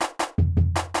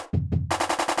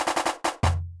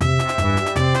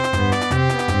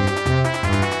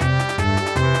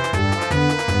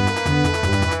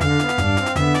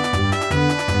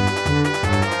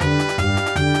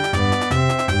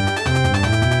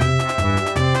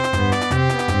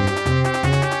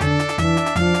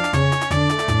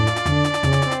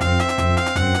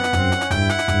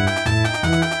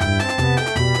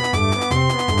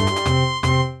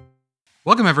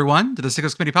Welcome, everyone, to the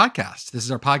Sickos Committee podcast. This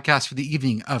is our podcast for the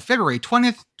evening of February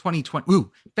 20th, 2020.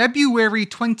 February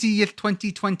 20th,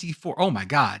 2024. Oh, my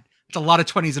God. It's a lot of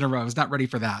 20s in a row. I was not ready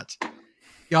for that.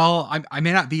 Y'all, I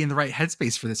may not be in the right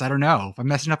headspace for this. I don't know if I'm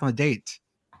messing up on the date.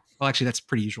 Well, actually, that's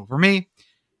pretty usual for me.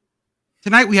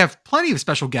 Tonight, we have plenty of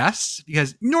special guests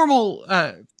because normal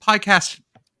podcast,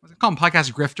 I call them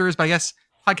podcast grifters, but I guess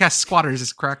podcast squatters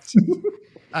is correct.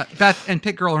 Beth and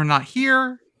Pit Girl are not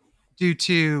here due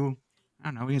to, I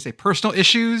don't know, we're going to say personal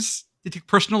issues. They took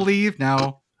personal leave.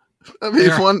 No. I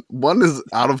mean, one is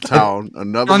out of town.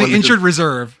 Another on one the injured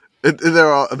reserve.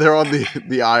 They're on the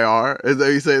IR. Is that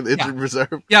what you say? The injured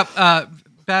reserve? Yep.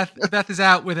 Beth is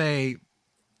out with a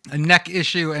neck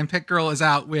issue, and Pit Girl is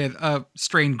out with a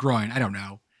strained groin. I don't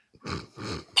know.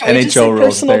 NHL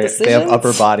rules. They have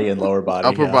upper body and lower body.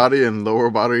 Upper body and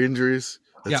lower body injuries.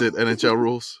 That's it. NHL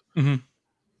rules. Mm-hmm.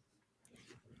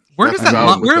 Where does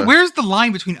that? Where's the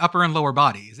line between upper and lower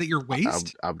body? Is it your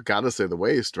waist? I've got to say the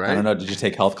waist, right? I don't know. Did you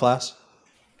take health class?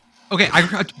 Okay,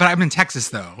 but I'm in Texas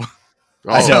though.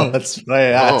 I know. That's what I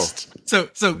asked.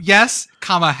 So yes,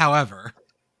 comma, however.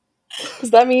 Does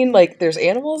that mean like there's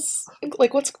animals?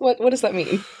 Like what does that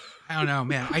mean? I don't know,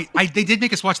 man. They did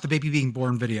make us watch the baby being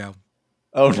born video.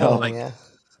 Oh no! Yeah,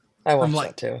 I watched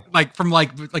that too.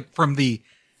 From the,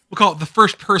 we'll call it the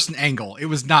first person angle. It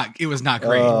was not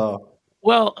great.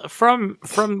 Well, from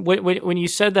when you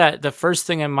said that, the first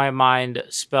thing in my mind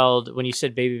spelled when you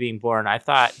said baby being born, I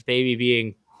thought baby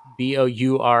being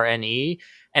BOURNE,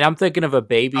 and I'm thinking of a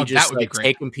baby just like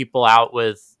taking people out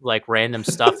with like random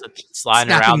stuff that's lying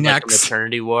around like a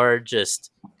maternity ward. Just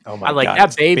God,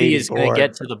 that baby is going to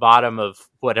get to the bottom of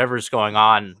whatever's going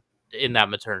on in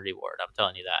that maternity ward. I'm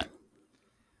telling you that.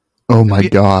 Oh my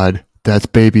God, that's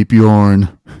baby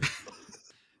Bjorn.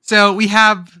 So we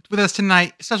have with us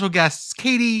tonight special guests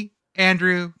Katie,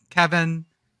 Andrew, Kevin,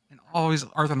 and always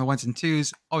Arthur on the ones and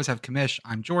twos. Always have Commish.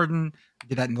 I'm Jordan. I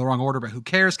did that in the wrong order, but who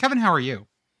cares? Kevin, how are you?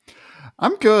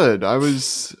 I'm good. I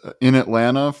was in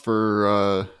Atlanta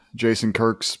for Jason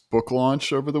Kirk's book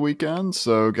launch over the weekend,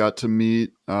 so got to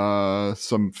meet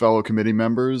some fellow committee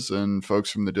members and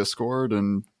folks from the Discord,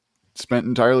 and spent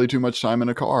entirely too much time in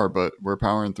a car, but we're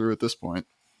powering through at this point.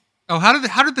 Oh, how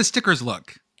did the stickers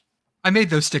look? I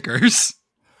made those stickers.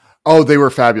 Oh, they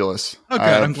were fabulous. Oh,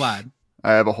 good. I'm glad.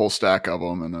 I have a whole stack of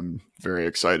them, and I'm very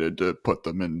excited to put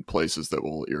them in places that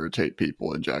will irritate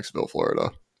people in Jacksonville,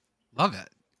 Florida. Love it.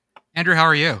 Andrew, how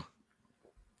are you?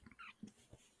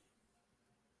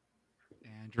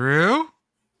 Andrew,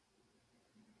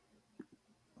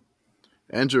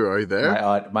 are you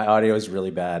there? My audio is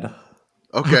really bad.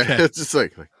 Okay. It's just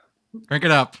like crank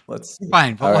it up. Let's see.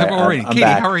 Fine. We're waiting. Katie,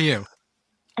 back. how are you?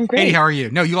 I'm great. Katie, how are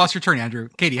you? No, you lost your turn, Andrew.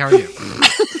 Katie, how are you?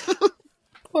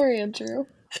 Poor Andrew.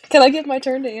 Can I give my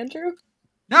turn to Andrew?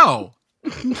 No.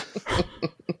 You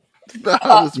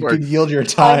can yield your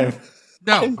time.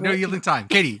 No yielding time.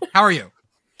 Katie, how are you?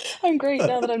 I'm great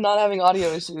now that I'm not having audio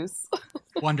issues.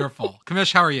 Wonderful.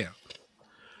 Commish, how are you?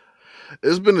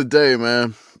 It's been a day,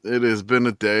 man. It has been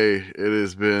a day. It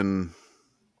has been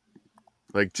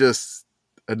like just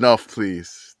enough,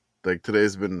 please. Like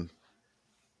today's been.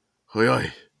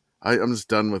 I'm just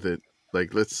done with it.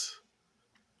 Like let's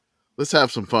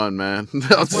have some fun, man.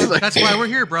 That's why we're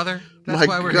here, brother. That's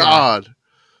why we're here.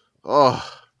 Oh,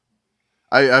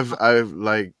 I've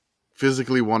like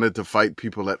physically wanted to fight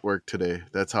people at work today.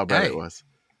 That's how bad it was.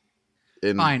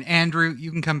 Fine, Andrew, you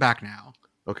can come back now.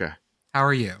 Okay. How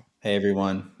are you? Hey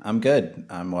everyone, I'm good.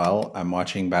 I'm well. I'm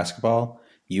watching basketball.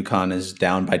 UConn is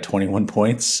down by 21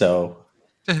 points, so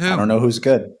to whom? I don't know who's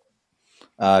good.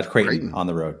 Creighton on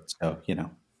the road, so you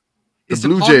know. The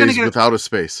Blue Jays without a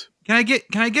space. Can I get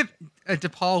a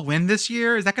DePaul win this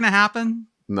year? Is that going to happen?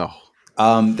 No.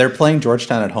 They're playing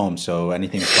Georgetown at home, so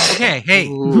anything's possible. Okay, hey,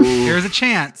 there's a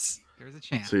chance.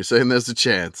 So you're saying there's a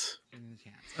chance?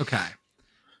 Okay.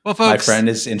 Well, folks, my friend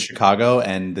is in Chicago,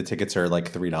 and the tickets are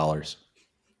like $3.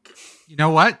 You know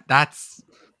what? That's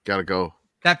gotta go.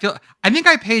 I think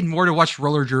I paid more to watch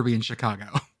roller derby in Chicago.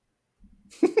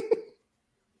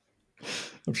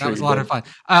 That was a lot of fun.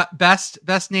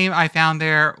 Best name I found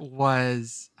there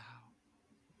was.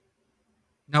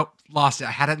 Nope, lost it.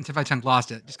 I had it until my tongue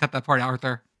lost it. Just cut that part out,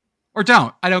 Arthur. Or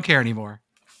don't. I don't care anymore.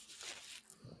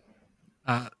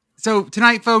 So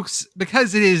tonight, folks,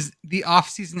 because it is the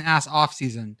off-season,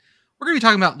 we're going to be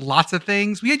talking about lots of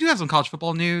things. We do have some college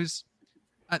football news.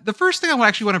 The first thing I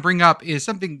actually want to bring up is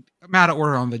something I'm out of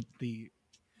order on the.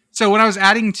 So when I was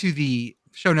adding to the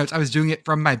show notes, I was doing it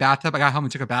from my bathtub. I got home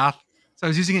and took a bath. So I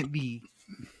was using it the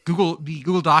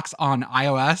Google Docs on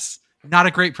iOS. Not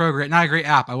a great program, not a great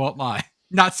app, I won't lie.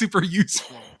 Not super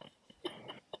useful.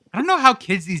 I don't know how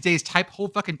kids these days type whole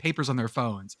fucking papers on their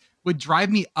phones. Would drive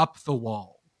me up the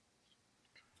wall.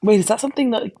 Wait, is that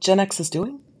something that Gen X is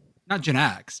doing? Not Gen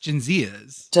X. Gen Z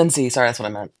is. Gen Z, sorry, that's what I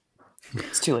meant.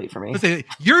 It's too late for me. Let's say,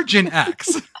 you're Gen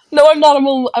X. No, I'm not.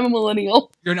 I'm a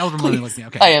millennial. You're an elder millennial like me.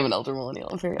 Okay. I am an elder millennial.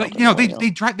 I'm very But elder you know,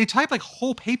 millennial. they type like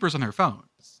whole papers on their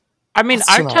phones. I mean, That's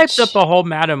I too typed much. up a whole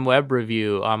Madam Web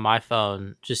review on my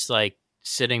phone, just like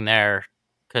sitting there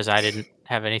because I didn't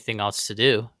have anything else to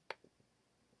do.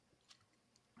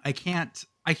 I can't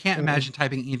imagine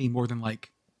typing anything more than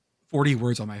like 40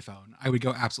 words on my phone. I would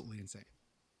go absolutely insane.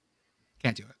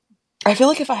 Can't do it. I feel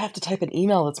like if I have to type an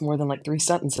email that's more than like 3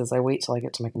 sentences, I wait till I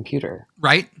get to my computer.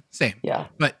 Right? Same. Yeah,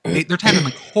 But they're typing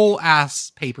like whole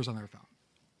ass papers on their phone.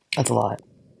 that's a lot.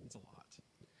 It's a lot.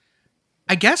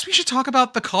 I guess we should talk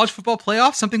about the college football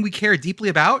playoff, something we care deeply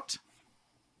about,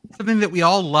 something that we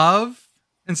all love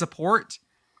and support.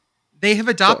 They have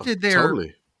adopted their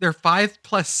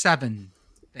 5+7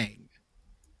 thing,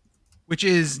 which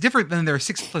is different than their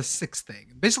 6+6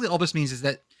 thing. Basically, all this means is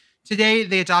that today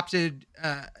they adopted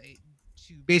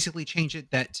to basically change it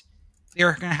that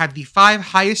they're going to have the 5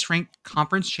 highest ranked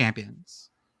conference champions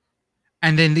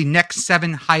and then the next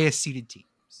 7 highest seeded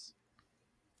teams.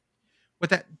 What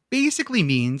that basically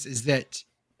means is that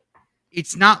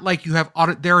it's not like you have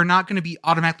there are not going to be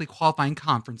automatically qualifying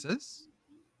conferences.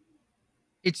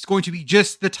 It's going to be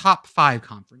just the top 5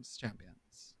 conference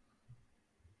champions.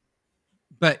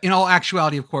 But in all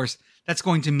actuality, of course, that's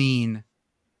going to mean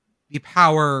the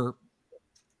Power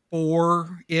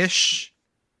 4-ish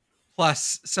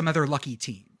plus some other lucky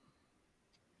team.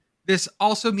 This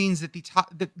also means that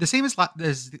the same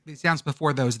as it sounds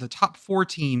before those, the top 4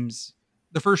 teams,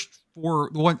 the first 4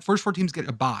 teams get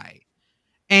a bye,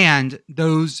 and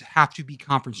those have to be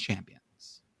conference champions.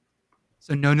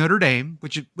 So no Notre Dame,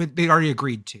 which they already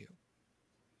agreed to.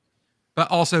 But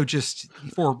also just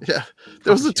for there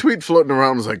was a tweet floating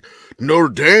around. It was like, Notre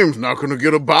Dame's not going to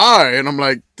get a bye, and I'm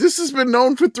like, this has been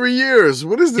known for 3 years.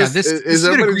 What is this? Is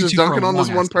everybody just dunking on this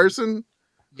one person?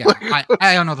 Yeah,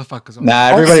 I don't know the fuck is on. Nah,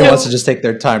 everybody wants to just take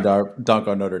their time to dunk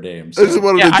on Notre Dame. So. I just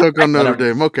wanted to dunk on Notre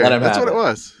Dame. Okay, that's what it it.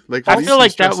 was. Like, I feel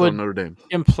like that would Notre Dame.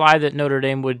 imply that Notre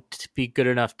Dame would be good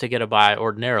enough to get a bye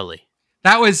ordinarily.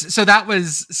 That was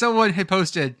someone had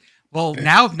posted. Well,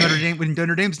 now if when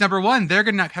Notre Dame's number 1, they're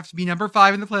gonna have to be number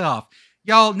 5 in the playoff.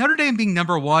 Y'all, Notre Dame being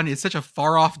number 1 is such a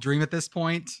far off dream at this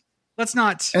point. Let's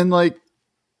not. And like,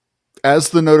 as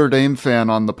the Notre Dame fan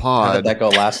on the How pod, did that go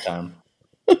last time?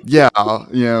 yeah,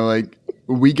 like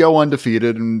we go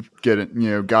undefeated and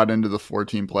got into the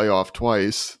 14 playoff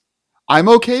twice. I'm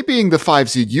okay being the 5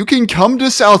 seed. You can come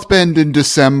to South Bend in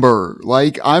December.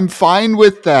 Like, I'm fine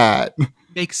with that.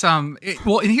 Make some.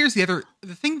 And here's the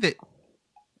thing that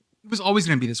was always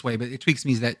going to be this way, but it tweaks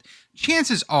me is that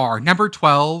chances are number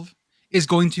 12 is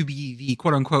going to be the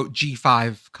quote unquote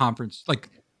G5 conference, like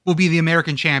will be the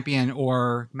American champion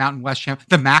or Mountain West champion,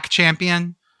 the MAC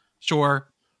champion, sure,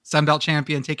 Sunbelt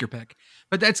champion, take your pick,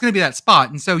 but that's going to be that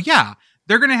spot. And so, yeah,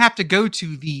 they're going to have to go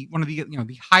to the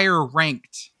higher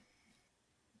ranked,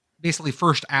 basically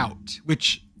first out,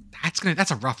 which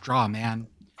that's a rough draw, man.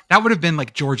 That would have been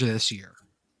like Georgia this year.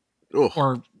 Ugh.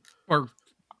 Or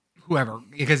whoever,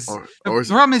 because Or the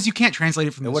problem is you can't translate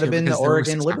it from. It would have been the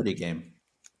Oregon Liberty game,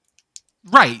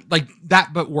 right? Like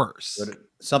that, but worse.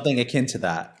 Something akin to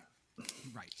that.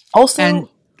 Right. Also, and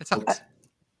that's how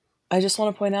I just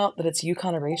want to point out that it's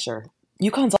UConn erasure.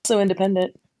 UConn's also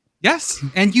independent. yes,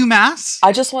 and UMass.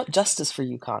 I just want justice for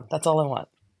UConn. That's all I want.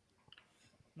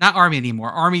 Not Army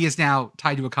anymore. Army is now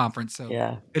tied to a conference, so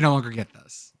they no longer get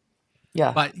this.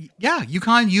 Yeah, but yeah,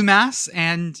 UConn, UMass,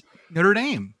 and Notre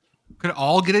Dame could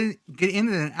all get in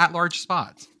an at-large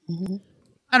spot. Mm-hmm.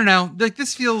 I don't know. Like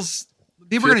this feels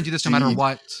they were going to do this no matter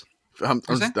what. I'm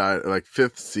just dying, like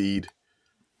 5th seed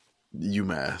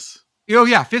UMass. Oh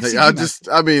yeah, 5th seed.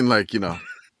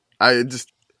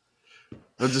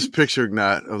 I'm just picturing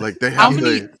that. Like they have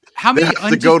how many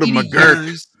to go to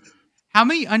McGurk. How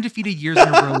many undefeated years in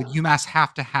a row would UMass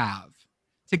have to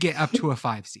get up to a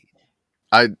 5 seed?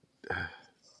 It'd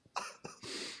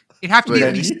have to be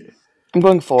at least. I'm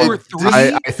going 4.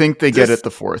 I think they get it the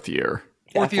 4th year.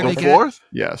 4th year, The they get 4th?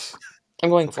 Yes. I'm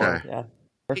going 4. Okay. Yeah.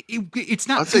 It's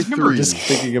not. I'll say remember, 3. Just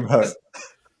thinking about it.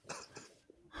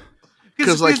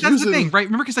 Because like that's the thing, right?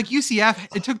 Remember, because like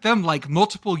UCF, it took them like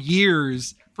multiple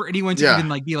years for anyone to even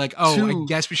like be like, oh, I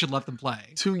guess we should let them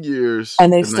play. 2 years,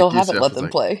 And they still like haven't UCF let was them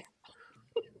like- play.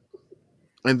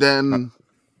 And then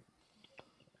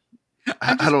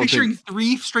I'm just I don't picturing think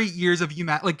 3 straight years of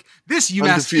UMass. Like this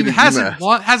UMass team Undefeated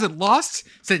hasn't lost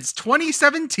since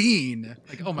 2017.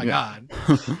 Like, oh my god.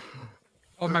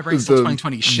 Oh, my brain's still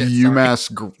 2020 shit. The Sorry.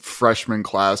 UMass freshman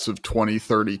class of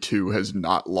 2032 has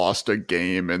not lost a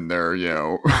game in their,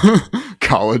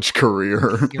 college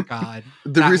career. Dear God.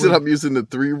 The reason I'm using the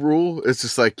 3 rule is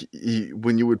just like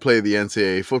when you would play the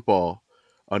NCAA football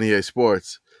on EA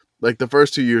Sports, like the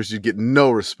first 2 years, you get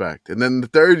no respect. And then the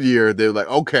third year, they're like,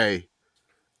 okay.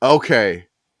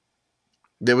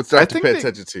 They would start to pay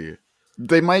attention to you.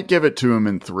 They might give it to him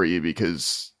in 3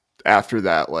 because after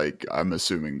that, like, I'm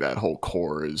assuming that whole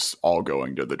core is all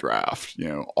going to the draft.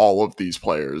 All of these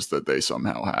players that they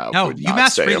somehow have. No, would not UMass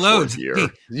stay reloads. Hey,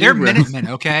 they're Minutemen,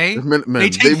 okay? They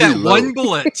take that reload. one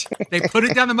bullet, they put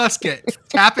it down the musket,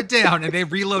 tap it down, and they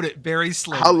reload it very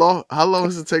slowly. How long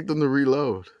does it take them to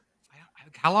reload?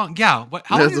 How long? Yeah.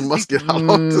 How long does musket? How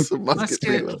long does a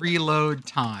musket reload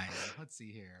time? Let's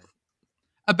see here.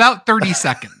 About 30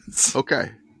 seconds.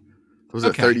 Okay. Was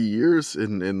it 30 years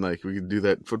in like we could do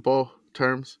that in football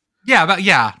terms?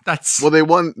 Yeah, that's well. They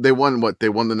won what? They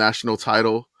won the national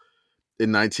title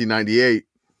in 1998.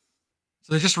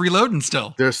 So they're just reloading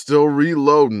still. They're still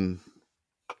reloading.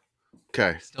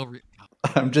 Okay.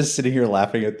 I'm just sitting here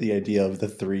laughing at the idea of the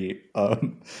 3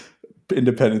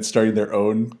 independents starting their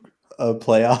own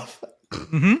playoff.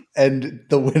 Mm-hmm. And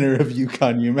the winner of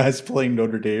UMass playing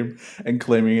Notre Dame and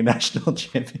claiming a national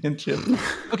championship.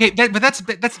 Okay, but that's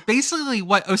basically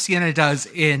what Oceania does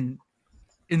in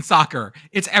soccer.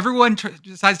 It's everyone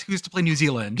decides who's to play New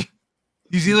Zealand.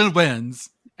 New Zealand wins,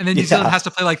 and then New Zealand has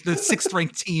to play like the 6th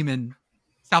ranked team in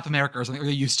South America or something. Or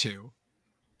they used to.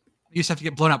 They used to have to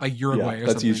get blown out by Uruguay or something.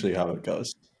 That's usually how it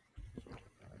goes.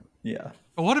 Yeah.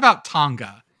 But what about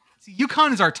Tonga? See,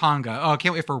 UConn is our Tonga. Oh, I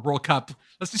can't wait for World Cup.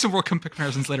 Let's do some World Cup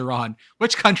comparisons later on.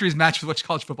 Which countries match with which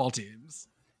college football teams?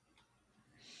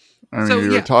 I mean,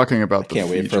 you were talking about the can't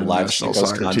wait for live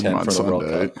Sickos content for the World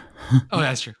Cup. Oh,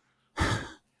 that's true.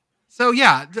 So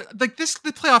yeah, the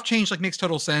playoff change like makes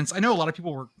total sense. I know a lot of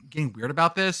people were getting weird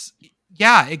about this.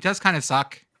 Yeah, it does kind of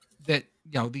suck that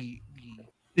the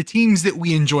teams that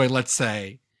we enjoy, let's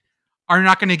say, are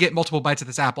not going to get multiple bites at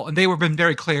this apple, and they have been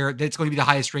very clear that it's going to be the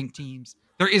highest ranked teams.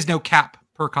 There is no cap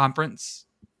per conference.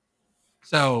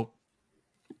 So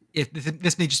if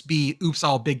this may just be oops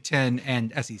all Big Ten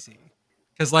and SEC.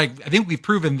 Because I think we've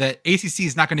proven that ACC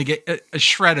is not going to get a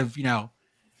shred of,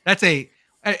 that's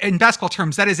in basketball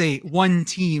terms, that is a one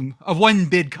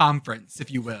bid conference, if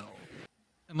you will.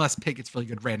 Unless Pitt gets really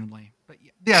good randomly. But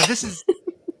yeah, this is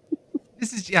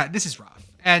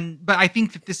rough. But I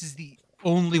think that this is the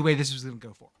only way this is going to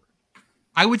go forward.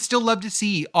 I would still love to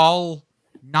see all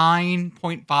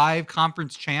 9.5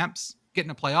 conference champs get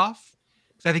in a playoff,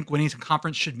 because I think winning some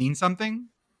conference should mean something,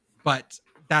 but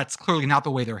that's clearly not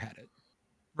the way they're headed.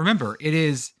 Remember, it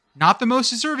is not the most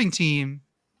deserving team,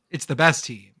 it's the best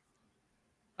team,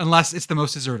 unless it's the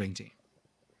most deserving team.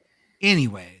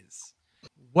 Anyways,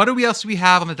 what else do we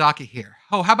have on the docket here?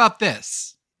 Oh, how about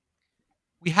this?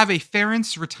 We have a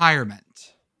Ferentz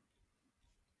retirement,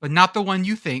 but not the one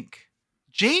you think.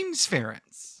 James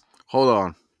Ferentz. Hold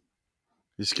on.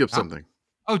 You skipped something.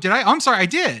 Oh, did I? I'm sorry, I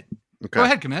did. Okay. Go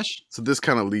ahead, Commish. So this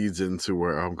kind of leads into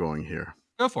where I'm going here.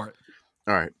 Go for it.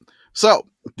 All right. So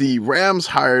the Rams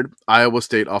hired Iowa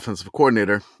State offensive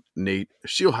coordinator Nate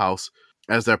Scheelhaase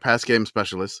as their pass game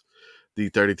specialist. The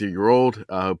 33-year-old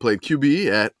played QB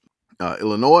at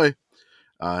Illinois,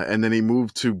 and then he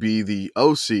moved to be the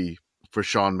OC for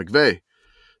Sean McVay.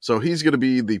 So he's going to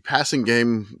be the passing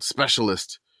game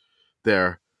specialist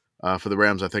there for the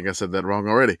Rams. I think I said that wrong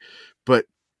already. But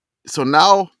so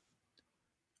now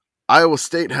Iowa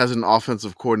State has an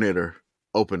offensive coordinator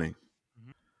opening.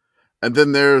 Mm-hmm. And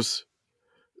then there's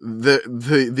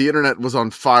the internet was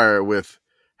on fire with,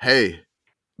 hey,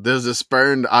 there's a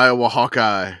spurned Iowa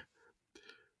Hawkeye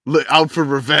out for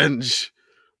revenge.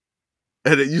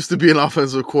 And it used to be an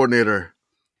offensive coordinator.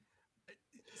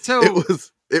 So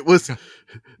it was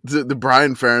the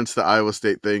Brian Ferentz, the Iowa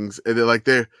State things.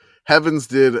 And Heavens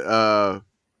did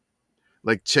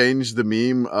change the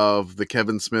meme of the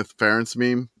Kevin Smith Ferentz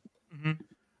meme.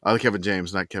 Mm-hmm. Kevin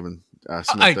James, not Kevin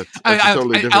Smith. That's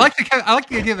totally different. I like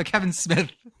the idea of a Kevin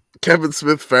Smith. Kevin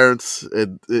Smith Ferentz,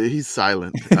 he's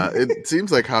silent. It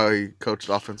seems like how he coached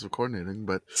offensive coordinating,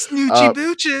 but Snoochie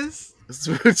Booches.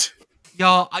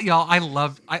 Y'all,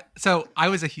 I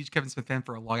was a huge Kevin Smith fan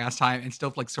for a long ass time and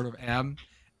still sort of am.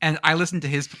 And I listened to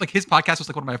his podcast was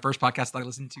one of my first podcasts that I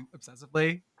listened to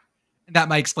obsessively. And that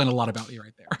might explain a lot about me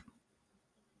right there.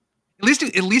 At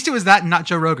least it was that and not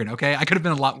Joe Rogan, okay? I could have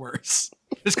been a lot worse.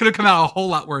 This could have come out a whole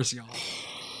lot worse, y'all.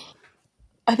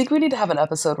 I think we need to have an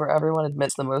episode where everyone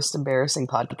admits the most embarrassing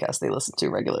podcast they listen to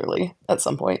regularly at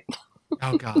some point.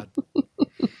 Oh, God.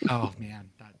 Oh,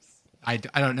 man. I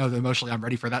don't know that emotionally I'm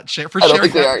ready for that shit. I don't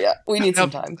think we are yet. We need some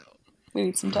time. We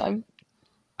need some time.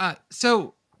 But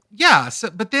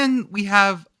then we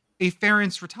have a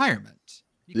Ferentz retirement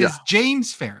because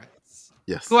James Ferentz,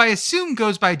 who I assume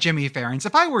goes by Jimmy Ferentz.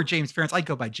 If I were James Ferentz, I'd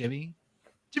go by Jimmy.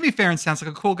 Jimmy Ferentz sounds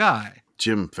like a cool guy.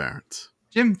 Jim Ferentz.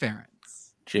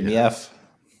 Jimmy F.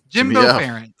 Jimbo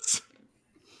Ferentz.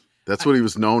 That's what he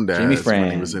was known as Jimmy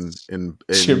when he was in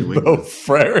Jimbo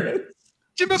Ferentz.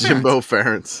 Jimbo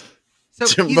Ferentz. So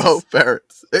Jimbo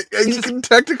Ferentz. You can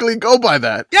technically go by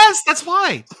that. Yes, that's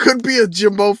why. Could be a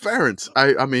Jimbo Ferentz.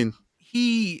 I mean,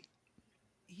 he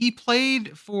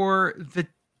played for the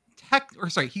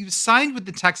he was signed with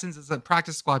the Texans as a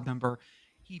practice squad member.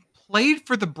 He played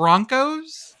for the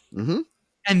Broncos, and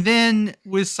then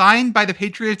was signed by the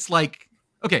Patriots. I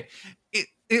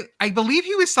believe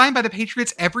he was signed by the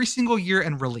Patriots every single year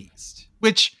and released.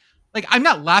 Which, I'm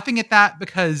not laughing at that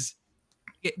because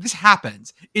this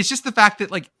happens. It's just the fact that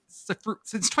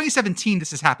since 2017,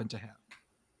 this has happened to him.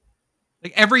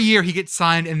 Every year he gets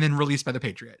signed and then released by the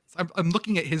Patriots. I'm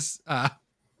looking at his.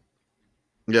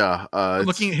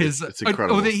 Looking at his. It's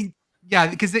incredible.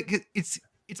 Because it's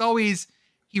always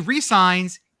he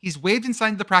re-signs. He's waived and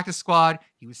signed to the practice squad.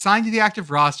 He was signed to the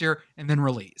active roster and then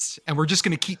released. And we're just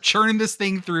going to keep churning this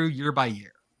thing through year by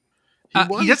year.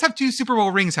 He does have 2 Super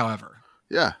Bowl rings, however.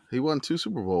 Yeah, he won 2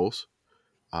 Super Bowls.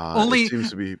 Only it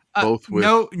seems to be both with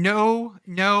no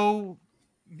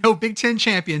Big Ten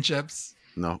championships.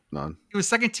 No, none. He was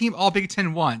second team All Big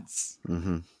Ten once.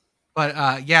 Mm-hmm.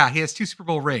 But he has 2 Super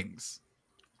Bowl rings.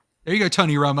 There you go,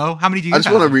 Tony Romo. How many do you have? I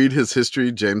just want to read his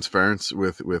history, James Ferentz,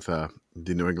 with the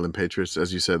New England Patriots,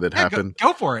 as you said, that happened.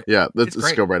 Go for it. Yeah,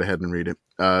 let's go right ahead and read it.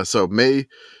 So May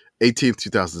 18th,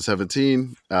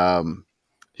 2017,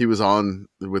 he was on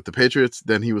with the Patriots.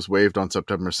 Then he was waived on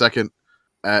September 2nd.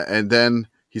 And then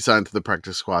he signed to the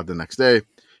practice squad the next day.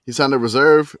 He signed a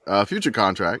reserve future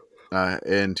contract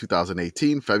in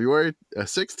 2018, February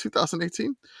 6th,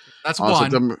 2018. That's on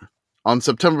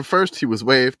September 1st, he was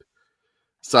waived.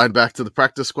 Signed back to the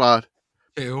practice squad.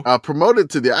 2. Promoted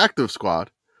to the active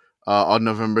squad on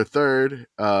November 3rd,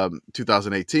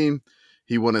 2018.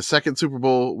 He won his second Super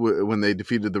Bowl when they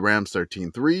defeated the Rams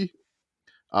 13-3.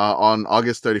 On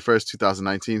August 31st,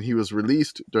 2019, he was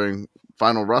released during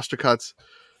final roster cuts,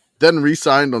 then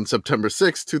re-signed on September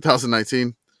 6th,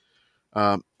 2019.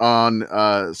 On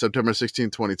September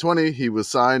 16th, 2020, he was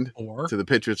signed to the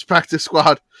Patriots practice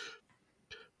squad.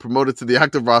 Promoted to the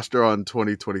active roster on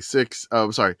September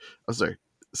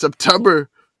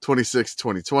 26,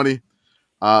 2020.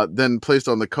 Then placed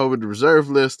on the COVID reserve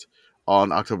list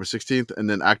on October 16th, and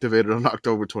then activated on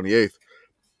October 28th.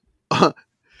 On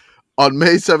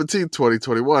May 17th,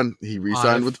 2021, he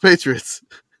re-signed with the Patriots.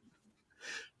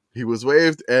 He was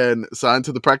waived and signed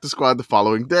to the practice squad the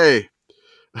following day.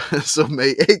 So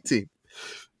May 18th.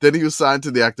 Then he was signed to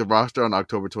the active roster on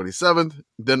October 27th,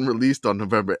 then released on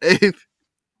November 8th.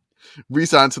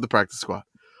 Re-signed to the practice squad.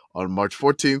 On March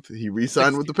 14th, he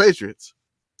re-signed with the Patriots.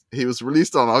 He was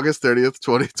released on August 30th,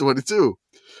 2022.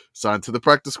 Signed to the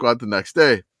practice squad the next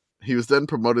day. He was then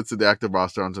promoted to the active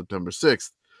roster on September 6th.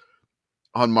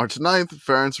 On March 9th,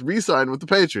 Ferentz re-signed with the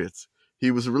Patriots. He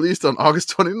was released on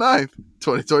August 29th,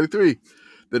 2023.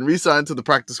 Then re-signed to the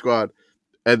practice squad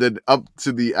and then up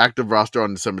to the active roster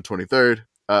on December 23rd.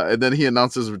 And then he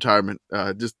announced his retirement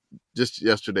just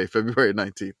yesterday, February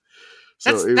 19th.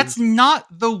 So that's not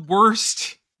the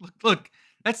worst. Look,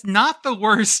 that's not the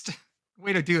worst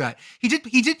way to do that. He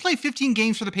did play 15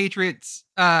 games for the Patriots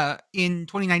in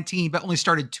 2019, but only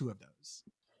started 2 of those.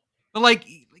 But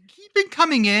he'd been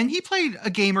coming in. He played a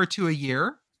game or 2 a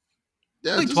year.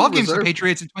 Yeah, he played 12 games for the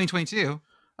Patriots in 2022.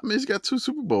 I mean, he's got 2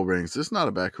 Super Bowl rings. It's not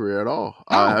a bad career at all.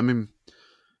 No. I mean,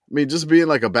 just being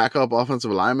like a backup offensive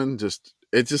lineman,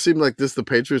 it just seemed like the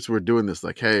Patriots were doing this.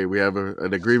 Like, hey, we have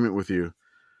an agreement with you.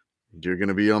 You're going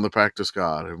to be on the practice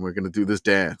squad, and we're going to do this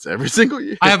dance every single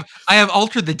year. I have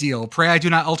altered the deal. Pray I do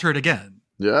not alter it again.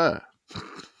 Yeah.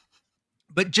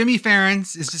 But Jimmy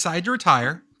Ferentz has decided to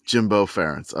retire. Jimbo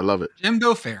Ferentz. I love it.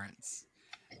 Jimbo Ferentz.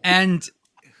 And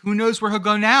who knows where he'll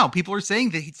go now? People are saying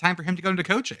that it's time for him to go into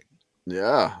coaching.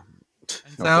 Yeah.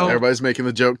 So everybody's making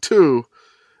the joke, too,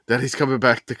 that he's coming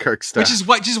back to Kirk's staff.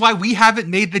 Which is why we haven't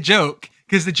made the joke,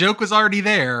 because the joke was already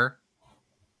there.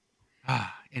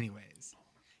 Anyways.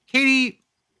 Katie,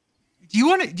 do you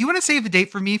want to save the date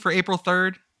for me for April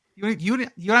 3rd? You and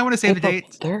I want to save the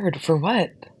date. April 3rd for what?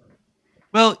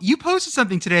 Well, you posted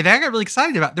something today that I got really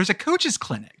excited about. There's a coaches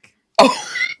clinic. Oh,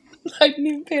 I didn't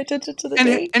even pay attention to the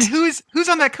date. And who's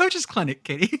on that coaches clinic,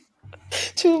 Katie?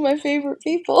 2 of my favorite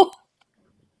people.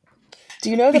 Do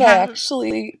you know that I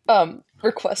actually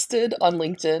requested on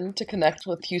LinkedIn to connect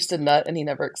with Houston Nutt, and he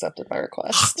never accepted my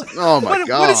request. Oh my What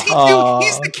god! does he do?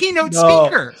 He's the keynote no.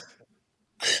 speaker.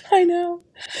 I know.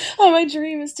 Oh, my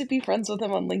dream is to be friends with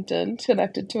him on LinkedIn,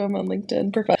 connected to him on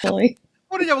LinkedIn professionally.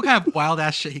 I want to know what kind of wild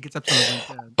ass shit he gets up to on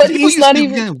LinkedIn. But People he's use not LinkedIn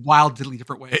even- in wildly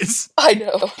different ways. I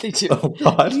know they do. Oh,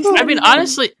 God. He's I not mean, even-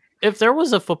 honestly, if there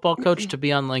was a football coach to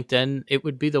be on LinkedIn, it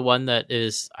would be the one that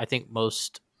is, I think,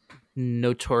 most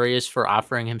notorious for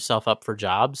offering himself up for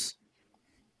jobs.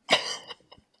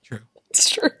 True. it's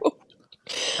true.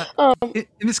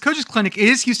 In this coach's clinic, it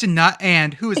is Houston Nutt,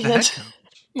 and who is the head And- coach?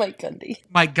 Mike Gundy,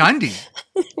 Mike Gundy.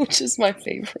 which is my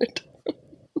favorite.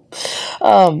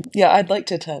 Yeah, I'd like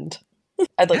to attend.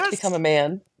 I'd like to Yes. become a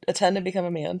man. Attend and become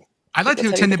a man. I'd like to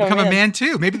That's how attend you to become a become a man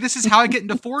too. Maybe this is how I get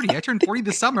into 40. I turned 40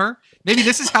 this summer. Maybe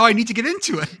this is how I need to get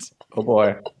into it. Oh,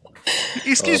 boy.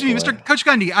 Excuse Oh, me, boy. Mr. Coach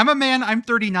Gundy. I'm a man. I'm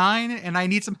 39, and I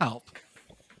need some help.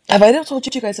 Have I ever told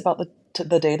you guys about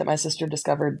the day that my sister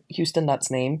discovered Houston Nutt's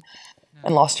name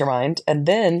and lost her mind? And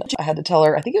then I had to tell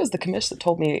her, I think it was the commish that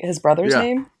told me his brother's Yeah.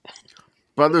 name.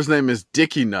 Brother's name is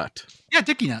Dickie Nutt. Yeah,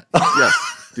 Dickie Nutt.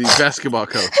 Yes, the basketball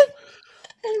coach.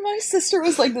 And my sister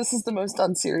was like, this is the most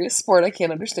unserious sport. I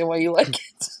can't understand why you like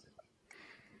it.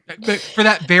 But for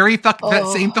that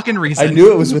that same fucking reason. I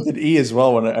knew it was with an E as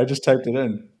well when I just typed it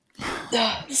in.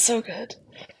 It's so good.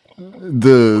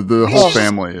 The whole should-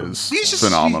 family is we should-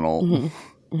 phenomenal.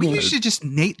 We used to just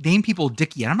name people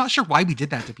Dickie, and I'm not sure why we did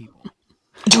that to people.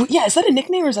 Yeah, is that a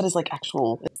nickname or is that his like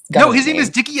actual? No, his name is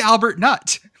Dickie Albert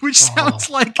Nutt, which sounds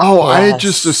like Oh, I had Yes.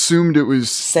 just assumed it was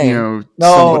Same.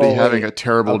 somebody No, having wait. a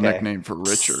terrible Okay. nickname for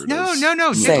Richard. no, is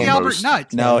Dickie Same. Albert most-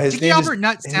 Nutt. No, his Dickie name Albert is,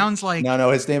 Nutt sounds like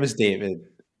No, his name is David.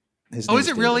 His Oh, name is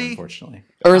it David, really? Unfortunately.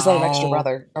 Or is that an extra Oh.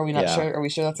 brother? Are we not Yeah. sure? Are we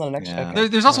sure that's not an extra? Yeah. Okay.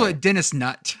 There's also a Right. Dennis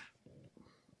Nutt.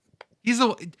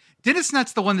 Dennis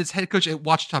Nutt's the one that's head coach at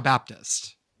Ouachita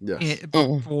Baptist Yes.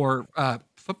 for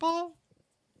football,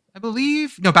 I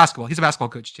believe. No, basketball. He's a basketball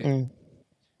coach too. Mm.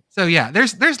 So yeah,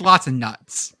 there's lots of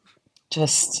nuts.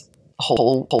 Just a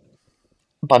whole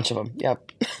bunch of them.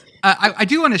 Yep. I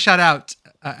do want to shout out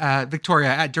Victoria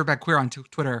at Dirtbag Queer on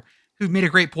Twitter, who made a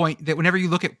great point that whenever you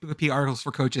look at Wikipedia articles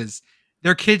for coaches,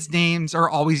 their kids' names are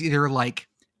always either like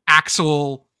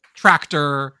Axel,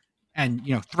 Tractor, and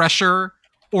Thresher,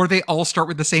 or they all start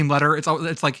with the same letter.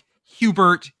 It's like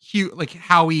Hubert, like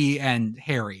Howie, and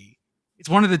Harry. It's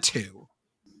one of the two.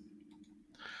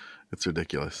 It's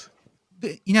ridiculous.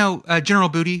 General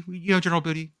Booty. General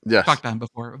Booty. Yes. Talked about him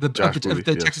before. Of the Booty,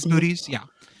 yes. Texas Booties. Yeah.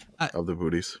 Of the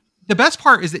booties. The best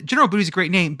part is that General Booty's a great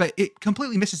name, but it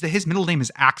completely misses that his middle name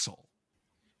is Axel.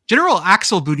 General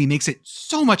Axel Booty makes it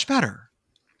so much better.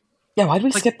 Yeah. Why did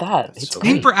we Like, skip that? It's so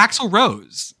Named great. for Axel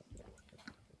Rose.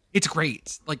 It's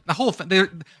great. Like the whole the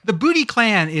Booty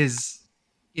clan is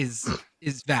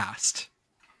vast.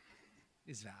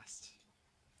 Is vast.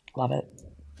 Love it.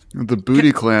 The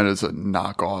Booty Clan is a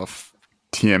knockoff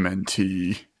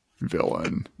TMNT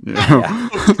villain.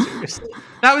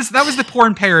 That was the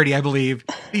porn parody, I believe.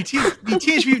 The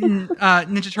Teenage Mutant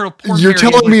Ninja Turtle porn You're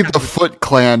parody. telling me was- the Foot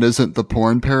Clan isn't the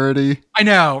porn parody? I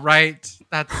know, right?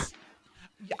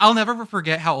 I'll never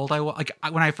forget how old I was. Like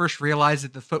when I first realized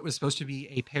that the Foot was supposed to be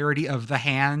a parody of the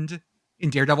Hand in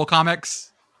Daredevil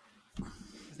comics.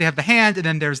 They have the Hand, and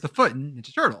then there's the Foot in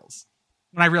Ninja Turtles.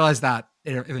 When I realized that,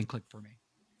 everything clicked for me.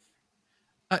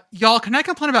 Y'all, can I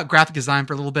complain about graphic design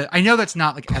for a little bit? I know that's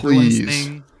not like everyone's Please.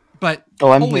 thing, but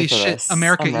I'm holy here for shit, this.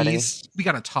 America I'm ready. East, we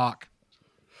gotta talk.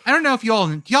 I don't know if y'all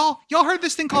heard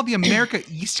this thing called the America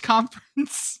East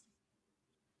Conference.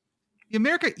 The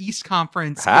America East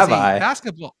Conference Have is a I?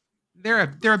 basketball. They're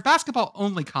a basketball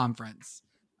only conference.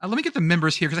 Let me get the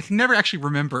members here because I can never actually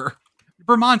remember.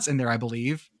 Vermont's in there, I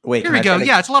believe. Wait, Here we go.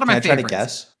 Yeah, it's a lot of my Can I try to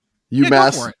favorites. guess? Yeah,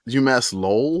 go for UMass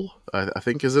Lowell, I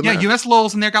think is in Yeah, there. UMass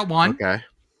Lowell's in there. Got one. Okay.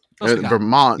 What else we got?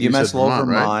 Vermont. you UMass said Lowell,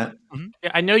 right? Vermont.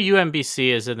 Yeah, I know UMBC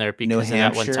is in there because of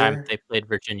that one time Hampshire. they played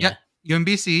Virginia. Yeah,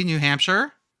 UMBC, New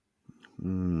Hampshire.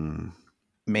 Mm.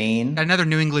 Maine. Got another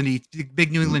New England,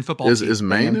 big New England football team. Is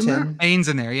Maine in there? Binghamton. Maine's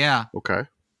in there, yeah. Okay.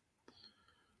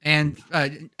 And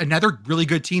another really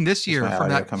good team this year my from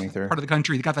audio that coming through? part of the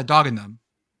country. They got that dog in them.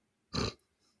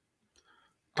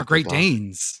 Our Great dog.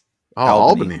 Danes. Oh,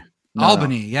 Albany. Albany. No,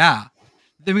 Albany, yeah.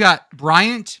 Then we got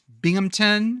Bryant,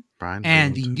 Binghamton, Brian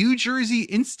and the Binghamton. New Jersey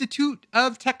Institute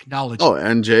of Technology. Oh,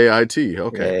 NJIT.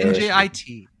 Okay. Yeah.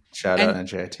 NJIT. Shout And- out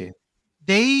NJIT.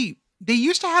 They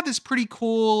used to have this pretty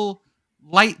cool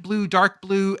light blue, dark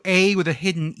blue A with a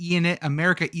hidden E in it,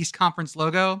 America East Conference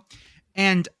logo.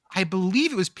 And I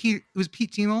believe it was Pete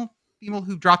Thiemel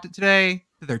who dropped it today,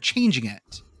 that they're changing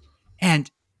it. And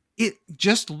it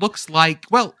just looks like,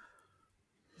 well,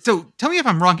 So tell me if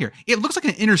I'm wrong here. It looks like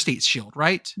an interstate shield,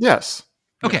 right? Yes.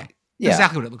 Okay. Yeah.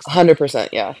 Exactly what it looks like. 100%,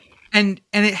 yeah. And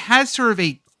it has sort of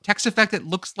a text effect that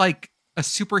looks like a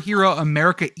superhero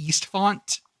America East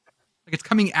font. Like it's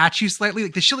coming at you slightly.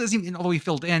 Like the shield isn't even all the way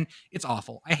filled in. It's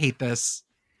awful. I hate this.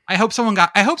 I hope some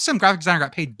graphic designer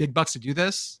got paid big bucks to do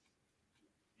this.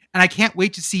 And I can't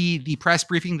wait to see the press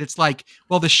briefing that's like,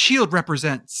 well, the shield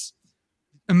represents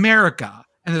America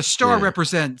and the star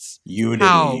represents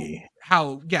unity.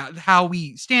 How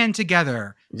we stand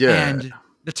together. Yeah. And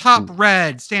the top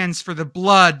red stands for the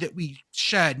blood that we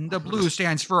shed, and the blue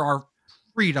stands for our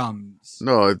freedoms.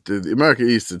 No, the America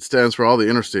East, it stands for all the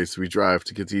interstates we drive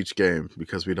to get to each game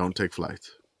because we don't take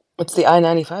flights. It's the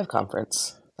I-95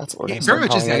 conference. That's what we're very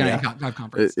much is the calling it. I-95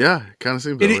 conference. It kind of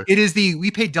seems that way. It is the we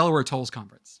paid Delaware tolls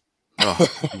conference. Oh,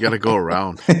 you got to go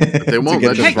around. But they won't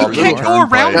let You you can't go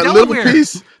around that Delaware.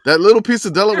 little piece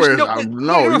of Delaware. You you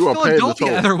are paid the toll.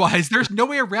 Otherwise, there's no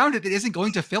way around it that isn't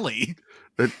going to Philly.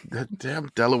 That damn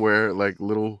Delaware, like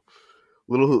little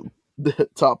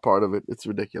top part of it. It's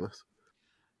ridiculous.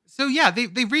 So yeah, they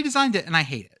redesigned it, and I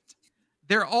hate it.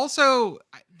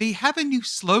 They have a new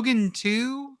slogan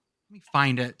too. Let me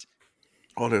find it.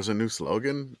 Oh, there's a new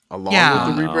slogan along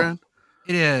with the rebrand?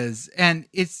 It is. And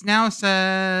it's now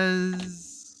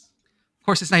says, of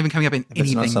course, it's not even coming up in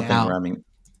anything now.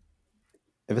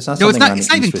 If it's not something running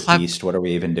east with clever. east, what are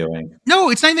we even doing? No,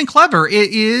 it's not even clever.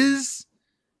 It is,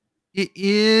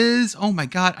 oh my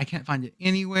God, I can't find it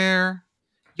anywhere.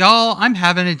 Y'all, I'm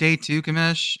having a day too,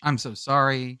 Commish. I'm so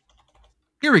sorry.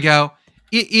 Here we go.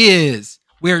 It is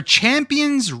Where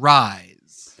Champions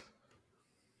Rise.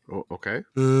 Oh, okay.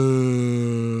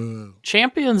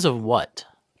 Champions of what?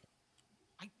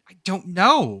 I don't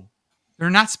know. They're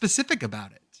not specific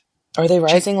about it. Are they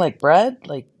rising like bread,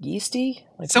 like yeasty?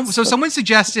 Like someone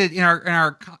suggested in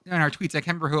our tweets. I can't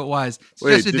remember who it was.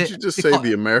 Wait, did you just say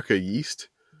the America yeast?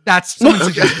 That's someone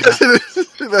suggested that.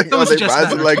 Like, are they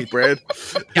rising like bread?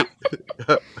 Yeah.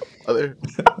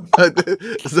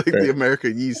 It's like the America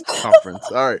Yeast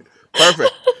Conference. All right,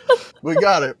 perfect. We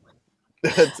got it.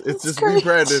 It's just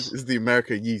rebranded as the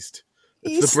America Yeast.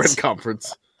 It's the bread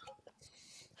conference.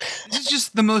 This is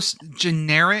just the most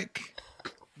generic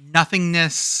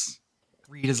nothingness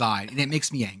redesign, and it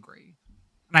makes me angry.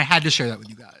 And I had to share that with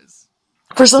you guys.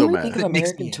 For some reason, I think of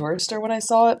American Tourister when I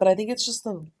saw it, but I think it's just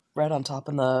the red on top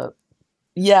and their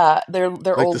like old the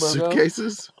logo.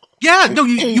 Suitcases. Yeah, no,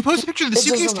 you post a picture of the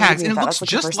suitcase tags, and it looks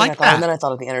just like that. And then I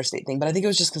thought of the interstate thing, but I think it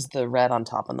was just because the red on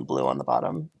top and the blue on the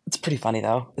bottom. It's pretty funny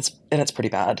though. It's pretty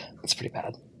bad. It's pretty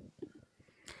bad.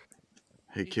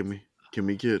 Hey, can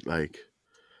we get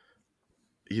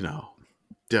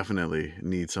definitely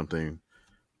need something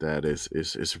that is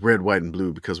red, white, and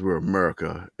blue because we're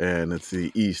America and it's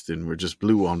the East and we're just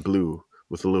blue on blue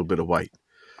with a little bit of white.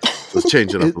 Let's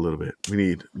change it up a little bit. We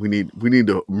need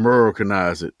to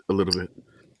Americanize it a little bit.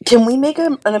 Can we make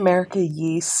an America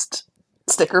Yeast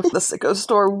sticker for the Sickos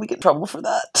store? We get in trouble for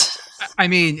that. I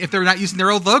mean, if they're not using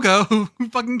their old logo, who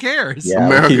fucking cares? Yeah,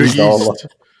 America Yeast.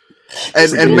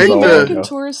 And make the American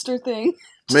Tourister thing.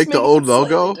 Make the old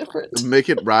logo. Make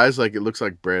it rise like it looks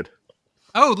like bread.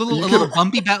 Oh, a little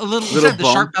bumpy, the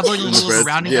sharp bevel, a little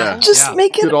rounding. Yeah. Just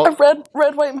make it a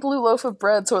red, white, and blue loaf of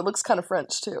bread so it looks kind of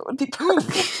French too. It'd be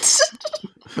perfect.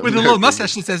 With a little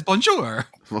mustache that says bonjour.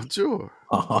 Bonjour.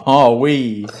 Oh,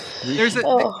 oui. There's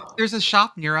a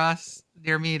shop near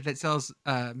me that sells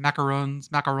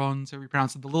macarons, however you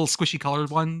pronounce it, the little squishy colored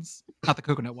ones, not the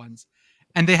coconut ones.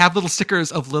 And they have little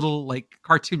stickers of little like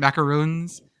cartoon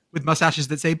macaroons with mustaches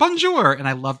that say bonjour, and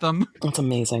I love them. That's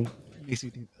amazing. It makes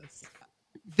me think of this.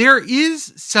 There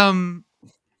is some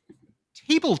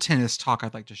table tennis talk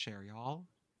I'd like to share, y'all.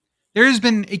 There has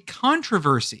been a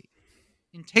controversy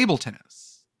in table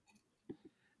tennis.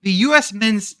 The U.S.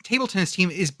 men's table tennis team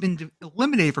has been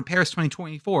eliminated from Paris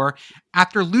 2024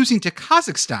 after losing to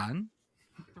Kazakhstan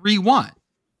 3-1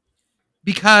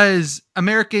 because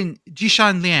American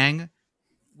Jishan Liang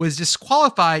was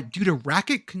disqualified due to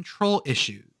racket control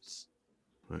issues.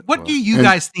 What do you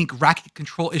guys think racket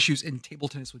control issues in table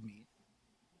tennis would mean?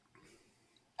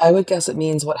 I would guess it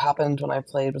means what happened when I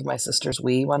played with my sister's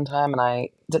Wii one time and I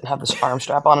didn't have the arm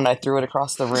strap on and I threw it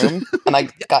across the room and I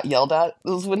got yelled at. It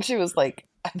was when she was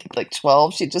I think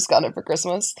 12. She'd just gotten it for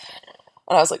Christmas.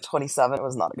 And I was 27. It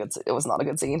was not a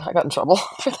good scene. I got in trouble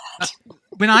for that.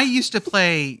 When I used to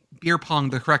play beer pong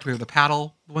the correct way with the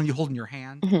paddle, the one you hold in your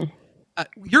hand,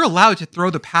 you're allowed to throw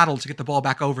the paddle to get the ball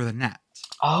back over the net.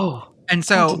 Oh. And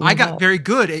so I got very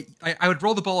good. I would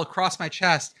roll the ball across my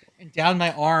chest and down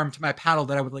my arm to my paddle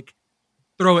that I would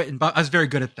throw it. And I was very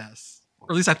good at this.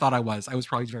 Or at least I thought I was. I was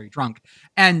probably very drunk.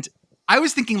 And I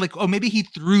was thinking maybe he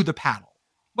threw the paddle.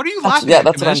 What are you laughing Yeah, at?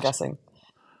 that's what I'm Commish? guessing.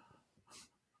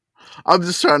 I'm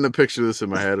just trying to picture this in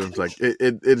my head. It's like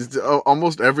it's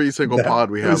almost every single pod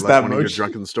we it was have, like that one of your much.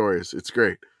 drunken stories. It's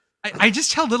great. I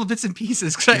just tell little bits and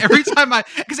pieces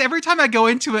because every time I go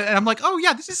into it and I'm like, oh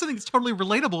yeah, this is something that's totally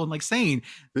relatable and like sane.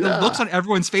 The Yeah. looks on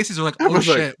everyone's faces are like, oh Everyone's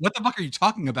like- shit, what the fuck are you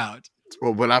talking about?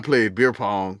 Well, when I played beer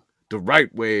pong the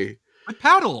right way, With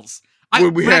paddles.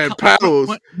 when we had paddles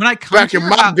when I come back to in your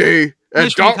my house, day at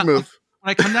Grish, when you come- Dartmouth.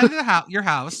 when I come down to your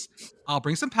house, I'll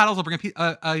bring some paddles. I'll bring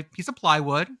a piece of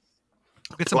plywood.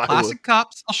 I'll get some Plywood. plastic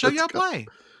cups. I'll show you how Let's to play.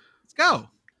 Let's go.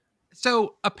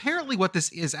 So apparently, what this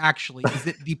is actually is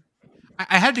that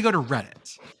I had to go to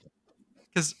Reddit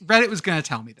because Reddit was going to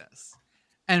tell me this,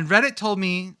 and Reddit told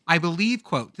me, I believe,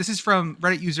 quote, this is from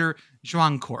Reddit user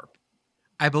Zhuang Corp.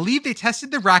 I believe they tested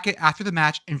the racket after the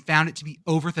match and found it to be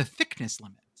over the thickness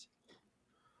limit.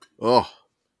 Oh,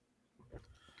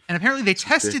 And apparently they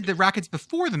tested the rackets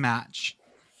before the match,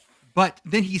 but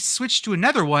then he switched to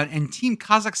another one, and Team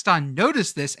Kazakhstan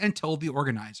noticed this and told the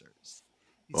organizers.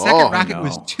 The second racket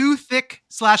was too thick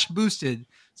 / boosted,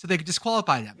 so they could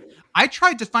disqualify them. I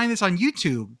tried to find this on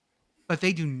YouTube, but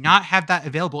they do not have that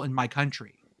available in my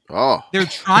country. oh. They're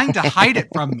trying to hide it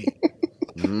from me.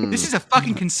 Mm. This is a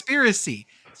fucking conspiracy.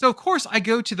 So, of course, I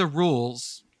go to the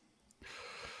rules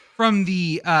from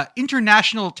the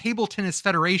International Table Tennis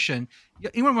Federation.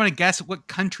 Anyone want to guess what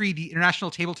country the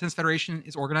International Table Tennis Federation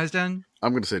is organized in?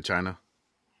 I'm going to say China.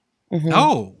 Mhm.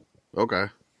 No. Okay.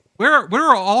 Where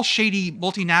are all shady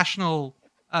multinational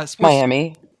sports?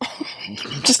 Miami.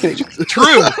 Just kidding.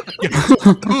 True.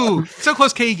 Yeah. Ooh, so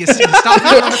close, Katie. You stop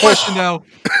me on the question, though.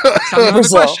 Stop me on the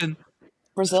Brazil. question.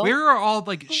 Brazil? Where are all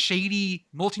like shady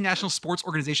multinational sports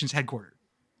organizations headquartered?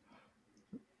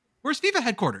 Where's FIFA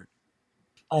headquartered?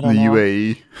 I The don't know.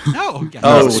 UAE. No. Yeah,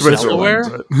 Oh, no,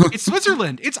 Switzerland. It's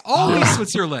Switzerland. It's always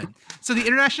Switzerland. So the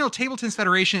International Table Tennis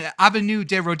Federation at Avenue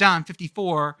de Rodin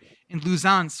 54 in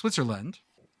Lausanne, Switzerland.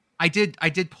 I did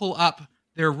pull up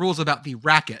their rules about the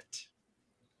racket.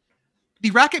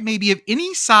 The racket may be of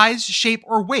any size, shape,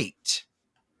 or weight.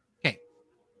 Okay.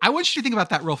 I want you to think about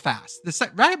that real fast. The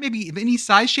racket may be of any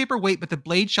size, shape, or weight, but the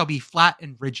blade shall be flat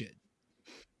and rigid.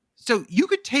 So you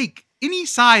could take any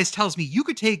size tells me you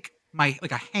could take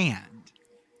like a hand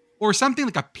or something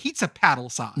like a pizza paddle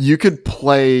size. You could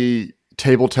play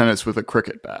table tennis with a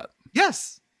cricket bat.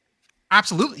 Yes,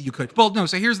 absolutely you could. Well, no.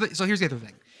 So here's the other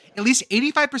thing. At least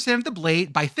 85% of the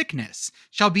blade by thickness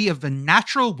shall be of a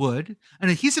natural wood. An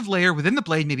adhesive layer within the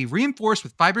blade may be reinforced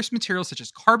with fibrous materials such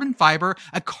as carbon fiber,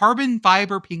 a carbon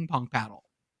fiber ping pong paddle.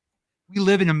 We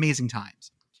live in amazing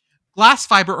times. Glass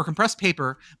fiber or compressed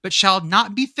paper, but shall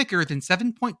not be thicker than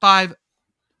 7.5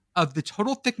 of the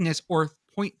total thickness or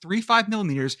 0.35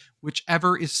 millimeters,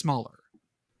 whichever is smaller.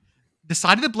 The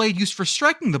side of the blade used for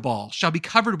striking the ball shall be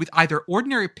covered with either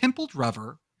ordinary pimpled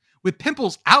rubber, with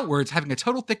pimples outwards having a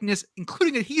total thickness,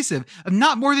 including adhesive, of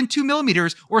not more than 2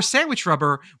 millimeters, or sandwich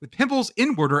rubber with pimples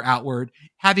inward or outward,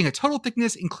 having a total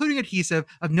thickness, including adhesive,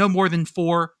 of no more than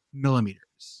 4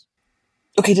 millimeters.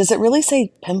 Okay, does it really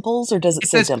say pimples or does it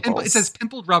say dimples? It says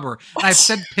pimpled rubber. And I've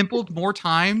said pimpled more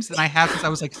times than I have since I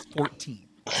was like 14.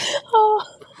 Oh,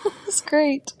 that's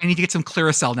great. I need to get some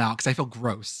Claricel now because I feel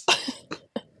gross.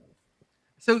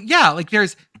 So yeah, like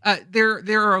there's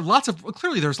there are lots of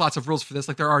rules for this,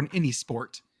 like there are in any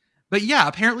sport. But yeah,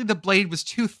 apparently the blade was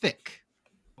too thick.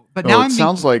 But now it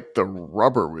sounds like the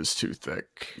rubber was too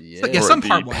thick. Yeah. Yeah, Or some the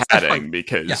part was. That's padding right.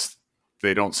 because Yeah.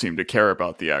 they don't seem to care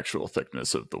about the actual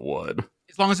thickness of the wood.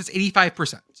 As long as it's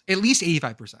 85%, at least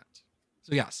 85%.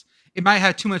 So yes, it might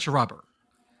have too much rubber.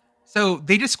 So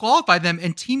they disqualify them,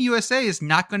 and Team USA is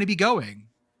not going to be going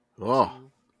Oh.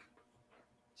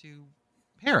 to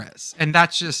Paris. And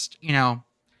that's just,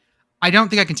 I don't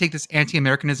think I can take this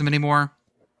anti-Americanism anymore.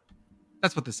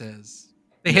 That's what this is.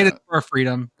 They hate it for our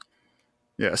freedom.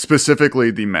 Yeah,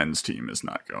 specifically the men's team is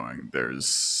not going.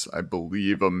 There's, I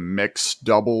believe, a mixed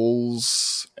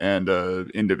doubles and a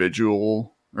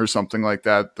individual or something like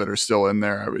that are still in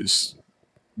there. I was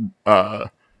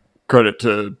credit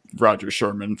to Roger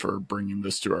Sherman for bringing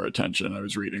this to our attention. I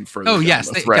was reading further down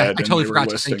the thread, I totally and they forgot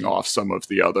were to thank listing you. off some of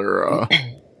the other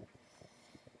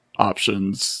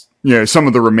options. Some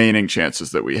of the remaining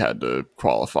chances that we had to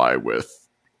qualify with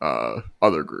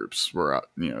other groups were,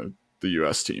 the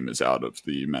U.S. team is out of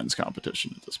the men's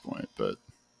competition at this point. But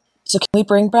So can we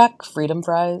bring back freedom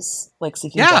fries? Like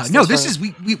seeking justice? No, this for-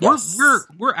 is Yes.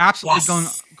 we're absolutely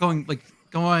Yes. going.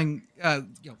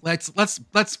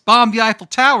 Let's bomb the Eiffel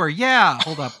Tower. Yeah.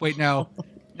 Hold up. Wait. No.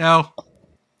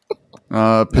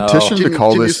 petition to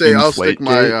call Can you this say I'll stick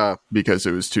Inflategate my because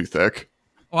it was too thick.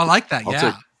 Oh, I like that. I'll Yeah.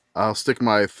 take I'll stick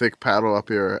my thick paddle up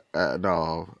here.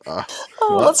 No.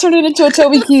 Let's turn it into a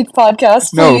Toby Keith podcast,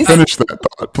 No, please. finish that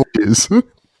thought, please.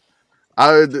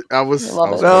 I was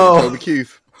love it. quoting Toby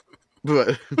Keith.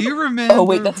 But Do you remember? Oh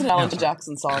wait, that's an Alan sorry.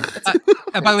 Jackson song. It's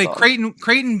By the way, song.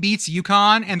 Creighton beats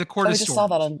UConn and the Court I of just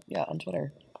Storms. saw that on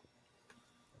Twitter.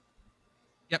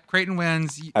 Yep, Creighton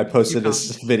wins. I posted UConn.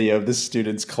 this video of the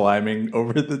students climbing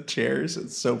over the chairs.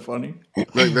 It's so funny.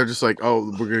 like they're just like,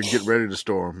 oh, we're gonna get ready to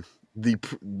storm. The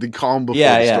calm before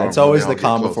Yeah, the storm. it's always when the they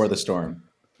all calm get before close. the storm.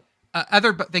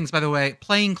 Other things, by the way,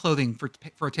 playing clothing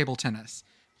for table tennis.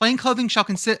 Playing clothing shall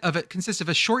consist of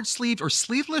a short-sleeved or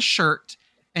sleeveless shirt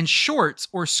and shorts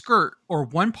or skirt or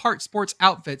one-part sports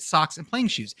outfit, socks, and playing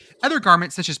shoes. Other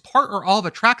garments, such as part or all of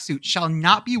a tracksuit, shall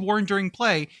not be worn during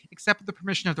play except with the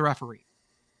permission of the referee.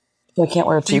 So I can't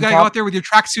wear a So you tube gotta go out top. there with your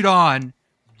tracksuit on,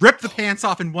 rip the pants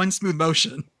off in one smooth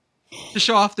motion to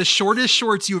show off the shortest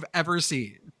shorts you've ever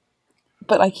seen.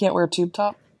 But I can't wear a tube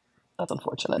top. That's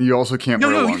unfortunate. You also can't wear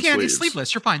No, long you can't. sleeves. It's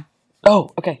sleeveless. You're fine.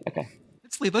 Oh, okay.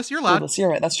 It's sleeveless. You're allowed. Sleeveless. You're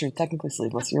right. That's true. Technically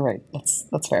sleeveless. You're right.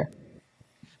 That's fair.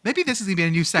 Maybe this is going to be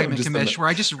a new segment, just Commish, where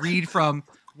I just read from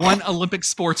one Olympic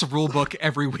sports rule book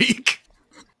every week.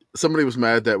 Somebody was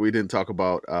mad that we didn't talk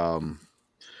about. I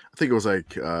think it was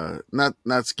like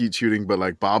not skeet shooting, but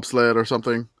like bobsled or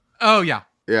something. Oh, yeah.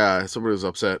 Yeah, somebody was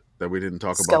upset that we didn't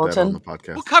talk about that on Skeleton? the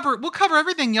podcast. We'll cover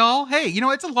everything, y'all. Hey,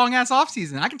 it's a long-ass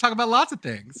off-season. I can talk about lots of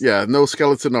things. Yeah, no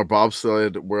skeleton or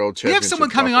bobsled world We championship. have someone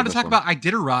coming talk on to this talk one. about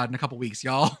Iditarod in a couple weeks,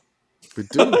 y'all. We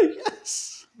do.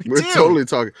 Yes. We're do. totally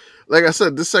talking. Like I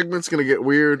said, this segment's gonna get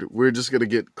weird. We're just gonna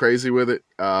get crazy with it.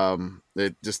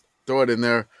 Just throw it in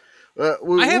there. I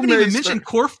haven't even mentioned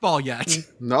korfball yet.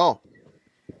 No.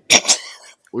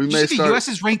 We Did you may see start.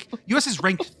 U.S. is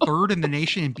ranked third in the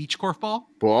nation in beach korfball.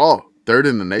 Well, third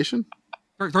in the nation.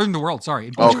 Third in the world, sorry.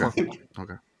 In beach Okay. korfball.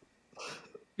 Okay.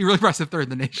 Be really impressive third in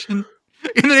the nation.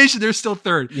 In the nation, they're still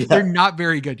third. Yeah. They're not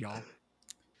very good, y'all.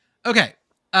 Okay,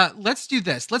 let's do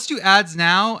this. Let's do ads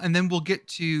now, and then we'll get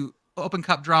to Open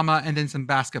Cup drama and then some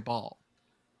basketball.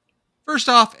 First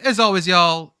off, as always,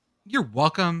 y'all, you're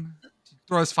welcome to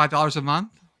throw us $5 a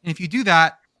month. And if you do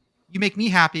that, you make me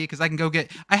happy because I can go get...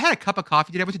 I had a cup of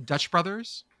coffee today. I went to Dutch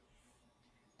Brothers,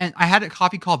 and I had a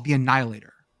coffee called The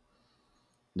Annihilator.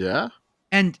 Yeah.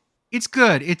 And it's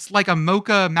good. It's like a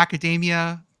mocha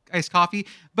macadamia iced coffee,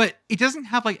 but it doesn't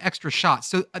have like extra shots.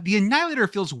 So the Annihilator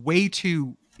feels way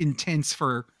too intense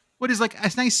for what is like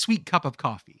a nice sweet cup of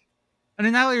coffee. An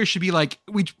Annihilator should be like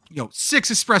 6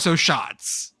 espresso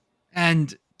shots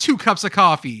and 2 cups of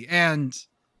coffee and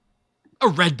a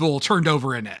Red Bull turned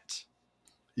over in it.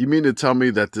 You mean to tell me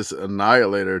that this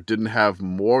Annihilator didn't have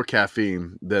more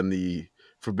caffeine than the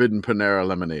Forbidden Panera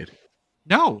lemonade?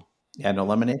 No. Yeah, no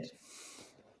lemonade.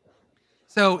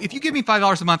 So if you give me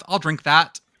 $5 a month, I'll drink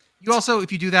that. You also,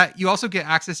 if you do that, you also get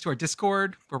access to our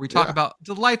Discord where we talk about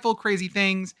delightful, crazy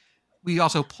things. We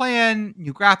also plan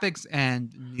new graphics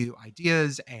and new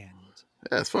ideas. And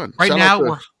Yeah, it's fun. right Shout now, out to-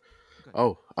 we're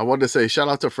Oh, I wanted to say shout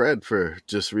out to Fred for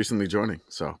just recently joining.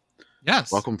 So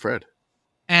yes, welcome, Fred.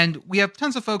 And we have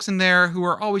tons of folks in there who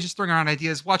are always just throwing around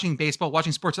ideas, watching baseball,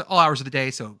 watching sports at all hours of the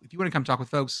day. So if you want to come talk with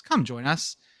folks, come join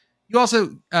us. You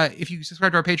also, if you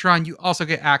subscribe to our Patreon, you also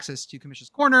get access to Commish's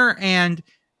Corner and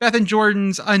Beth and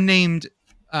Jordan's unnamed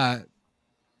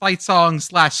fight song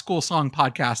 / school song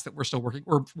podcast that we're still working.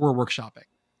 We're workshopping.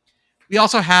 We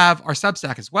also have our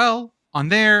Substack as well. On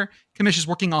there, Commish is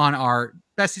working on our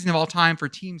best season of all time for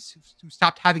teams who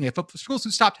stopped having schools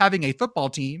who stopped having a football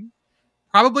team.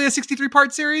 Probably a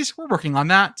 63-part series. We're working on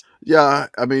that. Yeah,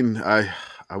 I mean, I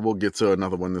will get to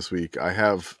another one this week. I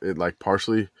have it like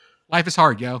partially. Life is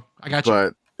hard, yo. I got you.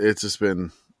 But it has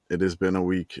been a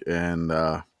week, and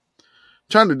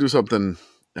trying to do something,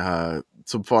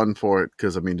 some fun for it,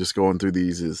 because I mean, just going through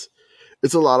these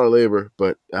it's a lot of labor,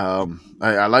 but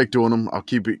I like doing them. I'll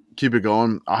keep it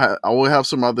going. I will have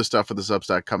some other stuff for the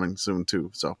Substack coming soon too,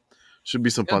 so should be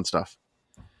some fun stuff.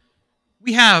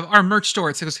 We have our merch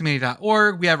store at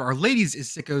sickoscommunity.org. We have our Ladies is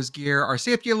Sickos gear, our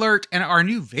safety alert, and our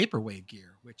new Vaporwave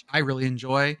gear, which I really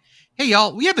enjoy. Hey,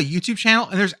 y'all, we have a YouTube channel,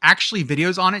 and there's actually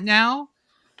videos on it now.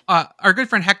 Our good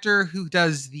friend Hector, who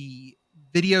does the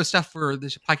video stuff for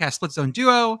the podcast Split Zone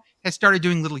Duo, has started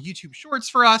doing little YouTube shorts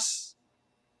for us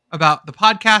about the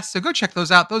podcast. So go check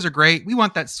those out. Those are great. We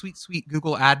want that sweet, sweet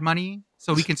Google ad money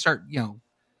so we can start, I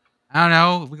don't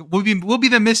know. We'll be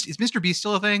the Is Mr. Beast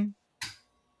still a thing?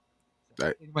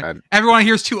 Everyone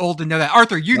here is too old to know that.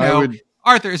 Arthur,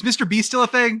 Arthur, is Mr. Beast still a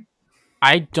thing?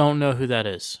 I don't know who that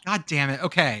is. God damn it.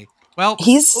 Okay. Well,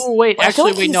 He's. Oh wait, I feel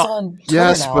actually, like wait, he's no. on Twitter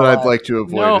Yes, now but a I'd lot. like to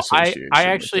avoid No, association. I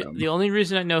actually with the him. only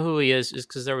reason I know who he is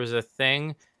because there was a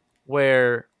thing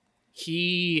where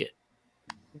he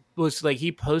was like,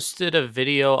 he posted a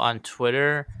video on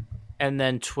Twitter, and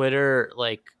then Twitter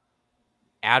like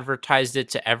advertised it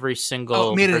to every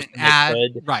single made it person an ad, they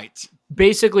could, right?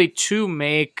 basically to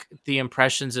make the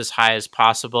impressions as high as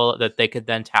possible that they could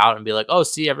then tout and be like, oh,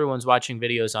 see, everyone's watching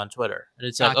videos on Twitter. And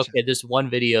it's like, Gotcha. okay, this one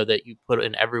video that you put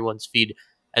in everyone's feed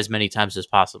as many times as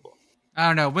possible. I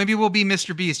don't know. Maybe we'll be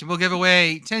Mr. Beast. We'll give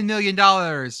away $10 million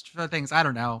for things. I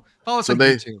don't know. Follow us So on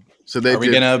they- YouTube. So they Are we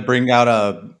did. gonna bring out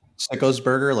a Sickos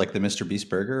burger like the Mr. Beast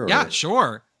burger? Or? Yeah,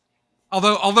 sure.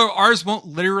 Although ours won't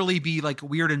literally be like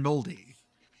weird and moldy.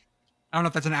 I don't know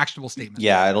if that's an actionable statement.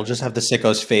 Yeah, it'll just have the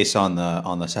Sickos face on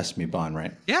the sesame bun,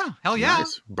 right? Yeah, hell yeah.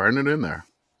 Nice. Burn it in there.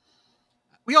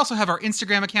 We also have our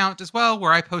Instagram account as well,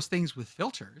 where I post things with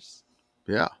filters.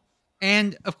 Yeah.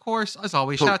 And of course, as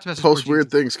always, shout out to Message Post Board weird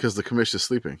Jesus. things because the commish is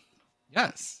sleeping.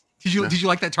 Yes. Did you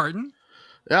like that tartan?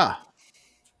 Yeah.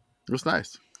 It was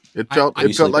nice. It Are felt you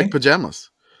it felt like sleeping? pajamas.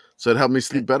 So it helped me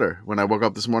sleep better. When I woke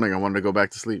up this morning, I wanted to go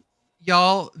back to sleep.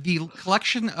 Y'all, the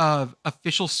collection of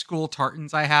official school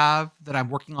tartans I have that I'm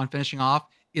working on finishing off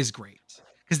is great.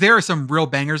 Because there are some real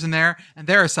bangers in there, and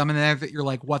there are some in there that you're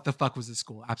like, what the fuck was this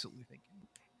school absolutely thinking?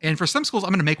 And for some schools,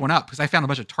 I'm going to make one up because I found a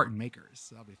bunch of tartan makers.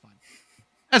 So that'll be fun.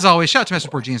 As always, shout out to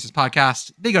Message Board Genius'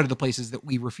 podcast. They go to the places that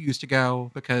we refuse to go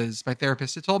because my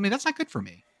therapist had told me that's not good for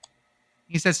me.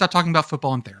 He said, stop talking about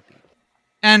football and therapy.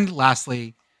 And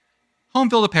lastly, Home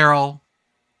Field Apparel,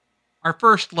 our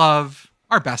first love,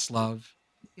 our best love.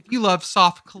 If you love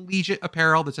soft collegiate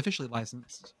apparel that's officially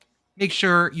licensed, make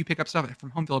sure you pick up stuff from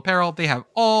Home Field Apparel. They have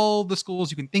all the schools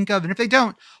you can think of. And if they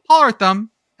don't, holler at them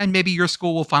and maybe your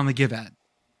school will finally give in.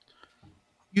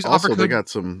 Use Also, offer they code. got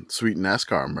some sweet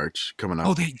NASCAR merch coming up.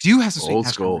 Oh, they do have some sweet Old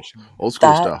NASCAR school. merch. Old school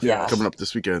That- stuff yeah. coming up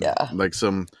this weekend. Yeah. Like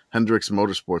some Hendrix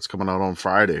Motorsports coming out on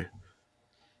Friday.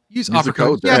 Use the offer code.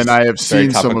 code, Yes. And I have Very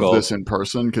seen some topical. of this in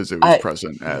person because it was I-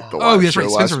 present at the Oh, live that's show right.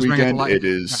 last Spencer was bringing it to weekend. live. It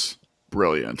is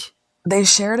brilliant. They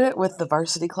shared it with the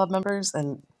varsity club members,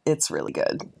 and it's really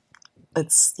good.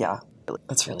 It's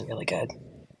really, really good.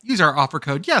 Use our offer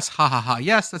code. Yes, ha ha ha.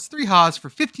 Yes, that's 3 ha's for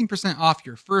 15% off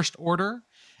your first order.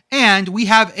 And we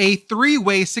have a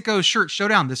 3-way Sickos shirt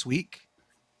showdown this week.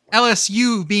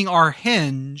 LSU being our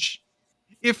hinge.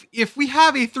 If we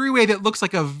have a 3-way that looks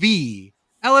like a V,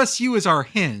 LSU is our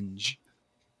hinge.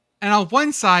 And on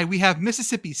one side we have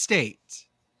Mississippi State.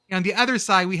 And on the other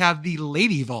side we have the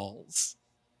Lady Vols.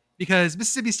 Because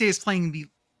Mississippi State is playing the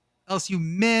LSU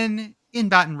men in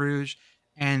Baton Rouge,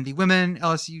 and the women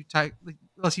LSU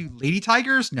Lady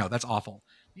Tigers. No, that's awful.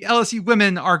 The LSU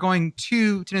women are going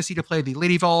to Tennessee to play the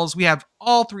Lady Vols. We have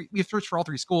all three. We have searched for all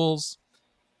 3 schools.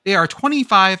 They are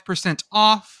 25%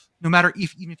 off, no matter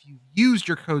even if you used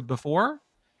your code before.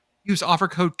 Use offer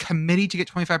code committee to get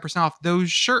 25% off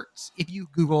those shirts. If you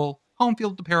Google Home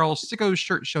Field Apparel Sickos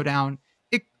Shirt Showdown,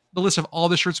 the list of all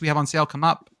the shirts we have on sale come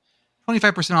up.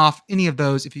 25% off any of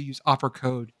those if you use offer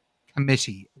code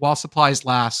committee while supplies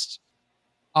last.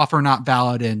 Offer not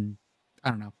valid in, I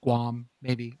don't know, Guam,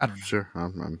 maybe. I don't know. Sure.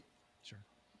 Sure.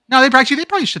 No, they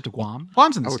probably ship to Guam.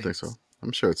 Guam's in the I would States. think so.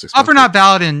 I'm sure it's expensive. Offer not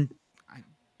valid in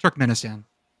Turkmenistan.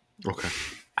 Okay.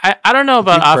 I don't know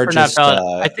about you offer not purchased,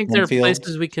 valid. I think there are Home Field?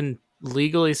 places we can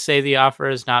legally say the offer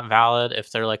is not valid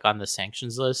if they're like on the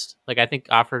sanctions list. Like I think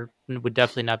offer would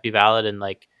definitely not be valid in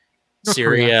like North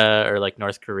Syria or like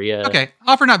North Korea. Okay.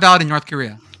 Offer not valid in North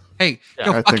Korea. Hey, Yeah.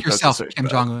 go I fuck think that's a yourself, safe Kim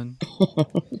bet. Jong Un.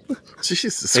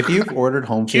 Jesus If you've Christ. ordered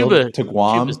home field Cuba- to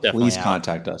Guam, Cuba's definitely please out.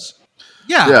 contact us.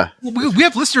 Yeah. Yeah. We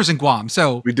have listeners in Guam,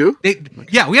 so We do?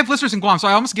 yeah, we have listeners in Guam. So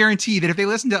I almost guarantee that if they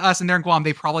listen to us and they're in Guam,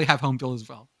 they probably have home field as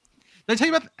well. Did I tell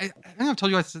you about? I think I've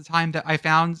told you about the time that I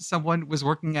found someone was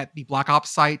working at the Black Ops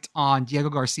site on Diego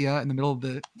Garcia in the middle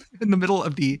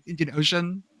of the Indian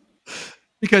Ocean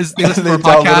because they listened to our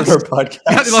downloaded podcast.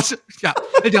 our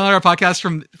podcast. They downloaded our podcast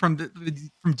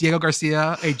from Diego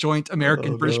Garcia, a joint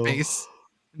American Oh, British no. base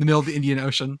in the middle of the Indian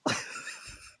Ocean.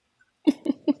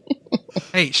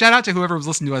 Hey, shout out to whoever was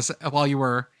listening to us while you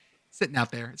were sitting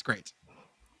out there. It's great.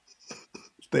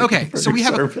 Thank Okay, you for so your we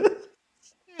have a- service.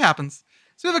 It happens.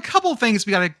 So we have a couple of things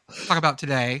we got to talk about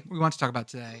today. We want to talk about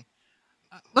today.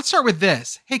 Let's start with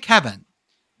this. Hey, Kevin,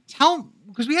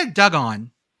 because we had Doug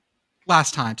on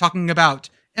last time talking about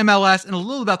MLS and a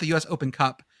little about the U.S. Open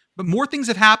Cup, but more things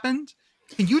have happened.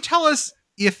 Can you tell us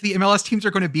if the MLS teams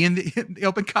are going to be in the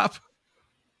Open Cup?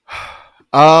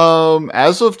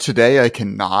 As of today, I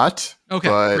cannot. Okay,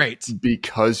 but great.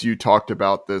 Because you talked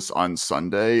about this on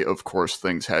Sunday, of course,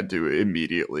 things had to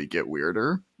immediately get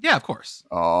weirder. Yeah, of course.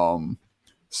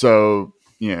 So,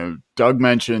 Doug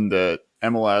mentioned that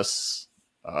MLS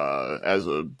as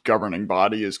a governing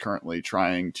body, is currently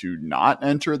trying to not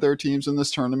enter their teams in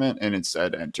this tournament and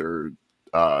instead enter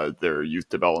their youth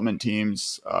development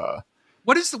teams.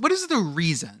 What is the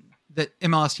reason that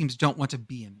MLS teams don't want to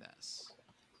be in this?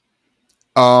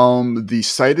 The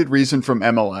cited reason from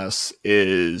MLS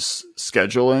is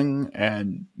scheduling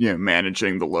and,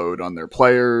 managing the load on their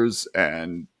players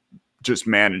and just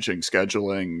managing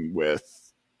scheduling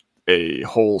with a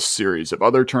whole series of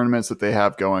other tournaments that they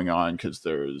have going on. Cause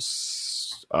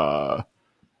there's,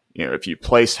 if you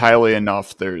place highly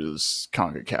enough, there's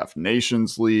CONCACAF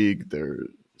Nations League,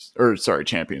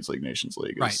 Champions League, Nations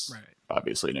League is Right.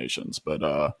 obviously nations,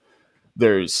 but,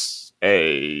 there's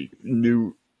a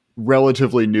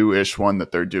relatively new-ish one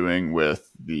that they're doing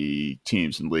with the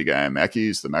teams in Liga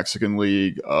MX, the Mexican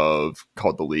league,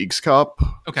 called the Leagues Cup.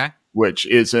 Okay. Which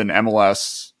is an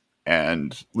MLS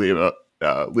and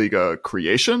Liga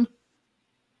creation.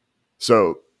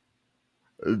 So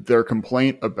their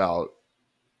complaint about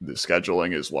the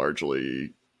scheduling is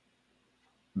largely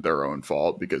their own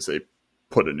fault because they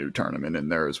put a new tournament in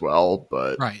there as well,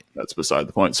 but that's beside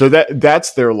the point. So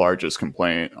that's their largest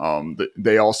complaint.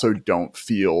 They also don't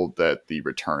feel that the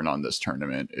return on this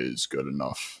tournament is good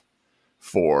enough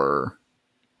for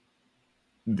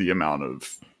the amount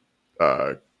of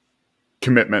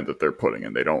commitment that they're putting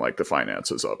in. They don't like the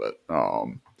finances of it.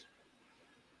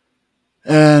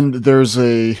 And there's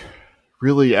a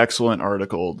really excellent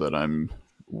article that I'm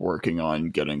working on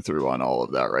getting through on all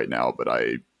of that right now, but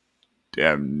I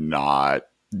am not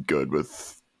good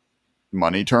with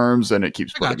money terms and it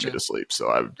keeps putting me to sleep. So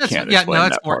I can't explain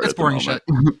that part. That's boring shit.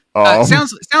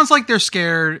 Sounds like they're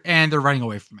scared and they're running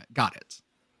away from it. Got it.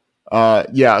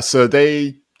 So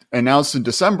they announced in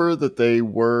December that they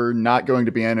were not going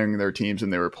to be entering their teams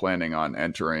and they were planning on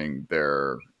entering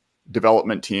their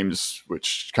development teams,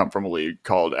 which come from a league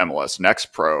called MLS Next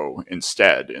Pro,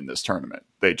 instead in this tournament.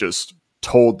 They just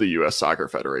told the U.S. Soccer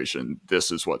Federation, this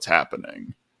is what's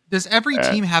happening. Does every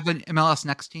team have an MLS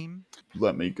Next team?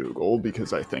 Let me Google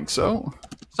because I think so.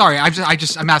 Sorry,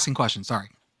 I'm asking questions. Sorry.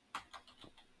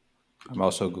 I'm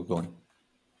also Googling.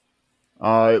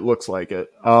 It looks like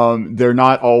it. They're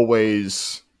not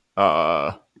always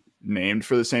named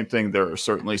for the same thing. There are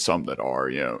certainly some that are,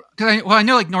 I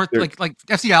know like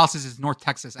FC Dallas is North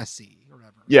Texas SC or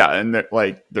whatever. Yeah, and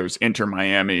there's Inter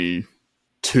Miami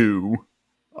 2.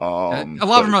 A lot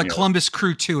of them are like Columbus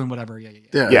Crew 2 and whatever.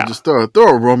 Yeah. Just throw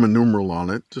a Roman numeral on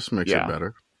it. Just makes it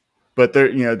better. But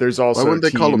there's also why wouldn't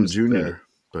they call them junior?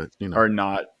 But are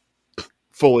not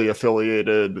fully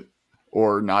affiliated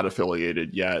or not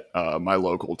affiliated yet. My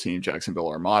local team, Jacksonville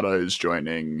Armada, is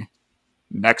joining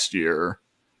next year.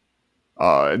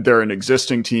 They're an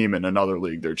existing team in another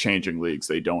league. They're changing leagues.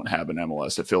 They don't have an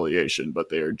MLS affiliation, but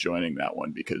they are joining that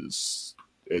one because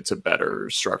it's a better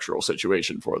structural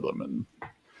situation for them and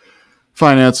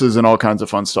finances and all kinds of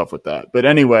fun stuff with that. But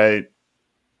anyway,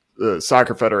 the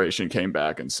Soccer Federation came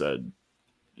back and said,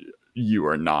 you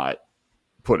are not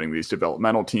putting these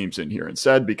developmental teams in here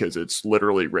instead, because it's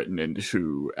literally written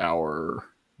into our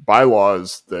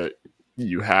bylaws that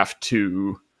you have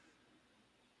to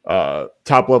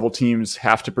top level teams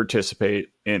have to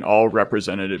participate in all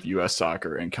representative U.S.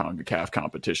 soccer and CONCACAF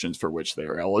competitions for which they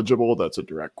are eligible. That's a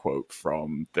direct quote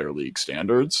from their league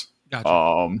standards.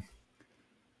 Gotcha.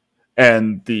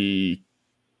 And the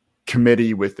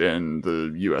committee within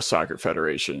the U.S. Soccer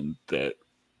Federation that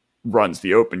runs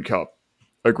the Open Cup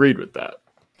agreed with that.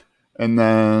 And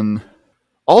then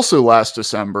also last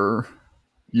December,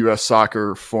 U.S.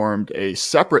 Soccer formed a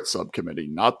separate subcommittee,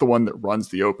 not the one that runs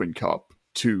the Open Cup,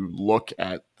 to look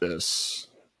at this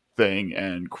thing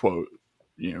and, quote,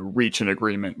 reach an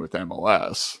agreement with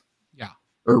MLS. Yeah.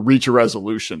 Or reach a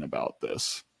resolution about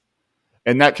this.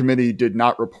 And that committee did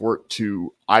not report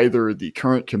to either the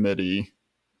current committee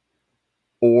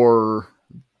or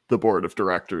the board of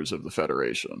directors of the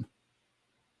Federation.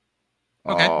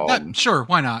 Okay, sure,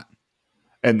 why not?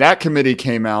 And that committee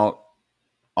came out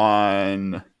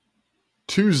on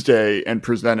Tuesday and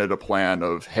presented a plan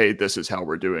of, hey, this is how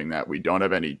we're doing that. We don't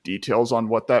have any details on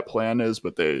what that plan is,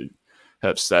 but they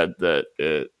have said that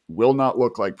it will not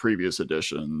look like previous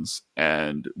editions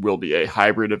and will be a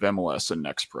hybrid of MLS and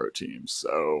Next Pro teams.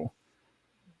 So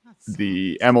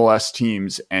the MLS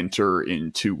teams enter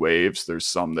in two waves. There's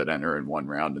some that enter in one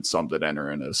round and some that enter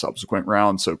in a subsequent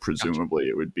round. So presumably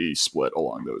it would be split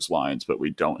along those lines, but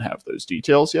we don't have those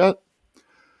details yet.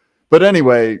 But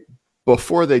anyway,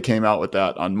 before they came out with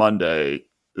that on Monday,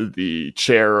 the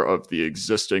chair of the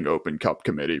existing Open Cup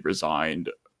committee resigned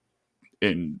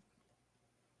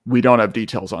we don't have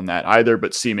details on that either,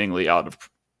 but seemingly out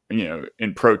of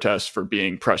in protest for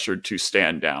being pressured to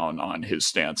stand down on his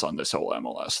stance on this whole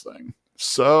MLS thing.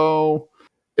 So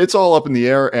it's all up in the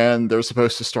air, and they're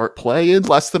supposed to start play in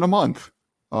less than a month.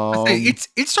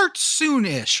 It starts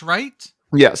soon-ish, right?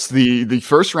 Yes, the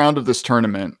first round of this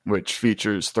tournament, which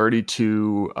features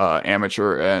 32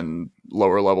 amateur and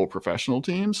lower level professional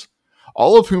teams,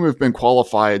 all of whom have been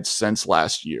qualified since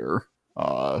last year,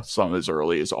 some as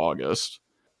early as August,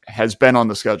 has been on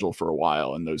the schedule for a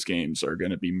while, and those games are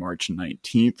going to be March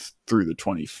 19th through the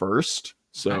 21st,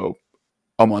 so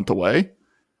a month away.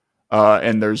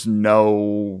 And those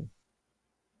matchups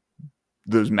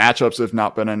have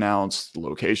not been announced. The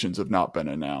locations have not been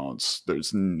announced.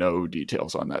 There's no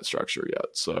details on that structure yet.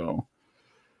 So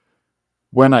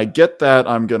when I get that,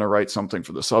 I'm going to write something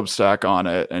for the Substack on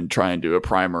it and try and do a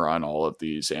primer on all of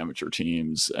these amateur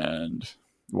teams and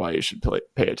why you should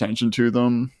pay attention to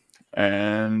them.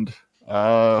 And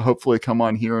hopefully come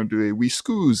on here and do a wee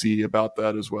scoozy about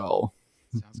that as well.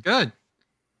 Sounds good.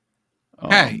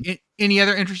 Okay. Any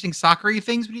other interesting soccer-y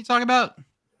things we need to talk about?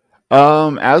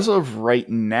 As of right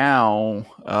now,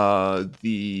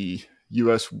 the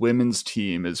U.S. women's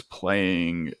team is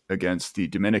playing against the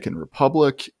Dominican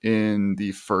Republic in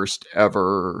the first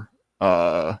ever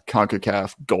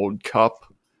CONCACAF Gold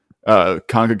Cup,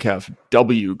 CONCACAF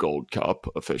W Gold Cup,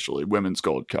 officially Women's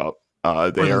Gold Cup.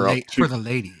 They are up for the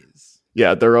ladies.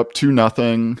 Yeah, they're up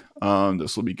 2-0.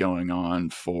 This will be going on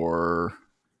for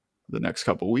the next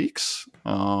couple weeks.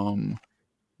 When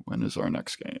is our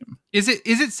next game? Is it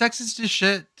sexist as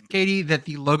shit, Katie, that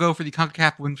the logo for the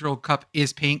CONCACAF Women's World Cup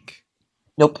is pink?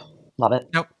 Nope. Love it.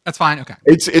 Nope. That's fine. Okay.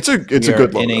 It's a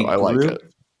good logo. I like it.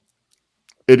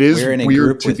 It is we're in a weird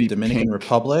group to with be Dominican pink.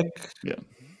 Republic, Yeah,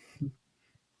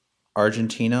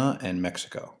 Argentina, and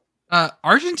Mexico.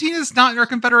 Argentina's not in our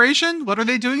confederation. What are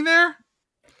they doing there?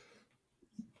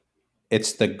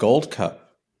 It's the Gold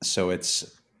Cup, so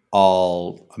it's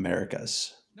all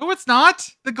Americas. No, it's not.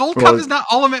 The Gold Cup is not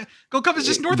all America. Gold Cup is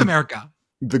just North America.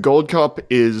 The Gold Cup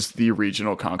is the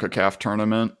regional CONCACAF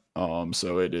tournament.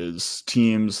 So it is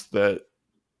teams that,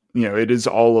 it is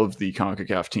all of the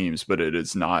CONCACAF teams, but it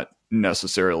is not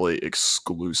necessarily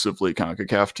exclusively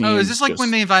CONCACAF teams. Oh, is this like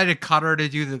when they invited Qatar to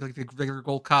do the regular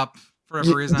Gold Cup for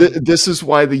whatever reason? This is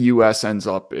why the U.S. ends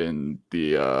up in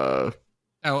the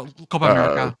Copa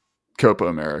America. Copa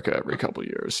America every couple of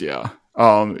years. Yeah.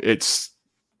 It's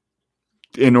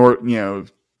in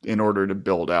order to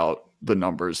build out the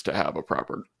numbers to have a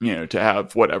proper, to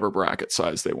have whatever bracket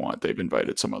size they want. They've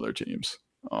invited some other teams.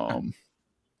 I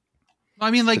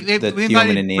mean, like do you want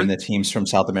me to name the teams from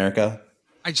South America?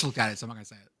 I just looked at it, so I'm not gonna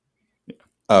say it. Yeah.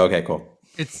 Oh, okay, cool.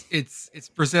 It's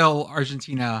Brazil,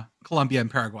 Argentina, Colombia, and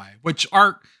Paraguay, which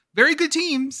are very good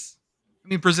teams. I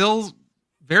mean, Brazil's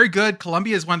very good.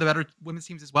 Colombia is one of the better women's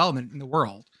teams as well in the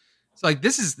world. So like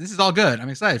this is all good. I'm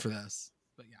excited for this.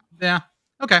 But yeah.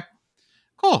 Okay,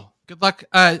 cool. Good luck.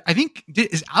 I think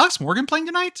is Alex Morgan playing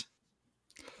tonight?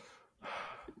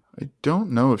 I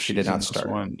don't know if she did not start.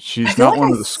 One. She's not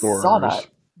one of the scorers. Saw that.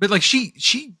 But like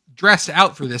she dressed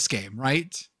out for this game,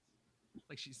 right?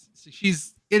 Like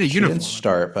she's in a uniform. She didn't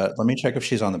start, but let me check if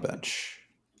she's on the bench.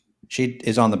 She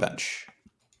is on the bench.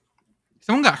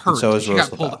 Someone got hurt. And so is she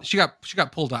got pulled. She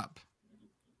got pulled up.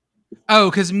 Oh,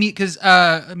 because Mia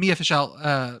Fischel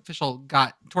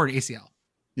got toward ACL.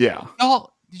 Yeah.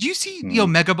 Y'all, did you see the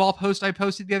Omega Ball post I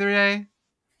posted the other day?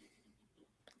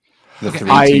 The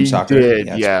 3-team soccer. Did,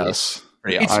 yes.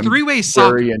 It's three-way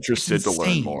soccer. Very interested to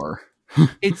learn more.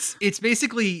 It's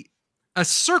basically a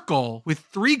circle with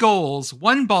 3 goals,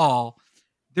 1 ball.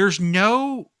 There's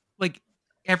no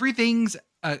everything's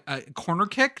a corner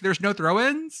kick. There's no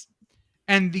throw-ins,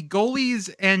 and the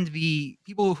goalies and the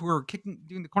people who are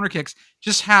doing the corner kicks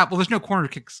just have. Well, there's no corner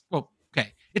kicks. Well,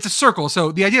 okay, it's a circle,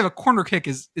 so the idea of a corner kick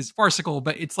is farcical,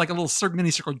 but it's like a little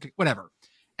mini circle, whatever.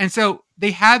 And so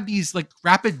they have these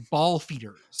rapid ball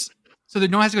feeders, so that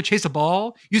no one has to go chase a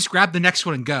ball. You just grab the next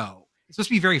one and go. It's supposed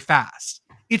to be very fast.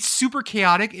 It's super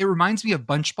chaotic. It reminds me of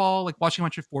bunch ball, like watching a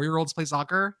bunch of 4-year-olds play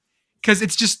soccer, because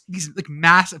it's just these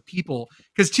mass of people.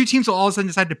 Because 2 teams will all of a sudden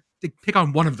decide to pick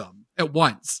on one of them at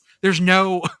once. There's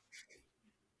no.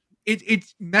 It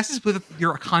messes with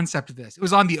your concept of this. It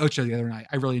was on the Ocho the other night.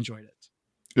 I really enjoyed it.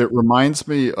 It reminds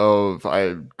me of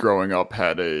growing up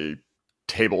had a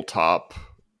tabletop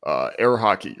air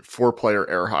hockey, 4-player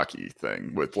air hockey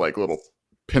thing with little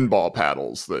pinball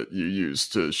paddles that you use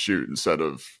to shoot instead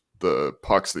of the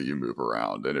pucks that you move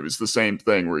around. And it was the same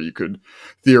thing where you could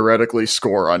theoretically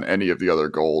score on any of the other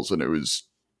goals, and it was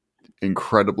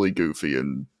incredibly goofy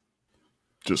and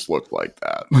just looked like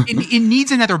that. It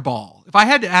needs another ball. If I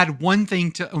had to add one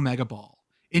thing to Omega Ball,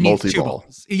 It needs two Multi-ball.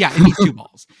 balls. Yeah, it needs two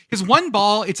balls. Because one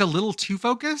ball, it's a little too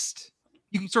focused.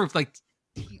 You can sort of like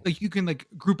you can like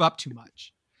group up too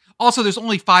much. Also, there's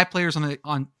only 5 players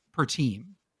on per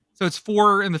team, so it's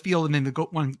 4 in the field and then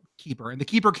one keeper, and the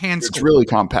keeper can score. It's really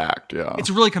compact. Yeah, it's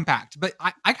really compact, but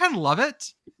I kind of love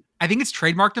it. I think it's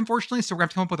trademarked, unfortunately, so we're gonna have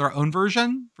to come up with our own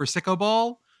version for Sicko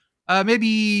Ball.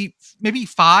 Maybe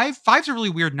 5. 5's a really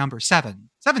weird number.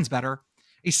 7's better.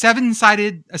 A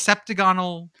 7-sided, a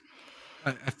septagonal,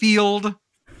 a field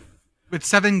with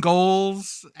 7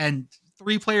 goals and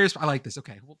 3 players. I like this.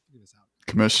 Okay, we'll figure this out.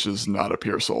 Commish does not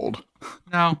appear sold.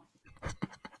 No,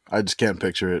 I just can't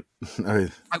picture it.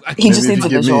 He just needs a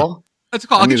visual. That's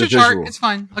cool. I'll get you a chart. visual. It's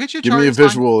fine. I'll get you a Give chart. me a It's fine.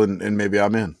 visual and maybe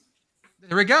I'm in.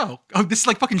 There we go. Oh, this is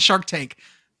like fucking Shark Tank.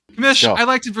 Commish, Go. I'd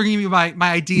like to bring you my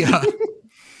idea.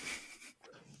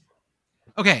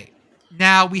 Okay,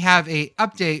 now we have a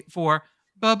update for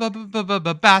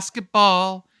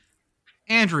basketball.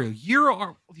 Andrew, you're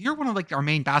one of like our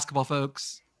main basketball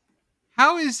folks.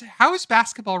 How is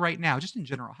basketball right now, just in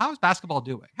general? How is basketball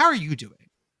doing? How are you doing?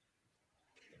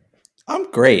 I'm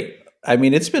great. I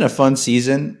mean, it's been a fun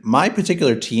season. My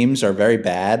particular teams are very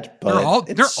bad, but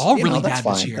they're all really that's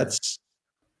bad this fine. year.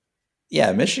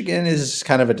 Yeah, Michigan is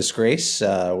kind of a disgrace. We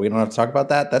don't have to talk about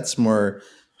that. That's more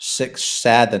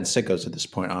sad than Sickos at this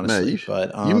point, honestly.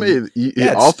 But all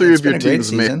 3 of your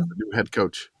teams made a new head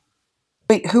coach.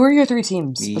 Wait, who are your 3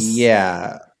 teams?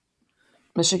 Yeah,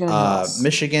 Michigan and who else?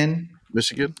 Michigan,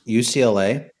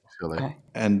 UCLA, Okay.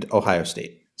 and Ohio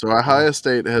State. So Ohio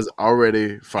State has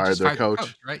already fired their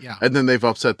coach, right? Yeah, and then they've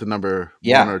upset the number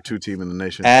 1 or 2 team in the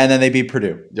nation. And then they beat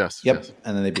Purdue. Yes. Yep. Yes.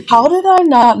 And then they beat How Purdue. did I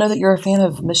not know that you're a fan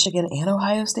of Michigan and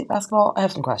Ohio State basketball? I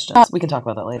have some questions. We can talk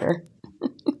about that later.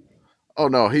 Oh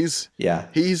no, he's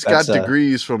got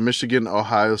degrees from Michigan,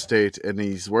 Ohio State, and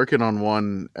he's working on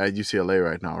one at UCLA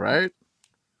right now, right?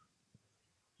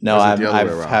 No, I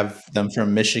have them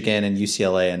from Michigan and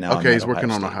UCLA, and now he's working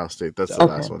on Ohio State. That's the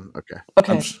last one. Okay.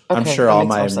 I'm sure all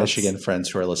my Michigan friends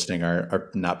who are listening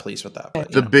are not pleased with that.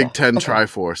 But, the Big Ten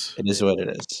Triforce. It is what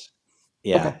it is.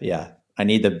 Yeah, yeah. I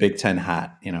need the Big Ten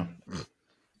hat,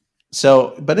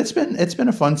 So, but it's been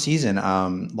a fun season.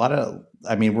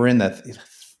 We're in the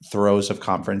throes of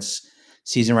conference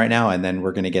season right now, and then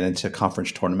we're going to get into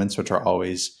conference tournaments, which are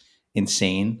always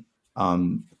insane.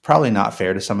 Probably not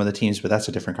fair to some of the teams, but that's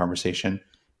a different conversation.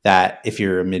 That if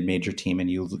you're a mid-major team and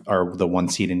you are the 1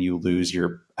 seed and you lose,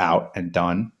 you're out and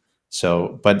done.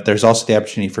 So, but there's also the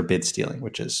opportunity for bid stealing,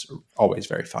 which is always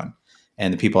very fun.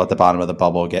 And the people at the bottom of the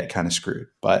bubble get kind of screwed,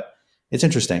 but it's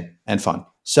interesting and fun.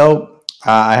 So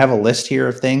I have a list here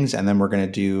of things, and then we're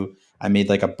going to I made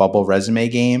like a bubble resume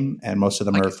game, and most of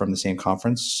them are from the same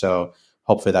conference. So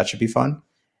hopefully that should be fun.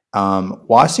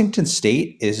 Washington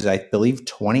State is, I believe,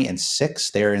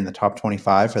 20-6. They're in the top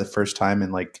 25 for the first time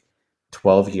in like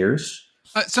 12 years.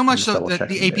 So much so that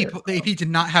the AP did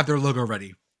not have their logo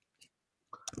ready.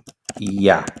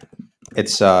 Yeah,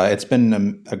 it's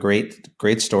been a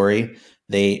great story.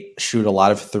 They shoot a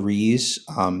lot of threes.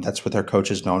 That's what their coach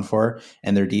is known for,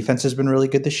 and their defense has been really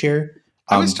good this year.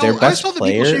 I was told that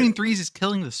people shooting threes is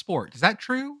killing the sport. Is that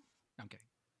true? Okay.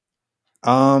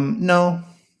 No.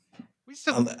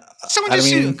 No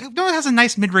one has a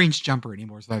nice mid-range jumper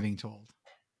anymore, is what I'm being told.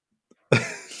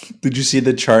 Did you see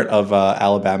the chart of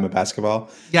Alabama basketball?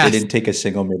 Yes. They didn't take a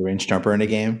single mid-range jumper in a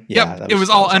game. Yeah, it was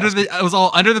all under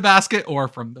the basket or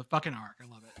from the fucking arc. I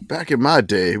love it. Back in my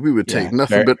day, we would take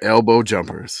nothing but elbow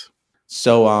jumpers.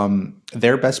 So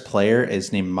their best player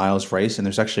is named Miles Rice, and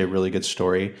there's actually a really good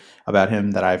story about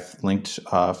him that I've linked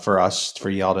for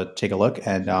y'all to take a look.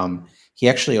 And he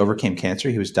actually overcame cancer.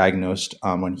 He was diagnosed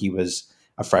when he was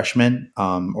a freshman,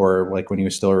 or like when he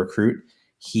was still a recruit.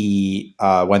 He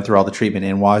went through all the treatment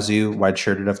in Wazoo,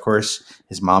 white-shirted, of course.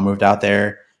 His mom moved out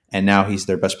there, and now he's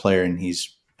their best player, and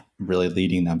he's really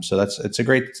leading them. So it's a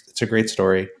great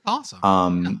story.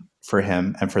 Awesome. For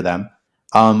him and for them.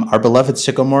 Our beloved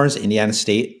Sycamores, Indiana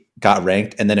State, got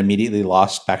ranked and then immediately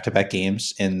lost back-to-back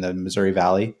games in the Missouri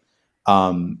Valley.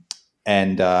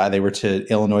 And they were to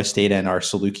Illinois State and our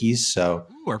Salukis. So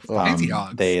our fancy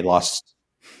dogs. They lost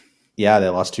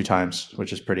 2 times,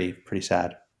 which is pretty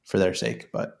sad for their sake.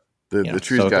 But the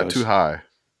trees got too high.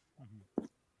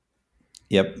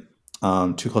 Yep.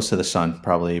 Too close to the sun,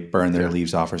 probably burn their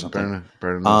leaves off or something.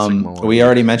 Burn we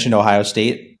already mentioned Ohio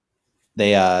State.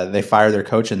 They fired their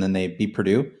coach and then they beat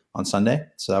Purdue on Sunday.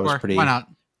 So that was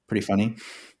pretty funny.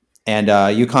 And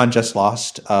UConn just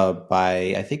lost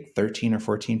by, I think, 13 or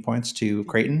 14 points to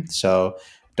Creighton. So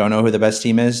don't know who the best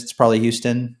team is. It's probably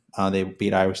Houston. They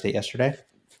beat Iowa State yesterday.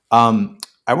 I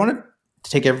want to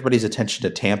take everybody's attention to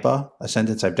Tampa, a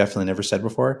sentence I've definitely never said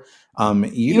before.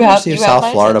 You have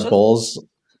South Florida my Bulls.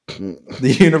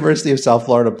 The University of South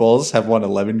Florida Bulls have won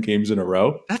 11 games in a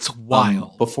row. That's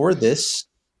wild. Before this,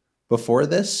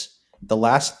 the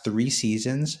last 3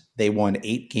 seasons, they won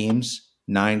 8 games,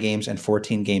 9 games, and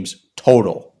 14 games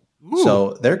total. Ooh.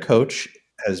 So their coach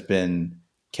has been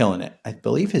killing it. I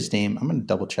believe his name, I'm going to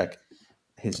double check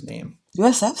his name.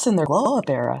 USF's in their glow-up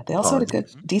era. They also had a good,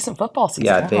 decent football season.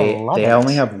 Yeah, they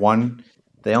only have one.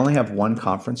 They only have one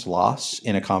conference loss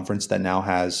in a conference that now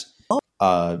has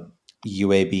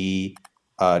UAB,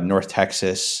 North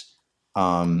Texas,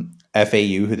 FAU,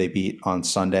 who they beat on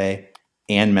Sunday,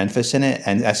 and Memphis in it,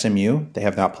 and SMU. They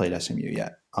have not played SMU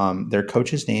yet. Their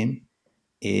coach's name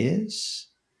is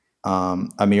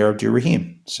Amir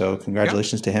Abdur-Rahim. So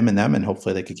congratulations to him and them, and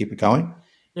hopefully they could keep it going.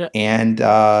 Yeah. And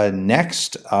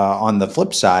next, on the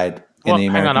flip side, in the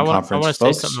American Conference, I want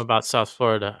to say something about South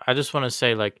Florida. I just want to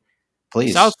say,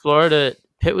 please. South Florida,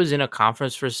 Pitt was in a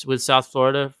conference with South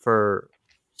Florida for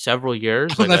several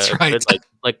years. Oh, that's right.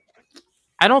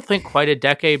 I don't think quite a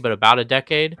decade, but about a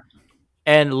decade.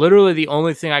 And literally the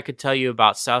only thing I could tell you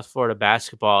about South Florida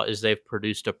basketball is they've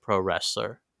produced a pro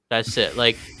wrestler. That's it.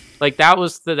 That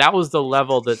was the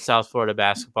level that South Florida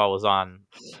basketball was on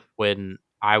when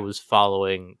I was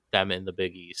following them in the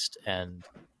Big East. And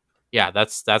yeah,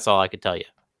 that's all I could tell you.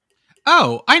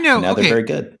 Oh, I know. Now they're very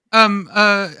good.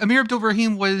 Amir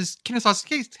Abdur-Rahim was Kennesaw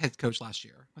State's head coach last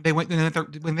year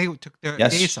when they took their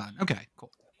days on. Okay,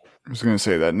 cool. I was going to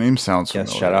say that name sounds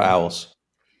familiar. Yes, shout out Owls.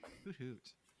 Hoot.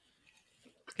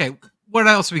 Okay, what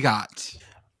else we got?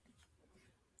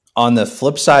 On the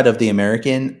flip side of the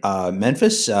American,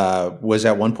 Memphis was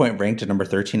at one point ranked at number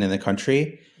 13 in the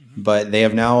country, but they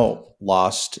have now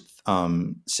lost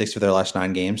 6 of their last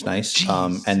 9 games. Nice.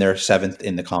 And they're 7th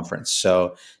in the conference.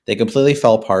 So they completely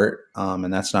fell apart,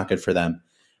 and that's not good for them.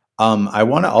 I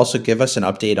want to also give us an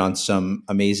update on some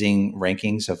amazing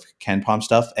rankings of KenPom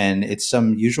stuff, and it's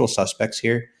some usual suspects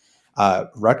here.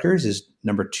 Rutgers is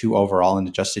number 2 overall in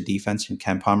adjusted defense in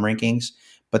KenPom rankings,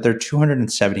 but they're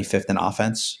 275th in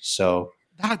offense. So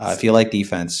if you like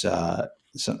defense, hold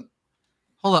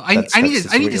on, I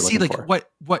need to see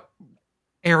what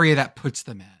area that puts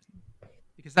them in,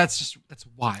 because that's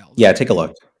wild. Yeah, take a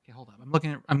look. Okay, hold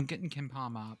on. I'm getting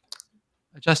KenPom up.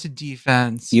 Adjusted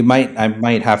defense. I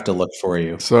might have to look for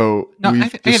you. So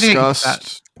we've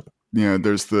discussed,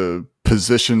 there's the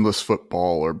positionless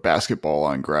football or basketball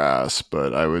on grass,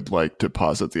 but I would like to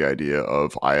posit the idea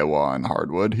of Iowa on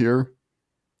hardwood here.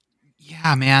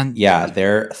 Yeah, man. Yeah,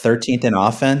 they're 13th in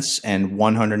offense and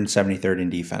 173rd in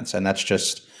defense, and that's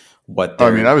just what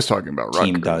their I was talking about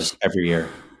team Rutgers. does every year.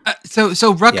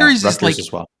 So Rutgers is like as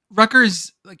well.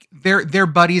 Rutgers, like their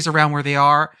buddies around where they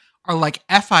are like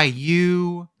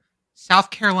FIU, South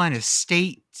Carolina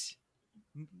State,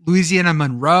 Louisiana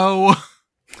Monroe.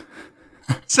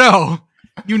 So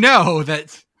that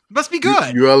it must be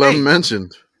good. ULM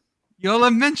mentioned.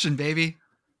 ULM mentioned, baby.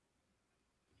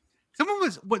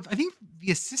 Someone I think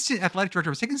the assistant athletic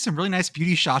director was taking some really nice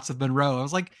beauty shots of Monroe. I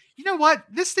was like, you know what?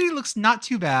 This city looks not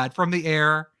too bad from the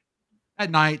air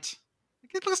at night.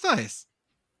 It looks nice.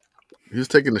 He was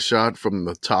taking a shot from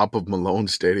the top of Malone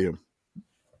Stadium.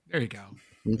 There you go.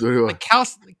 Like Cal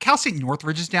State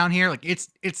Northridge is down here. Like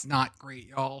it's not great,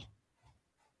 y'all.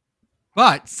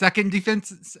 But second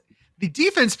defense, the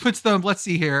defense puts them, let's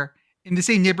see here, in the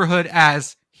same neighborhood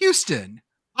as Houston,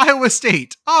 Iowa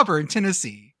State, Auburn,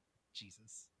 Tennessee.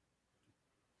 Jesus.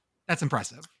 That's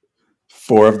impressive.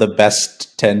 4 of the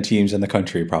best 10 teams in the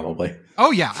country, probably.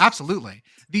 Oh yeah, absolutely.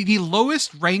 The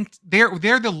lowest ranked, they're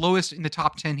the lowest in the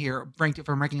top 10 here, ranked if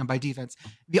I'm ranking them by defense.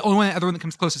 The only other one that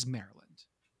comes close is Maryland,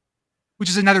 which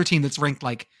is another team that's ranked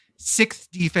like 6th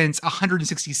defense,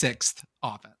 166th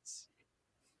offense.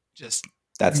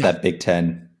 That's that Big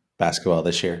Ten basketball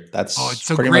this year. That's it's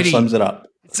so pretty gritty. much sums it up.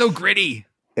 It's so gritty.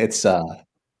 It's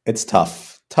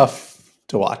tough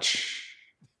to watch.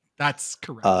 That's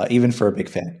correct. Even for a big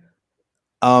fan.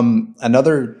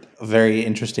 Another very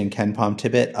interesting KenPom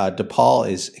tidbit. DePaul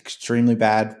is extremely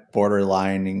bad,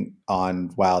 borderlining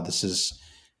on wow, this is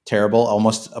terrible.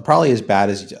 Almost probably as bad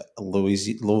as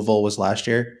Louisville was last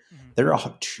year. Mm-hmm. They're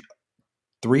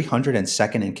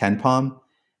 302nd in KenPom.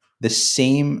 The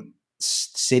same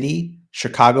city,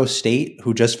 Chicago State,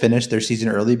 who just finished their season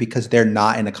early because they're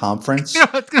not in a conference.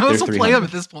 Let's also play them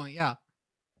at this point. Yeah,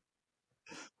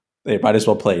 they might as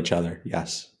well play each other.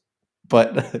 Yes.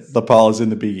 But DePaul is in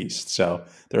the Big East, so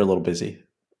they're a little busy.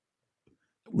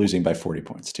 Losing by 40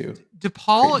 points, too.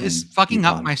 DePaul is fucking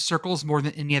up my circles more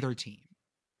than any other team.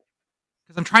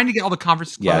 Because I'm trying to get all the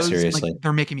conferences closed. Yeah, seriously.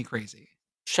 They're making me crazy.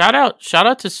 Shout out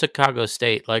to Chicago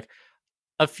State. Like,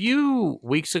 a few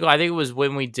weeks ago, I think it was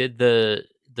when we did the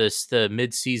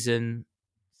mid-season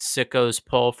Sickos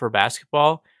poll for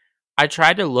basketball, I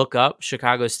tried to look up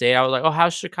Chicago State. I was like, oh,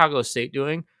 how's Chicago State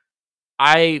doing?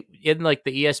 In like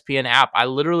the ESPN app, I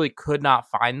literally could not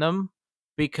find them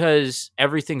because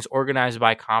everything's organized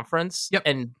by conference. Yep.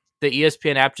 And the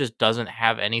ESPN app just doesn't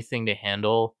have anything to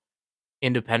handle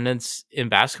independence in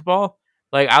basketball.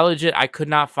 Like I could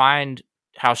not find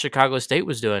how Chicago State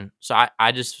was doing. So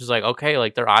I just was like, okay,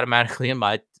 like they're automatically in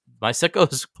my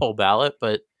Sickos poll ballot,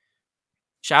 but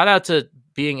shout out to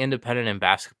being independent in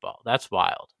basketball. That's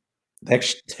wild. They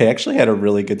actually had a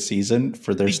really good season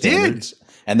for their standards,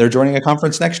 and they're joining a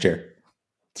conference next year.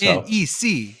 So.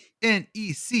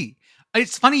 NEC.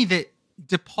 It's funny that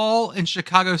DePaul and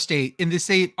Chicago State in the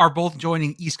state are both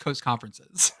joining East Coast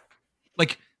conferences.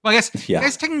 Like, well, I guess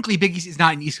technically Big East is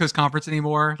not an East Coast conference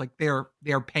anymore. Like they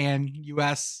are pan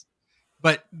US,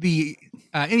 but the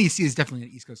NEC is definitely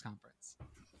an East Coast conference.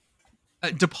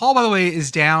 DePaul, by the way, is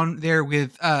down there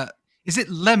with is it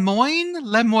Lemoyne?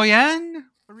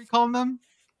 What are we calling them?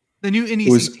 The new NEC.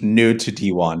 Who's new to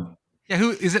D1? Yeah,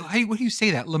 who is it? What do you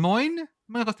say that? Lemoyne? I'm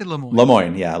gonna go say Lemoyne.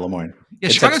 Lemoyne. Yeah,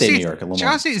 it's Chicago upstate State, New York.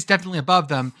 Chicago State is definitely above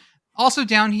them. Also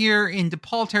down here in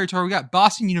DePaul territory, we got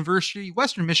Boston University,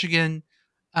 Western Michigan,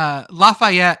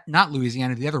 Lafayette, not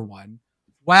Louisiana, the other one,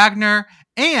 Wagner,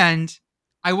 and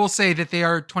I will say that they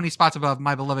are 20 spots above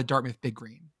my beloved Dartmouth Big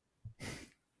Green,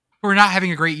 who are not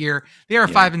having a great year. They are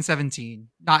 5-17,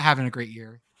 not having a great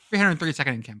year. 332nd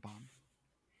in Ken Palm.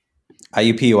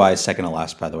 IUPUI is second to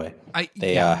last, by the way.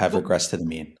 They have well, regressed to the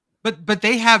mean. But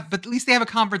at least they have a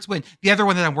conference win. The other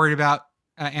one that I'm worried about,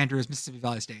 Andrew, is Mississippi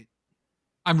Valley State.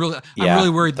 I'm really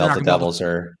worried. The Devils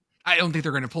are. I don't think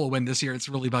they're going to pull a win this year. It's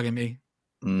really bugging me.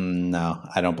 No,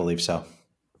 I don't believe so.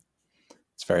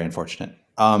 It's very unfortunate.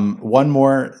 One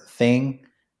more thing,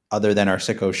 other than our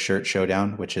Sickos shirt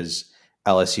showdown, which is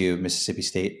LSU, Mississippi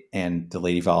State, and the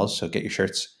Lady Vols. So get your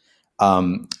shirts.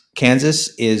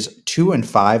 Kansas is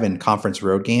 2-5 in conference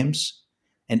road games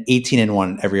and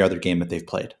 18-1 in every other game that they've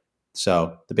played.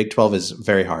 So the Big 12 is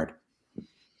very hard.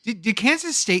 Did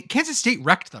Kansas State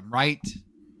wrecked them, right?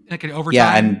 Like an overtime.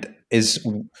 Yeah, and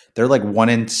they're like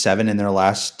 1-7 in their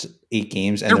last 8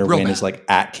 games, and their win is like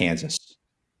at Kansas,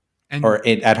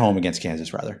 at home against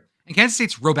Kansas rather. And Kansas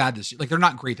State's real bad this year. Like they're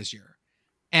not great this year,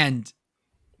 and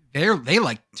they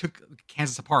took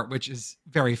Kansas apart, which is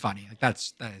very funny. Like that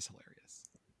is hilarious.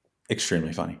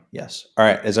 Extremely funny. Yes. All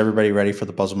right. Is everybody ready for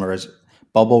the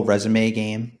bubble resume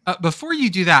game? Before you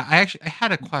do that, I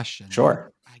had a question.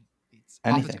 Sure. It's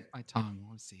anything. Off my tongue.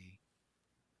 Let's see.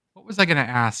 What was I going to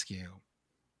ask you?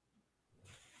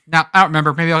 Now I don't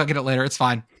remember. Maybe I'll get it later. It's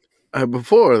fine.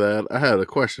 Before that, I had a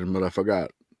question, but I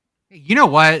forgot. You know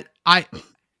what? I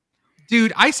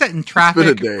sat in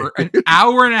traffic for an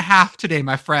hour and a half today,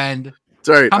 my friend.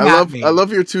 Sorry, I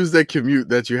love your Tuesday commute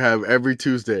that you have every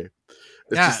Tuesday.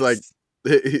 It's just like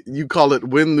you call it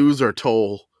win, lose, or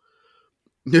toll.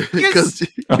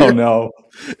 Oh no!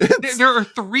 There are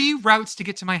 3 routes to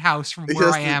get to my house from where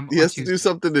I am. He has to do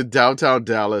something in downtown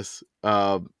Dallas.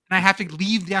 And I have to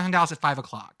leave downtown Dallas at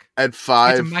 5:00. At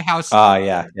 5, to my house.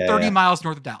 30 miles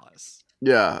north of Dallas.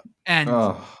 Yeah, and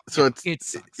so it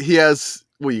sucks. He has.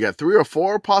 Well, you got 3 or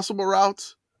 4 possible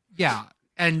routes. Yeah,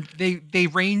 and they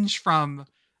range from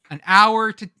an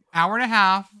hour to hour and a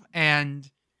half, and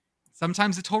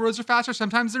sometimes the toll roads are faster,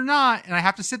 sometimes they're not, and I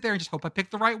have to sit there and just hope I pick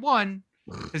the right one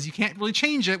because you can't really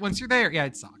change it once you're there. Yeah,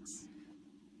 it sucks.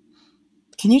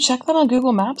 Can you check that on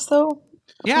Google Maps though?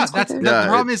 Yeah, the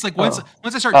problem is like once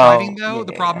I start driving though,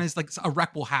 the problem is like a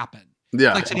wreck will happen.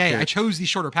 Yeah, like today I chose the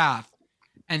shorter path,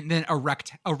 and then a wreck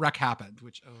happened,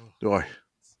 which Boy.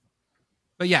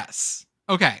 But yes,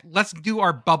 okay, let's do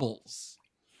our bubbles.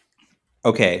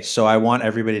 Okay, so I want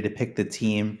everybody to pick the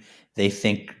team they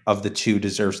think of the 2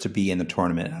 deserves to be in the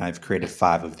tournament, and I've created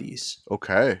 5 of these.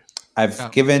 Okay,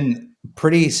 I've given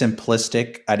pretty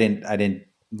simplistic. I didn't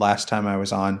last time I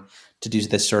was on to do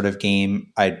this sort of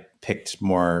game. I picked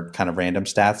more kind of random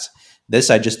stats. This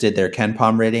I just did their Ken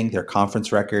Palm rating, their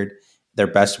conference record, their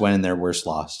best win, and their worst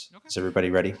loss. Okay. Is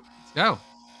everybody ready? Let's go.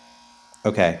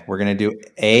 Okay, we're gonna do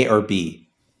A or B.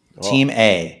 Team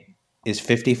A is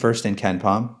 51st in Ken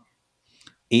Palm,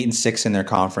 8-6 in their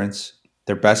conference.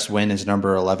 Their best win is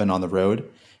number 11 on the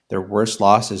road. Their worst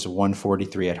loss is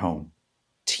 143 at home.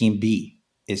 Team B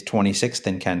is 26th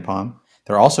in Ken Palm.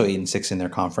 They're also 8-6 in their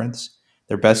conference.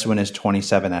 Their best win is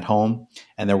 27 at home,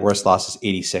 and their worst loss is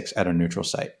 86 at a neutral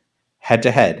site. Head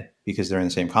to head, because they're in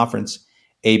the same conference,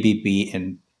 A, B, B,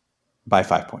 and by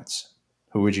 5 points.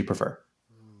 Who would you prefer?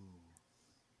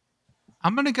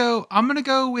 I'm gonna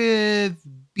go with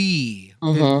B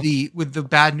Mhm. with the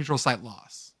bad neutral site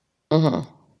loss. Mhm.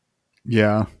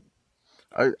 Yeah.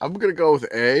 I'm gonna go with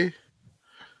A.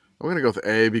 I'm gonna go with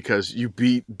A because you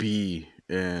beat B,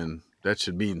 and that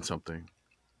should mean something.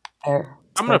 Fair.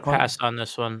 I'm Fair gonna point. pass on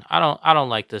this one. I don't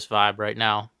like this vibe right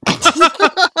now.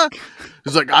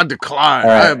 It's like I decline. All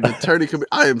right. I am the attorney.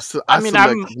 I mean, select I'm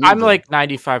neither. like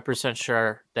 95%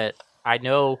 sure that I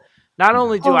know. Not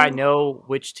only do I know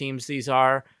which teams these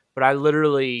are, but I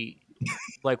literally,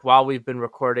 like, while we've been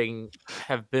recording,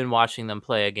 have been watching them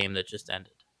play a game that just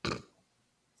ended.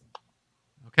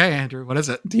 Okay, Andrew, what is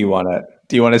it? Do you want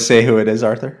to say who it is,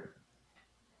 Arthur?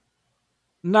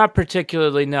 Not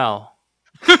particularly, no.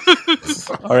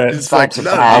 All right, It's like Facts none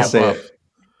are of I'll the say above.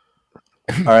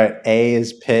 it. All right, A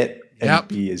is Pitt and Yep.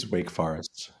 B is Wake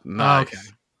Forest. Nice. Okay.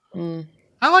 Mm,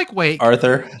 I like Wake.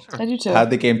 Arthur, I do too. how'd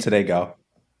the game today go?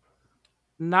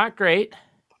 Not great.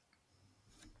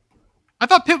 I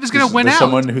thought Pitt was going to win Does out.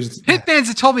 someone who's Pitt fans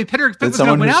had told me Pitt was going to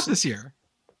someone win who's- out this year.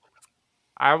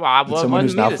 Did someone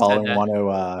who's not following that. want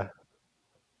to?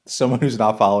 Someone who's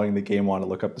not following the game want to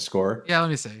look up the score? Yeah,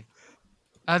 let me see.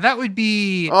 That would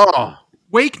be Oh,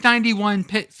 Wake 91,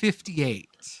 Pitt 58.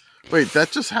 wait,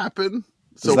 that just happened.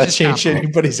 Does So that just change happened.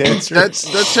 anybody's answer? that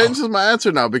changes my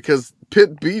answer now because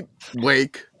Pitt beat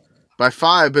Wake by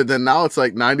 5, but then now it's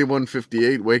like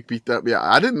 91-58. Wake beat that. Yeah,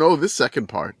 I didn't know this second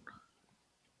part.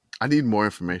 I need more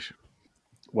information.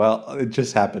 Well, it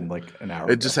just happened like an hour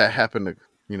ago. It just had happened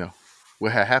to,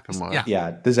 what had happened was. Yeah.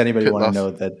 Yeah. Does anybody Pitt want to lost.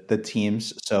 know that the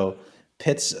teams? So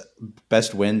Pitt's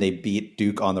best win, they beat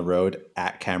Duke on the road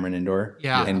at Cameron Indoor.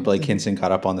 Yeah. And Blake Hinson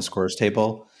got up on the scores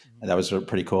table. And that was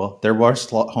pretty cool. Their worst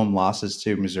home losses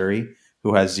to Missouri,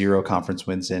 who has 0 conference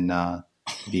wins in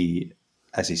the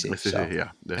SEC. So Yeah,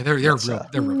 They're that's, real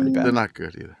pretty pretty bad. bad. they're not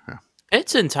good either. Yeah.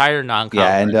 Its entire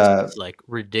non-conference Yeah, and, is like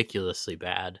ridiculously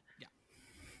bad. Yeah.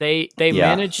 They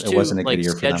Yeah, managed it to wasn't a good like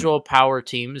year for them. schedule power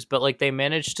teams, but like they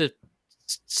managed to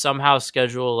somehow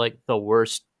schedule like the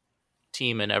worst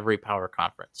team in every power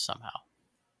conference somehow.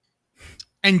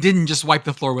 And didn't just wipe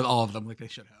the floor with all of them like they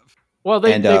should have. Well,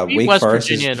 they beat Wake West Forest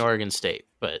Virginia is- and Oregon State,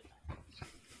 but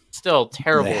still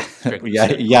terrible.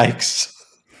 Yikes.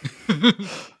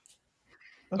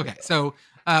 Okay, so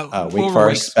Wake for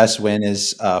Forest's best win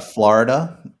is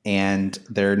Florida, and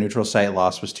their neutral site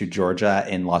loss was to Georgia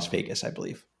in Las Vegas, I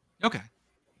believe. Okay,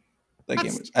 That That's-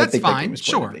 game was. I that's think that fine, game was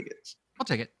played sure. in Vegas. I'll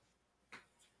take it.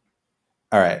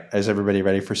 All right, is everybody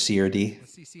ready for C or D?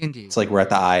 Let's see, C and D. It's like we're at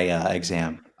the eye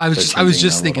exam. I was They're changing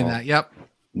just their thinking little that. Yep.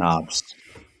 knobs.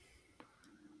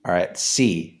 All right,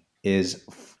 C is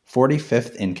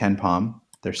 45th in Ken Palm.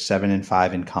 They're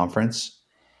 7-5 in conference.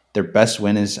 Their best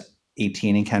win is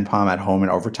 18 in Ken Palm at home in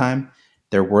overtime.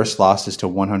 Their worst loss is to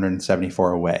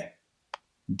 174 away.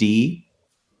 D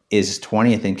is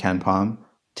 20th in Ken Palm,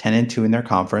 10-2 in their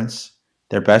conference.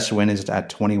 Their best win is at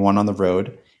 21 on the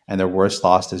road, and their worst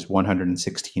loss is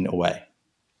 116 away.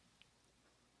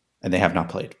 And they have not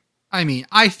played. I mean,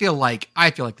 I feel like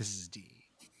this is D.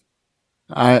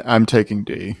 I'm taking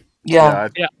D. Yeah.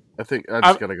 I think I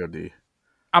just gotta go D.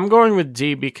 I'm going with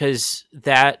D because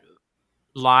that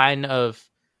line of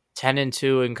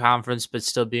 10-2 in conference, but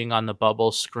still being on the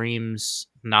bubble screams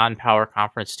non-power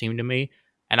conference team to me.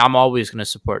 And I'm always going to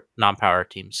support non-power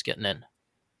teams getting in.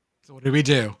 So what did we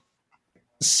do?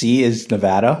 C is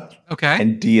Nevada, Okay.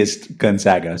 and D is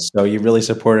Gonzaga. So you really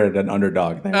supported an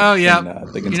underdog there. Oh, yeah. in, the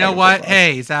You Gonzaga know what? Playoff.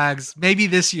 Hey, Zags, maybe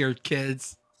this year,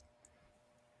 kids.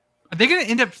 Are they going to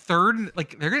end up third?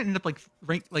 Like they're going to end up like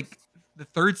ranked like the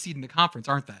 3rd seed in the conference,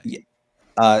 aren't they?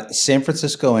 Yeah. San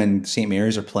Francisco and St.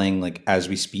 Mary's are playing like as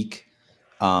we speak.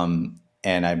 And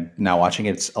I'm now watching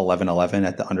it. It's 11-11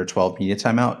 at the under 12 media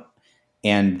timeout.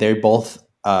 And they're both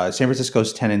San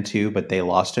Francisco's 10-2, but they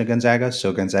lost to Gonzaga.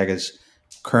 So Gonzaga's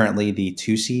currently the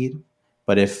 2 seed.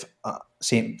 But if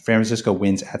San Francisco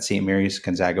wins at St. Mary's,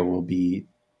 Gonzaga will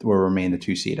remain the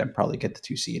 2 seed and probably get the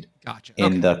 2 seed Gotcha. in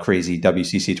Okay. the crazy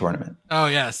WCC tournament. Oh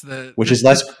yes, Which is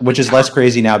less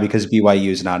crazy now because BYU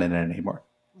is not in it anymore.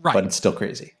 right. But it's still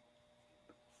crazy.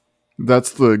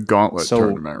 That's the gauntlet So-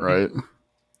 tournament, right?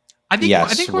 I think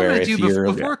Yes, what I'm where going to if do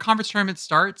you're- before a conference tournament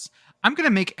starts, I'm going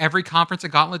to make every conference a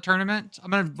gauntlet tournament.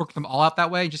 I'm going to work them all out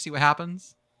that way and just see what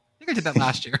happens. I think I did that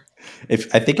last year. I If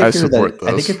support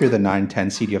this. you're the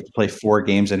 9-10 seed, you have to play 4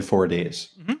 games in 4 days.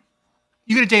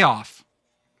 You get a day off.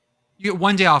 You get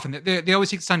one day off, and they always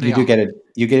take Sunday You off. do get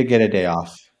a day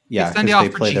off. Yeah, It's Sunday because off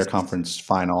they for play their Jesus. conference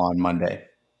final on Monday.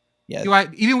 Yeah.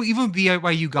 Even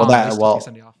BYU gone, they still take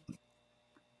Sunday off.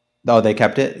 Oh, they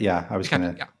kept it? Yeah, I was Kept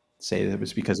going it, yeah. to say it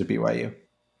was because of BYU.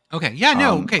 Okay. Yeah.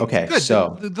 No. Okay. okay, Good.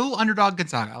 so- the little underdog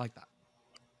Gonzaga. I like that.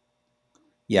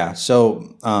 Yeah,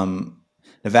 so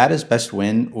Nevada's best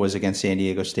win was against San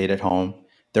Diego State at home.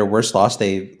 Their worst loss,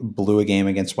 they blew a game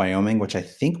against Wyoming, which I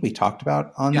think we talked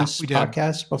about on this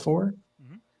podcast before.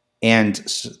 Mm-hmm. And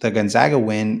the Gonzaga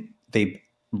win, they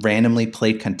randomly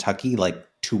played Kentucky like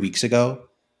 2 weeks ago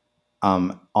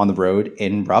on the road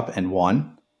in Rupp and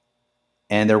won.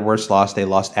 And their worst loss, they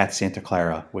lost at Santa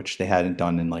Clara, which they hadn't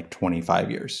done in like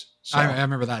 25 years. So, I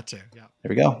remember that too. Yeah. There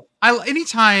we go.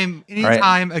 Anytime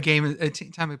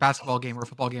a basketball game or a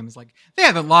football game is like, they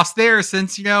haven't lost there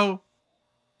since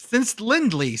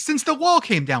Lindley, since the wall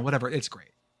came down, whatever. It's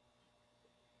great.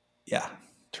 Yeah.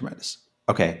 Tremendous.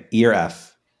 Okay. E or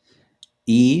F.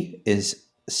 E is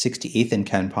 68th in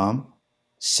KenPom,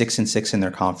 6-6 in their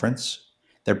conference.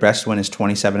 Their best win is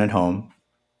 27 at home.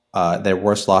 Their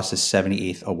worst loss is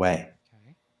 78th away.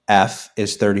 Okay. F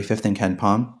is 35th in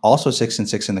KenPom, also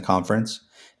 6-6 in the conference.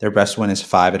 Their best win is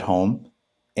 5 at home,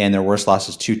 and their worst loss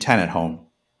is 2-10 at home.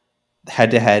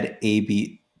 Head-to-head, A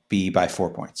beat B by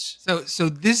 4 points. So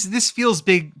this feels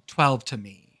Big 12 to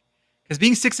me, because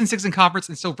being 6-6 in conference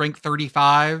and still ranked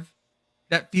 35,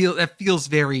 that feels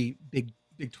very Big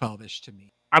 12-ish to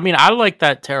me. I mean, I like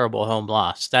that terrible home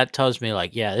loss. That tells me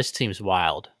like, yeah, this team's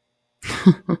wild.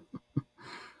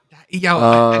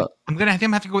 I'm gonna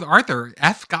have to go with Arthur.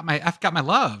 F got my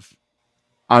love.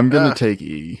 I'm gonna take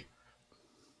E.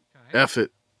 Okay. F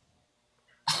it.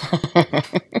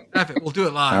 F it. We'll do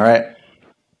it live. All right.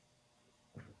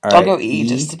 I'll go E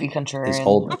just to be contrarian.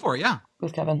 Go for it, yeah.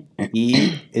 With Kevin.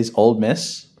 E is Ole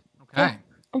Miss. Okay.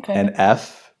 Okay. And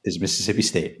F is Mississippi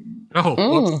State.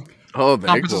 Oh, the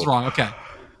conference is wrong. Okay.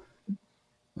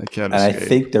 And I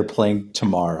think they're playing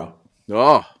tomorrow.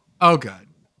 Oh, good.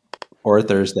 Or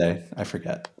Thursday. I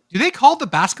forget. Do they call the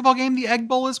basketball game the Egg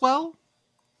Bowl as well?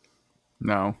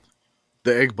 No.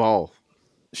 The Egg Ball.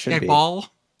 Should Egg be. Ball?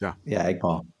 Yeah, Egg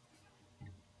Ball.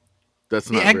 That's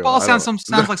the not Egg real. Ball sounds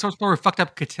like some sort of fucked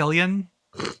up cotillion.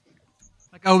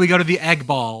 Like, we go to the Egg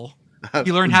Ball.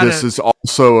 You learn how This is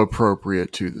also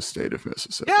appropriate to the state of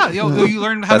Mississippi. Yeah, you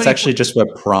learn how That's actually just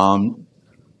what prom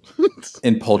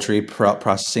in poultry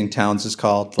processing towns is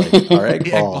called. Like our Egg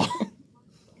Ball.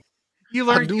 You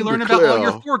learn about all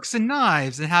your forks and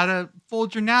knives and how to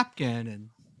fold your napkin and.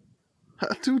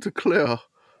 I do declare.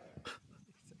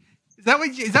 Is that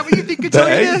what you think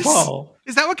cotillion is? Ball.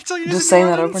 Is that what cotillion is? Just saying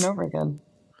that over and over again.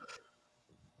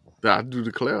 I do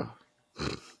declare.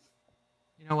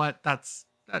 You know what? That's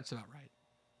about right.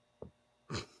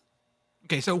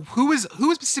 Okay, so who is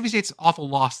Mississippi State's awful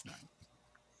loss then?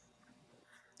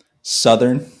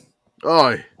 Southern.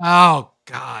 Oh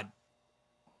God.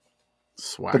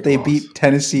 Swag but they loss. beat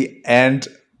Tennessee and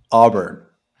Auburn.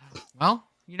 Well,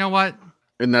 you know what?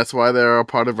 And that's why they're a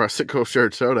part of our Sickos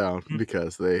shirt showdown,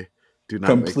 because they do not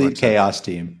complete chaos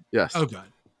team. Yes. Oh, good.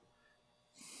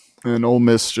 And Ole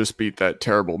Miss just beat that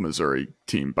terrible Missouri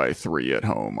team by 3 at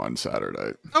home on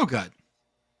Saturday. Oh, good.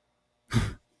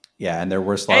 Yeah, and their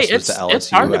worst loss was to LSU.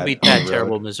 It's hard to beat that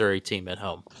terrible Missouri team at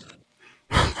home.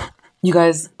 You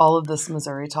guys, all of this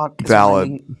Missouri talk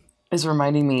is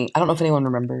reminding me. I don't know if anyone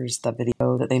remembers that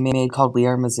video that they made called "We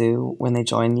Are Mizzou" when they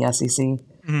joined the SEC.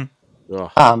 Mm-hmm.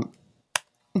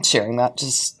 I'm sharing that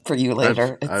just for you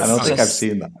later. I don't think I've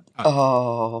seen that.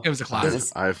 It was a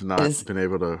classic. I've not been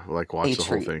able to watch the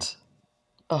whole thing.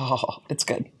 Oh, it's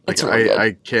good. It's really good.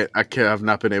 I can't. I've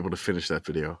not been able to finish that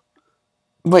video.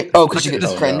 Wait, because you get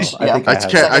this cringe. No. I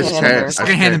can't.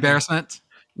 Secondhand embarrassment.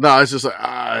 No, it's just like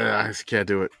I just can't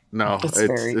do it. No,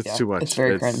 it's too much. It's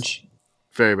very cringe.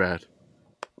 Very bad.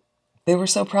 They were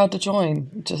so proud to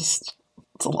join. It's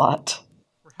a lot.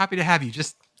 We're happy to have you.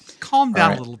 Just calm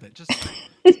down a little bit. Just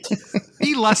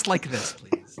be less like this,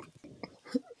 please.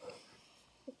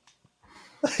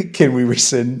 Can we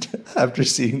rescind after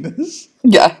seeing this?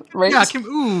 Yeah, right. Yeah,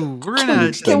 we're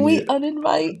gonna. Can we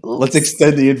uninvite? Let's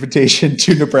extend the invitation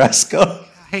to Nebraska.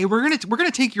 Hey, we're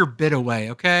gonna take your bid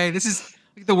away. Okay, this is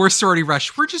like the worst sorority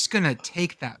rush. We're just gonna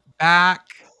take that back.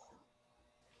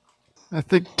 I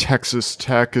think Texas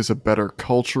Tech is a better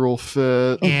cultural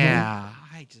fit. Yeah,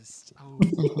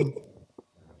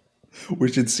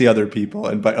 We should see other people,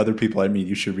 and by other people I mean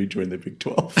you should rejoin the Big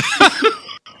 12.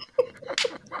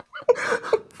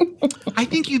 I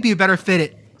think you'd be a better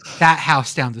fit at that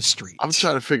house down the street. I'm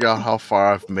trying to figure out how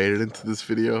far I've made it into this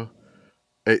video.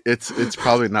 It's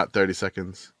probably not 30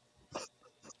 seconds.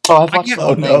 Oh, I've watched the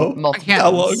whole thing multiple times.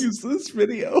 How long is this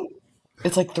video?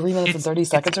 It's like 3 minutes and 30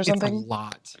 seconds or something. It's a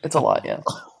lot. It's a lot, yeah.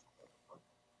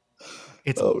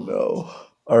 No.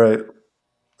 All right.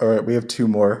 We have 2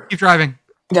 more. Keep driving.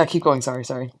 Yeah, keep going.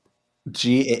 Sorry.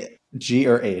 G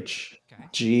or H. Okay.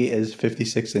 G is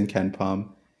 56 in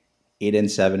KenPom,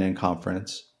 8-7 in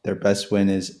conference. Their best win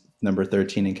is number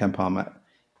 13 in KenPom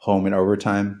home in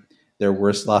overtime. Their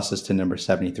worst losses to number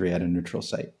 73 at a neutral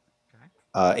site.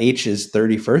 H is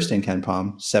 31st in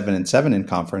KenPom, 7-7 in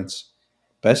conference.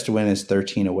 Best win is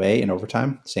 13 away in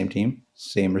overtime. Same team,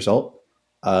 same result.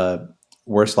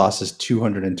 Worst loss is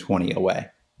 220 away.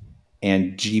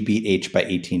 And G beat H by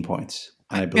 18 points.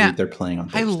 And I believe they're playing on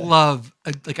Thursday. I love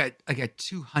a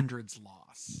 200s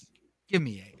loss. Give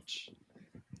me H.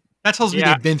 That tells me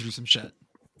they've been through some shit.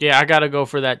 Yeah, I gotta go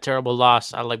for that terrible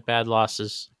loss. I like bad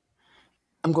losses.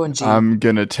 I'm going G. I'm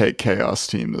going to take Chaos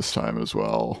Team this time as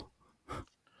well.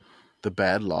 The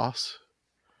bad loss?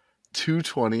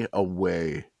 220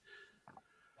 away.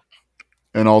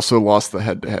 And also lost the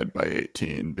head-to-head by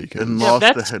 18 because... And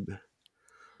lost the head.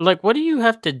 Like, what do you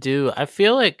have to do? I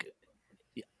feel like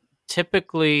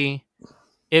typically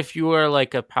if you are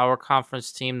like a power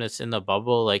conference team that's in the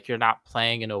bubble, like you're not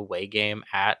playing an away game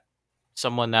at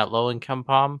someone that low in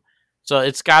KenPom. So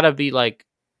it's got to be like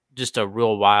just a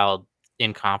real wild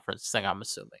in-conference thing, I'm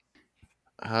assuming.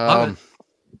 I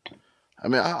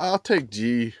mean, I'll take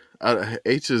G.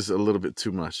 H is a little bit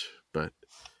too much, but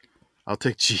I'll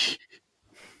take G.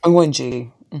 I'm going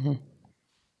G. Mm-hmm.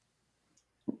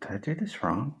 Did I do this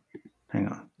wrong? Hang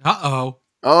on. Uh-oh.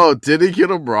 Oh, did he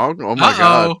get him wrong? Oh my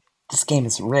God. This game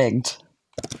is rigged.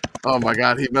 Oh my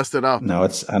God, he messed it up. No,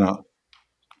 I don't.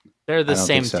 They're the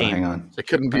same so. team. Hang on. It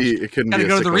couldn't be. It couldn't Gotta be.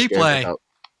 go to the Sickos replay. game without-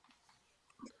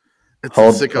 It's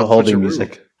Hold holding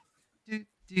music.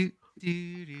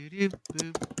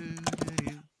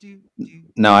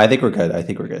 No, I think we're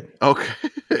good.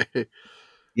 Okay.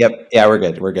 Yep. Yeah, we're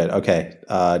good. Okay.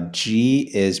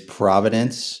 G is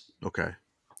Providence. Okay.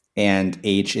 And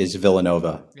H is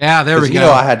Villanova. Yeah, there we go. You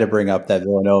know, I had to bring up that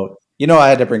Villanova.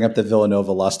 The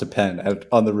Villanova lost to Penn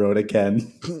on the road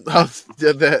again.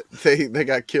 They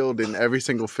got killed in every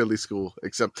single Philly school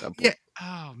except Temple. Yeah.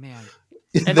 Oh man.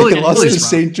 And they lost to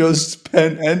St. Joseph's,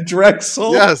 Penn, and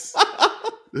Drexel. Yes.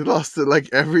 They lost to like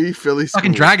every Philly school.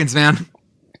 Fucking Dragons, man.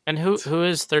 And who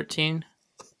is 13?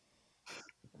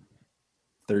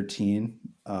 13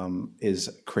 is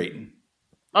Creighton.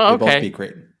 Oh, They okay. both beat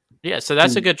Creighton. Yeah, so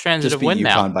that's a good transitive win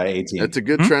now. UConn by 18. It's a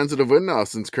good transitive win now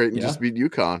since Creighton just beat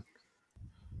UConn.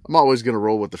 I'm always going to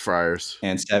roll with the Friars.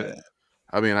 And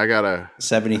I got to...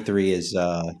 73 is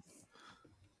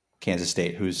Kansas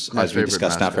State, who's, as we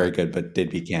discussed, not very good, but did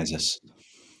beat Kansas.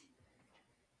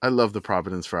 I love the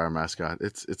Providence Friar mascot.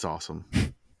 It's awesome.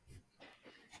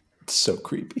 It's so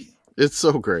creepy. It's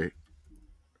so great.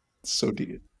 It's so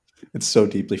deep. It's so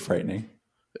deeply frightening.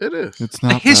 It is. It's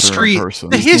not the history. person.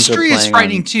 The history is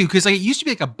frightening too, because like it used to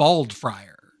be like a bald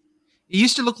friar. It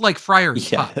used to look like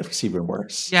Friar's Yeah, pup. it was even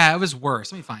worse. Yeah, it was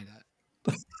worse. Let me find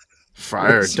that.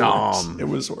 Friar Dom. It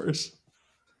was worse.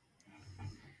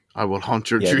 I will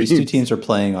haunt your These dreams. two teams are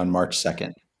playing on March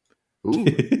 2nd. Ooh.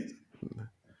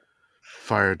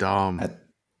 Friar Dom.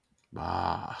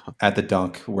 At the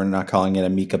Dunk. We're not calling it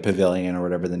Amica Pavilion or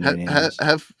whatever the new name is.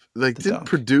 Did Dunk.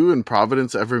 Purdue and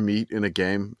Providence ever meet in a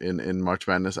game in March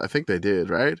Madness? I think they did,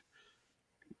 right?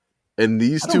 And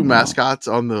these two mascots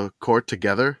on the court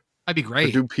together? That'd be great.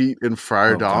 Purdue Pete and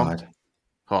Friar Dom. God.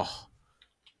 Oh,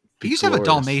 We used to have a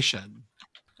Dalmatian.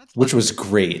 Which was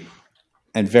great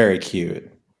and very cute.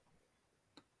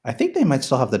 I think they might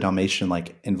still have the Dalmatian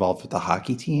like involved with the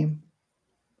hockey team.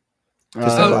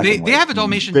 So they have a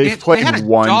Dalmatian. They had a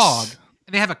once. dog,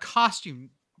 and they have a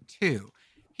costume too.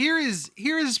 Here is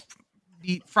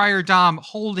the Friar Dom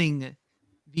holding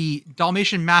the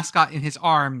Dalmatian mascot in his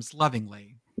arms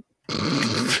lovingly.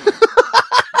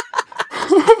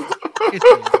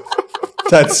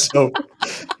 That's so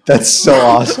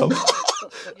awesome.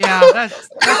 Yeah, that's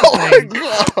the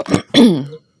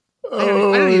thing. I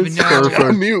don't even know.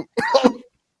 I'm mute.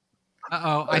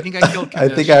 Uh-oh, I think I killed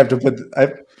Commish. I think I have to put.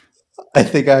 I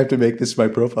think I have to make this my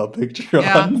profile picture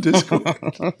on Discord.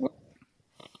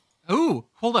 Ooh,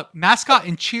 hold up. Mascot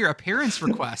and cheer appearance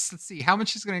requests. Let's see. How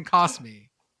much is it going to cost me?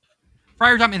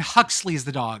 Friar Dom and Huxley is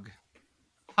the dog.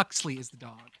 Huxley is the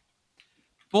dog.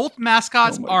 Both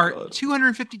mascots are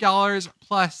 $250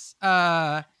 plus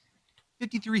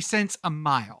 53 cents a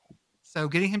mile. So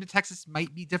getting him to Texas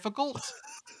might be difficult.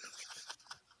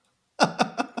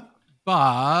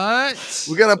 But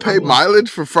we gotta pay mileage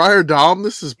for Friar Dom.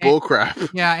 This is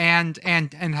bullcrap. Yeah,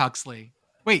 and Huxley.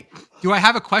 Wait, do I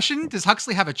have a question? Does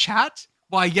Huxley have a chat?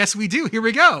 Why, yes, we do. Here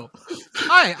we go.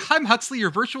 Hi, I'm Huxley,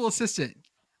 your virtual assistant.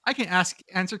 I can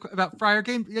answer about Friar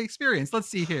game experience. Let's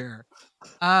see here.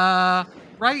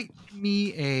 Write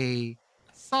me a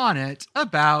sonnet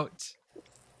about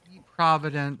the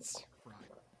Providence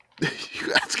Friar.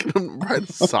 You asking him to write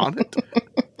a sonnet?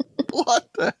 What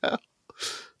the hell?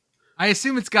 I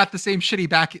assume it's got the same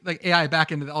shitty AI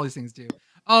back end that all these things do.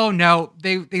 Oh no,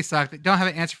 they suck. They don't have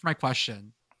an answer for my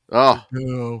question. Oh,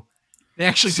 No, they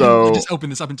actually So- didn't just open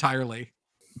this up entirely.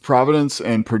 Providence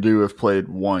and Purdue have played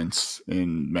once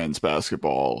in men's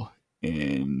basketball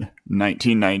in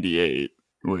 1998,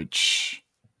 which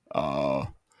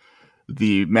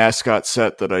the mascot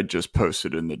set that I just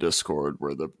posted in the Discord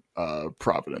were the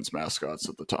Providence mascots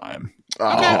at the time.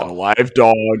 oh. They had a live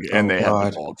dog and they had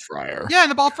God. the bald friar. Yeah,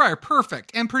 and the ball fryer,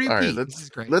 perfect. And Purdue All right, Pete. This is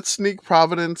great. let's sneak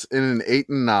Providence in an 8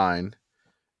 and 9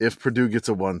 if Purdue gets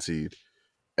a 1 seed,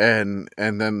 and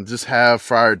then just have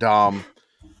Friar Dom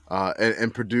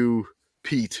and Purdue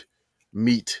Pete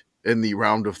meet in the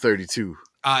round of 32.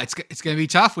 It's going to be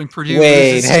tough when Purdue.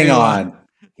 Wait, loses hang to, on.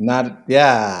 Not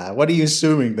yeah. What are you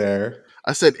assuming there?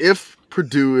 I said if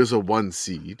Purdue is a 1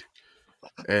 seed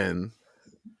and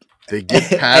they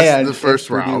get past And the first if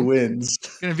Purdue round, wins.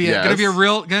 Going to be Yes.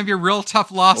 a real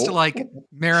tough loss to like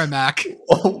Merrimack.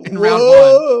 Oh, In round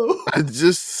whoa. I'm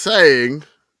just saying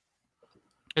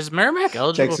Is Merrimack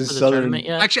eligible Texas for the Southern- tournament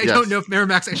yet? Actually, I Yes. don't know if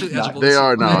Merrimack's actually eligible. they this are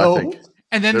year. now. No. I think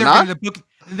And then They're they're not? going to book.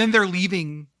 And then they're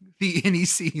leaving the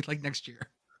NEC like next year.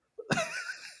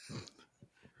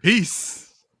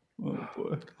 Peace. Oh,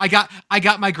 boy. I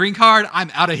got my green card. I'm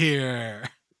out of here.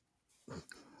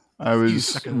 I You was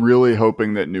sucker. really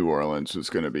hoping that New Orleans was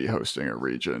going to be hosting a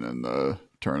region in the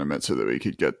tournament so that we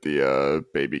could get the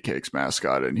Baby Cakes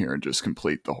mascot in here and just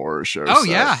complete the horror show. Oh set,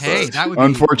 yeah, hey, but that would be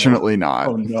unfortunately not.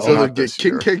 Oh, no. so. They Not get this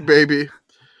King year. Cake Baby.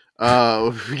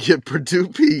 We get Purdue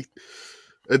Pete,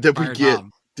 and then Fire we get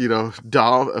Dom.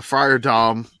 Dom, Friar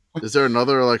Dom. Is there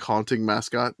another like haunting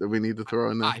mascot that we need to throw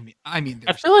in there? I mean, I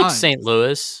there's feel like tons. St.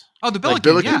 Louis. Oh, the Like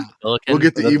Billiken, Billiken? yeah. Billiken. We'll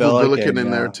get the The evil Billiken, Billiken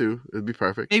in there yeah. too. It'd be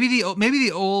perfect. Maybe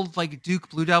the old like Duke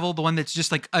Blue Devil, the one that's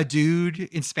just like a dude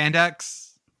in spandex.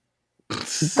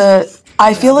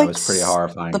 I feel That like was pretty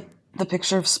horrifying. the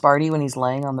picture of Sparty when he's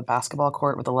laying on the basketball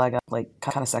court with a leg up, like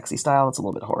kind of sexy style. It's a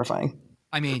little bit horrifying.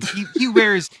 I mean, he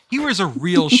wears a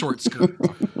real short skirt.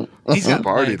 He's got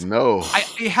Sparty, legs. no.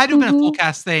 It had to have been a full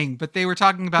cast thing, but they were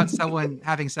talking about someone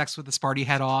having sex with the Sparty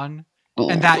head on,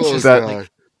 and that Oh, just that- like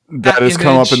That has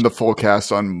come up image- in the full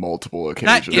cast on multiple that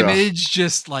occasions. image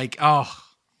just like I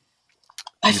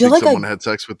You feel think like someone had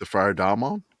sex with the Friar Dom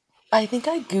on? I think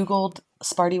I Googled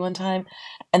Sparty one time,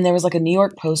 and there was like a New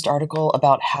York Post article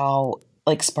about how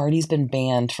like Sparty's been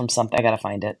banned from something. I gotta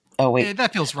find it. Oh wait, yeah,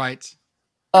 that feels right.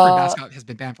 Every uh, mascot has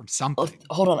been banned from something.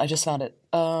 hold on, I just found it.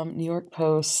 New York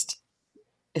Post.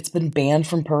 It's been banned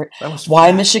from parade. That was Why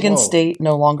fast. Michigan Whoa. State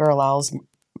no longer allows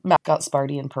mascot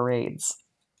Sparty in parades.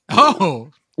 Oh,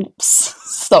 Oops,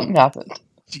 something happened.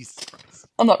 Jesus Christ!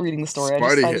 I'm not reading the story.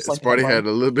 I just like the Sparty headline. had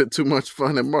a little bit too much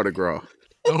fun at Mardi Gras.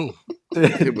 Oh,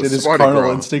 Did was his Sparty carnal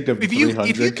Gras. instinct of if you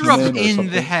 300 threw up come in or in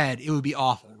something? the head, it would be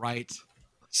awful, right?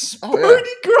 Sparty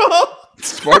Gras.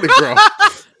 Sparty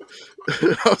Gras.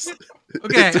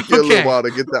 Okay, It took you a okay. little while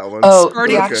to get that one. Oh, Sparty-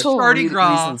 the actual Sparty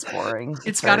Gras. reason's boring.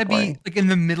 It's very got to be boring. like in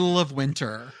the middle of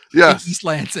winter. Yes. in East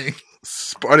Lansing.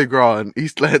 Sparty Gras in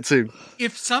East Lansing.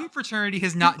 If some fraternity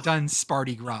has not done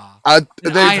Sparty Gras,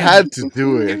 They've I am- had to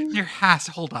do it. there has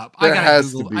to hold up. There I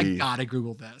has gotta to Google. I be. gotta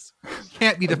Google this.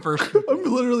 Can't be the first. I'm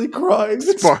literally crying.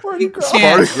 It's Spar- Sparty Gras.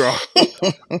 Yeah.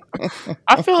 Sparty Gras.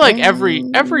 I feel like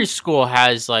every school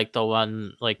has like the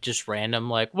one like just random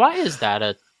like why is that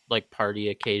a like party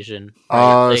occasion?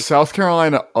 Right? Like, South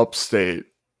Carolina Upstate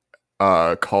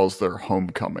calls their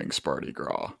homecoming Sparty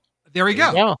Gras. There we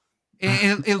go. yeah.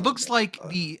 And it looks like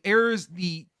the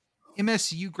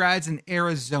MSU grads in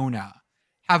Arizona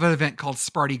have an event called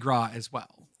Sparty Gras as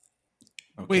well.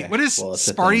 Wait, what is Well, it's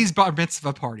a Sparty's bar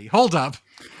mitzvah party? Hold up.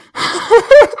 thing.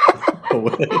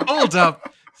 Hold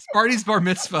up. Sparty's bar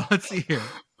mitzvah. Let's see here.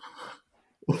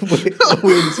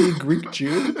 Wait, is he a Greek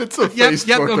Jew? It's a Yep, Facebook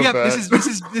yep, oh, yep. event.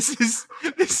 This is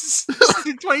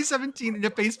in 2017 in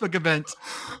a Facebook event.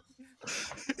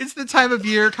 It's the time of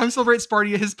year. Come celebrate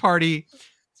Sparty at his party.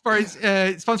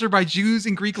 Sparty's sponsored by Jews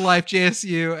in Greek Life,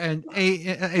 JSU, and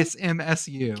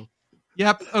ASMSU.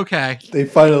 Yep. Okay. They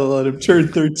finally let him turn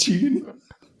 13.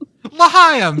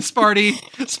 L'chaim, Sparty.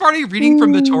 Sparty reading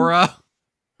from the Torah.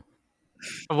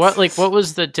 What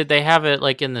was did they have it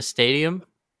like in the stadium?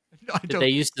 I Did don't, they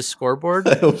use the scoreboard?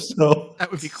 I hope so. that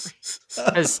would be great.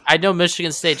 Because I know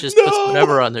Michigan State just puts No!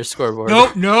 whatever on their scoreboard.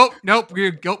 Nope.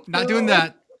 We're not doing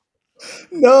that.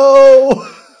 No.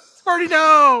 Sparty,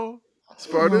 no.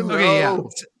 Sparty, no. Okay, yeah.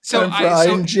 So,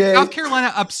 Time for INJ. South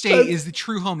Carolina Upstate is the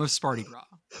true home of Sparty Gras.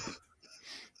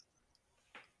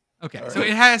 Okay, so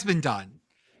it has been done,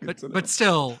 but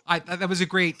still, that was a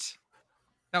great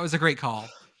call.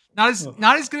 Not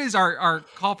as good as our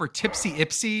call for Tipsy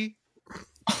Ipsy.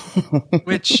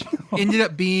 which ended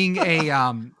up being a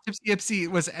Tipsy Ipsy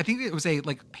was, I think it was a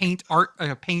like paint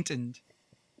and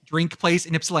drink place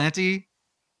in Ypsilanti,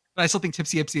 but I still think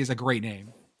Tipsy Ipsy is a great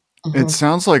name. It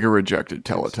sounds like a rejected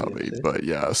Teletubby, but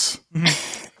yes.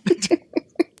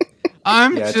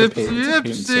 I'm Yeah, Tipsy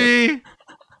Ipsy.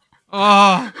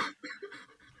 Oh,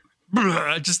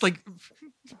 just like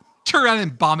turn around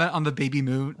and vomit on the baby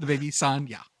moon, the baby sun.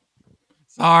 Yeah,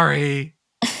 sorry.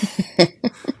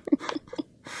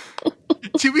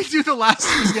 Did we do the last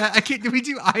one yet? I can't. Did we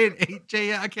do I and AJ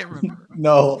yet? I can't remember.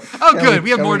 No. Oh, good. We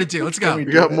have more to do. Let's go. We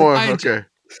got more. I and Okay.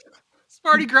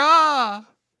 Sparty Gras.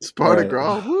 Sparty Right.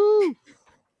 Gras. Woo!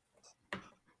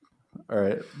 All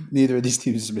right. Neither of these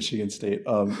teams is Michigan State.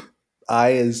 I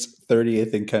is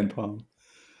 38th in Ken Pong,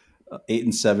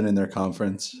 8-7 in their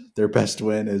conference. Their best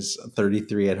win is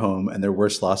 33 at home, and their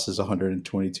worst loss is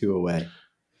 122 away.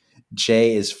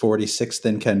 J is 46th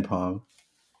in Ken Pong,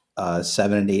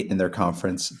 7-8 in their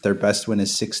conference. Their best win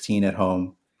is 16 at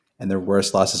home, and their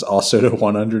worst loss is also to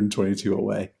 122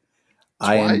 away.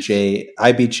 I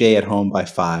beat J at home by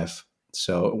 5.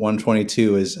 So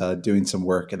 122 is doing some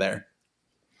work there.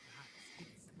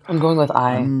 I'm going with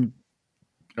I.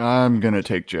 I'm gonna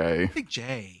take J. I think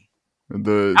J.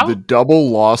 The double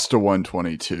loss to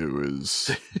 122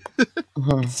 is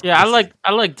Yeah,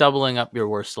 I like doubling up your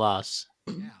worst loss.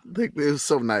 Yeah. I think it was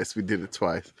so nice we did it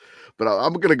twice. But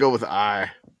I'm going to go with I.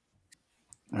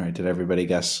 All right. Did everybody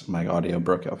guess? My audio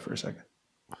broke out for a second.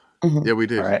 Yeah, we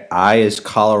did. All right. I is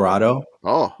Colorado,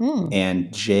 Oh,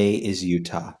 and J is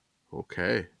Utah.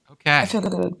 okay. Okay. I feel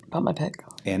good about my pick.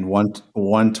 And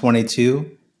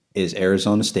 122 is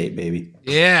Arizona State, baby.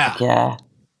 Yeah. Yeah.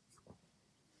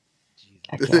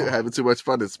 Heck yeah. Having too much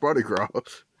fun at Sparty Gras. What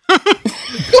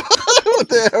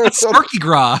the hell? Sparky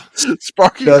Gras.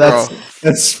 Sparky No, Gras.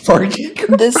 that's Sparky.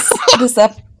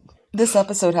 This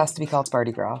episode has to be called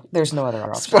Sparty Gras. There's no other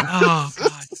option. Oh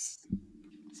God.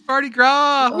 Sparty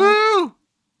Gras. Woo.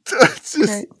 It's just-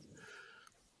 Right.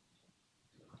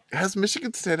 Has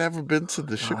Michigan State ever been to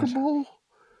the Sugar Bowl?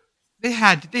 They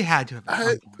had to have at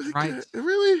some point, right?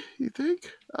 Really? You think?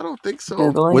 I don't think so.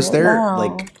 Googling Was it there now.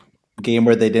 like a game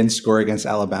where they didn't score against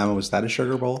Alabama? Was that a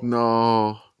Sugar Bowl?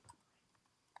 No.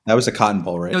 That was a Cotton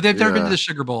Bowl, right? No, they've never been to Yeah. the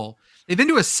Sugar Bowl. They've been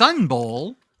to a Sun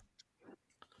Bowl.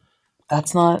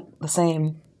 That's not the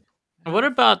same. What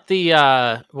about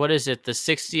the what is it? The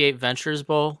 68 Ventures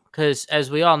Bowl? Because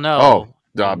as we all know,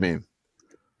 I mean,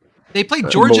 They played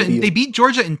Georgia. Mobile. They beat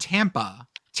Georgia in Tampa.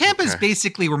 Tampa's Okay.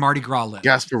 basically where Mardi Gras lives.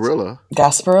 Gasparilla.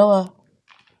 Gasparilla.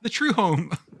 The true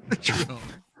home. The true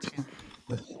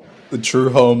home. The true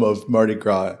home of Mardi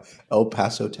Gras, El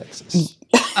Paso, Texas.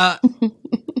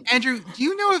 Andrew, do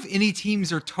you know if any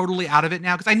teams are totally out of it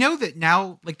now? Because I know that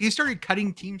now, like, they started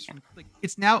cutting teams from, like,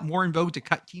 it's now more in vogue to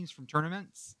cut teams from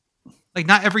tournaments. Like,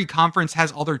 not every conference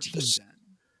has all their teams in.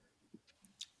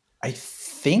 I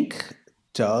think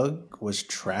Doug was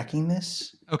tracking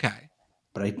this, Okay.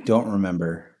 but I don't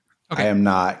remember. Okay. I am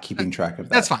not keeping track of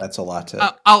that. That's fine. That's a lot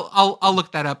to. I'll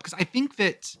look that up because I think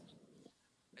that.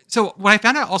 So what I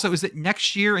found out also is that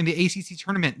next year in the ACC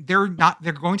tournament, they're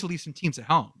going to leave some teams at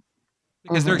home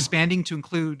because they're expanding to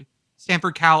include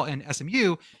Stanford, Cal, and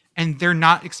SMU, and they're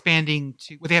not expanding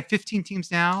to. Well, they have 15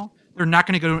 teams now. They're not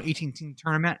going to go to an 18-team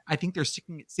tournament. I think they're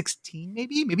sticking at 16,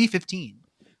 maybe 15.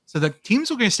 So the teams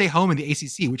are going to stay home in the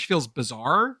ACC, which feels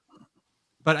bizarre,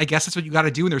 but I guess that's what you got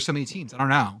to do when there's so many teams. I don't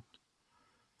know.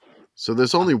 So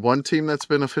there's only one team that's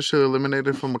been officially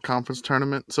eliminated from a conference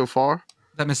tournament so far.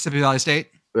 Is that Mississippi Valley State?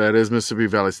 That is Mississippi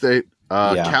Valley State.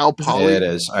 Yeah, Cal Poly. It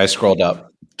is. I scrolled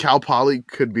up. Cal Poly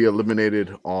could be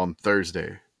eliminated on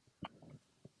Thursday.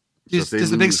 So if they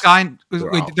Does the Big lose, Sky? they're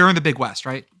Wait, out. they're in the Big West,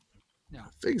 right? I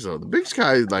think so. The Big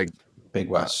Sky is like Big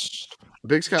West.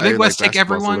 Big Sky. The Big like West take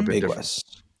basketball's a little everyone? bit Big different.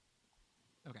 West.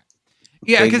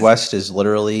 Yeah, Big 'cause- West is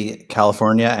literally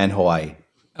California and Hawaii,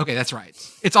 Okay, that's right.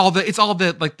 It's all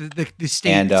the like the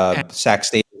states. and Sac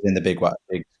State is in the Big West,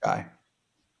 Big Sky.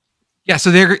 Yeah,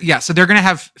 so they're going to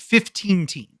have 15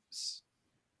 teams.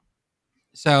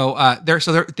 So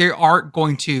they are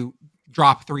going to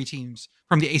drop 3 teams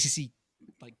from the ACC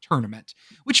like tournament,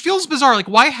 which feels bizarre. Like,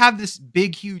 why have this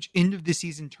big, huge end of the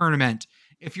season tournament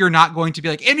if you're not going to be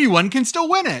like anyone can still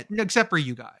win it except for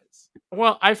you guys?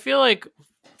 well, I feel like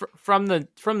from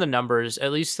the numbers,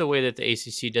 at least the way that the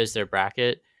ACC does their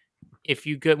bracket, if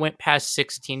you went past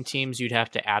 16 teams, you'd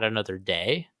have to add another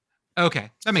day.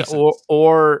 Okay, that makes So- sense.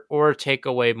 or take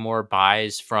away more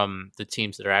buys from the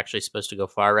teams that are actually supposed to go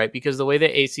far, right? Because the way the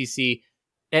ACC,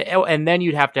 and then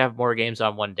you'd have to have more games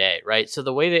on one day, right? So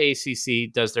the way the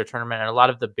ACC does their tournament, and a lot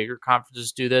of the bigger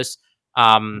conferences do this,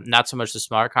 not so much the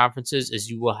smaller conferences, is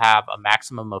you will have a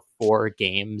maximum of 4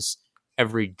 games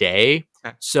every day.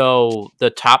 Okay. So the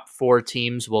top 4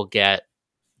 teams will get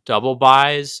double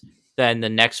buys. Then the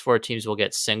next 4 teams will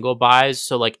get single buys.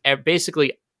 So like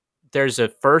basically there's a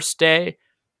first day.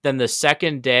 Then the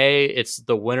second day, it's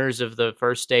the winners of the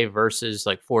first day versus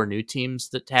like 4 new teams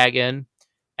that tag in.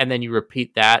 And then you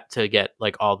repeat that to get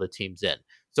like all the teams in.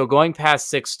 So going past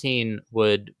 16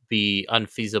 would be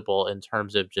unfeasible in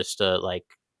terms of just a like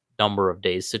number of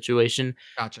days situation.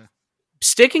 Gotcha.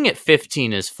 Sticking at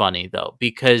 15 is funny though,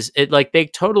 because it like they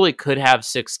totally could have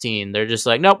 16. They're just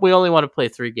like, nope, we only want to play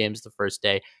 3 games the first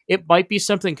day. It might be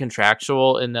something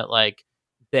contractual in that like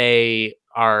they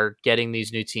are getting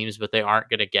these new teams, but they aren't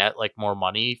going to get like more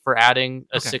money for adding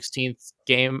a 16th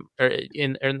game or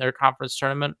in their conference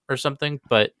tournament or something.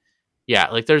 But yeah,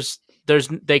 like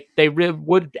they really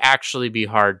would actually be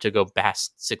hard to go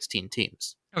past 16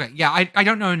 teams. Okay, yeah, I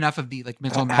don't know enough of the like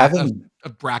mental math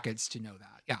of brackets to know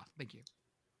that. Yeah, thank you.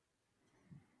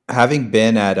 Having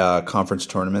been at conference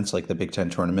tournaments like the Big Ten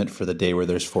tournament for the day where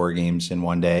there's 4 games in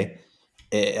one day,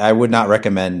 I would not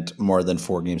recommend more than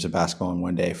 4 games of basketball in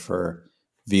one day for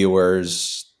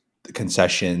viewers, the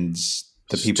concessions,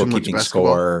 the people keeping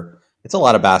score. It's a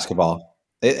lot of basketball.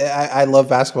 I love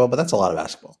basketball, but that's a lot of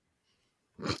basketball.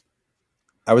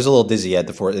 I was a little dizzy at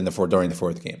during the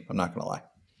 4th game. I'm not going to lie.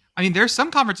 I mean, there's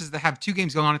some conferences that have 2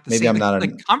 games going on at the same time.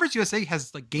 Like Conference USA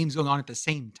has like games going on at the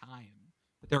same time.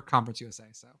 But they're Conference USA,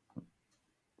 so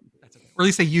that's okay. Or at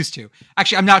least they used to.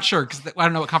 Actually, I'm not sure because I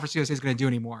don't know what Conference USA is going to do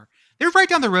anymore. They're right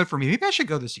down the road for me. Maybe I should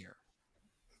go this year.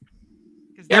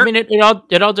 Yeah, I mean,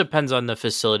 it all depends on the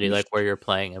facility, like where you're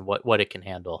playing and what it can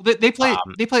handle. They play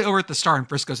over at the Star in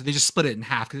Frisco, so they just split it in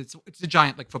half because it's a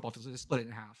giant like football field. So they split it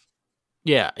in half.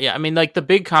 Yeah. I mean, like the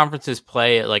big conferences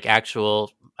play at like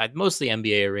actual, mostly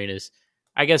NBA arenas.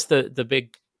 I guess the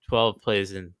Big 12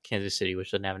 plays in Kansas City,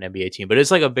 which doesn't have an NBA team, but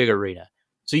it's like a big arena.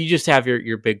 So you just have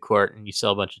your big court and you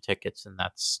sell a bunch of tickets, and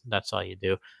that's all you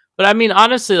do. But I mean,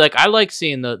 honestly, like I like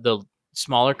seeing the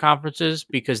smaller conferences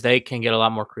because they can get a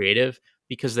lot more creative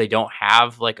because they don't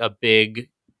have like a big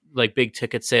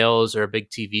ticket sales or a big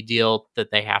TV deal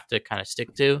that they have to kind of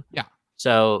stick to. Yeah.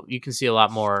 So you can see a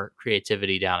lot more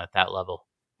creativity down at that level.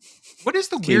 What is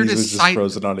the weirdest was just site?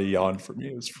 Frozen on a yawn for me.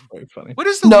 It was very funny. What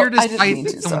is the weirdest site mean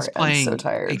that to. someone's Sorry, playing I'm so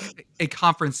tired. a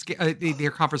conference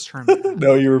their conference tournament?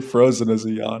 No, you were frozen as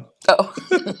a yawn. Oh.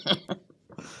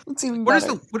 It's even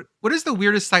better. What is the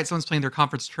weirdest site someone's playing their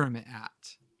conference tournament at?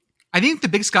 I think the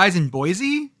Big Sky's in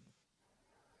Boise.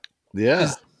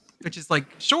 Yeah. Which is like,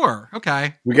 sure,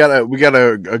 okay. We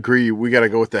gotta agree. We gotta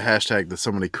go with the hashtag that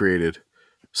somebody created.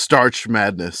 Starch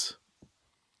Madness.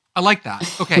 I like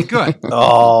that. Okay, good.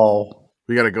 Oh,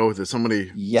 we gotta go with it.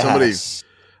 Somebody, I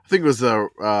think it was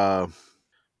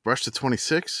Rush to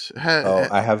 26.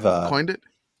 I have coined it.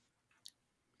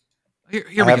 Here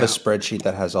I have a spreadsheet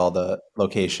that has all the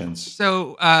locations.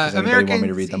 So, Does anybody Americans, want me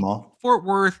to read them all? Fort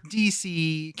Worth,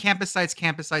 DC, campus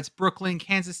sites, Brooklyn,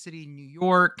 Kansas City, New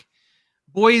York,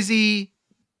 Boise.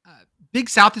 Big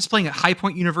South is playing at High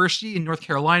Point University in North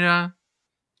Carolina.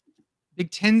 Big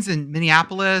Ten's in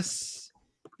Minneapolis.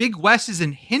 Big West is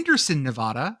in Henderson,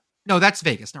 Nevada. No, that's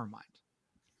Vegas. Never mind.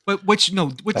 But which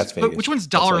one's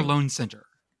Dollar Loan Center?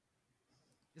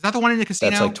 Is that the one in the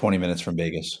casino? That's like 20 minutes from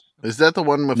Vegas. Is that the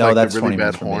one with that's the really 20 bad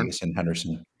minutes from horn? Vegas in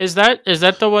Henderson. Is that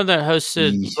the one that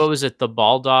hosted, what was it, the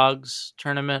Ball Dogs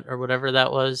tournament or whatever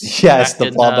that was? Yes,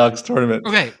 the Ball Dogs tournament.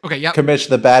 Okay, yeah. Commish,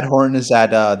 the bad horn is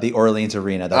at the Orleans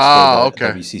Arena. That's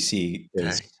where the WCC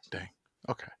is. Dang.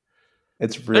 Okay.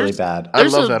 It's really bad.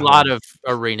 There's a lot of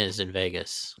arenas in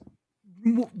Vegas.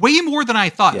 Way more than I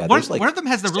thought. Yeah, one of them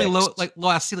has the really low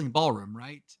ass ceiling ballroom,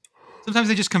 right? Sometimes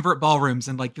they just convert ballrooms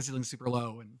and like the ceiling's super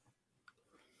low. And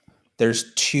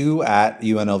there's 2 at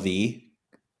UNLV,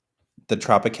 the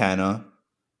Tropicana,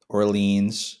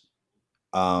 Orleans,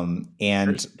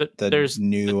 and there's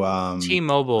new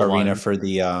T-Mobile arena one. for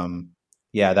the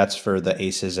that's for the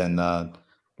Aces and the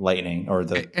Lightning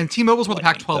and T-Mobile's where the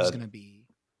Pac-12 is going to be.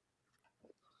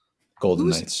 Golden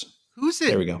Knights. Who's it?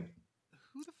 There we go.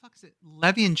 Who the fuck is it?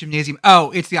 Levian Gymnasium.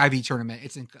 Oh, it's the Ivy tournament.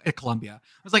 It's at Columbia.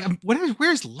 I was like,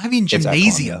 where's Levian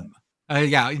Gymnasium?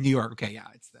 Yeah, in New York. Okay, yeah,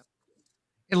 it's the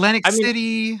Atlantic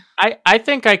City. I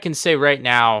think I can say right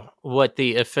now what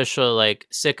the official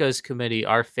Sickos committee,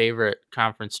 our favorite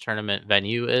conference tournament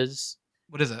venue is.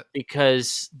 What is it?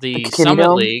 Because the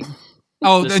Summit League.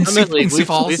 Oh, the Summit League. We've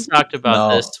talked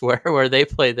about this where they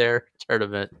play their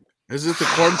tournament. Is it the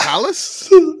Corn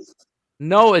Palace?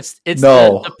 No, it's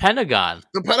the Pentagon.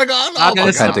 The Pentagon? Oh,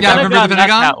 yeah, I remember the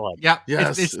Pentagon? That one. Yeah.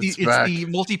 Yes, it's the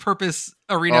multi-purpose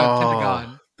arena of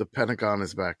Pentagon. The Pentagon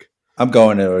is back. I'm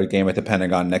going to a game at the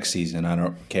Pentagon next season. I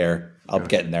don't care. I'm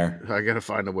getting there. I gotta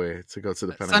find a way to go to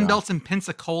the Sun Pentagon. Belt's in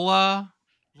Pensacola.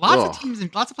 Lots of teams in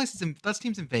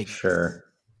Vegas. Sure.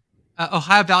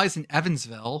 Ohio Valley's in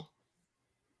Evansville.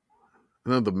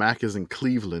 No, the MAC is in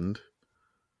Cleveland.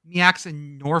 MEAC's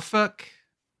in Norfolk.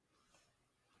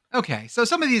 Okay, so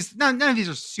some of these, none of these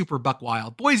are super buck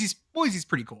wild. Boise's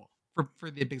pretty cool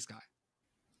for the Big Sky.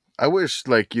 I wish,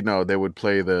 they would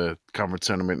play the conference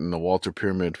tournament in the Walter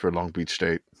Pyramid for Long Beach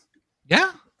State.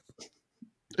 Yeah.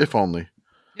 If only.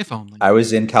 I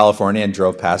was in California and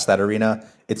drove past that arena.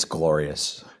 It's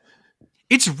glorious.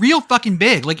 It's real fucking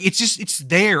big. Like, it's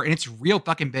there and it's real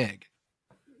fucking big.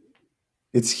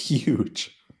 It's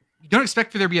huge. You don't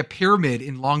expect for there to be a pyramid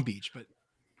in Long Beach, but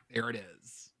there it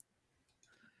is.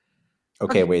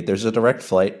 Okay, wait. There's a direct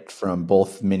flight from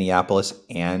both Minneapolis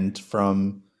and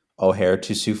from O'Hare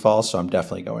to Sioux Falls, so I'm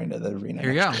definitely going to the arena.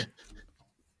 Here you go.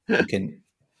 You can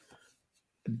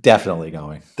definitely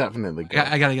going. Definitely go.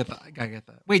 I gotta get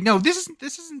that. Wait, no, this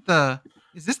isn't the.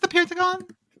 Is this the Pentagon?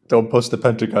 Don't post the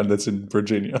Pentagon that's in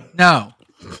Virginia. No.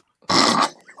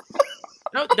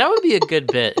 No, that would be a good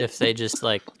bit if they just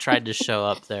tried to show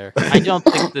up there. I don't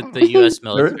think that the U.S.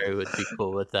 military would be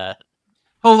cool with that.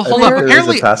 Hold up.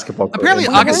 Apparently, apparently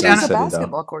Augustana There's a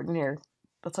basketball court in here.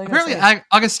 That's all you apparently gotta say.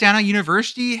 Augustana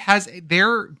University has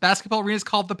their basketball arena is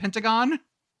called the Pentagon.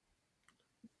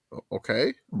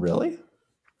 Okay. Really?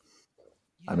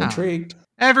 I'm Yeah. intrigued.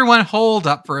 Everyone, hold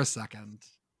up for a second.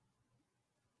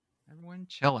 Everyone,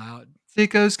 chill out.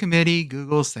 Sickos committee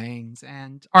Googles things,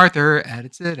 and Arthur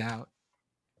edits it out.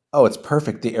 Oh, it's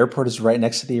perfect. The airport is right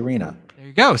next to the arena. There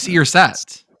you go. See, you're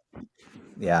set.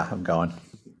 Yeah, I'm going.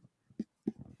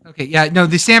 Okay, yeah, no,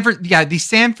 the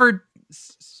Sanford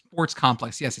Sports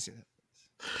Complex. Yes.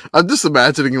 I'm just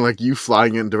imagining you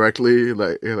flying in directly,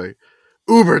 you're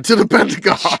Uber to the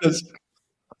Pentagon.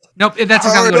 Nope, that's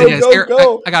exactly what it is. Here,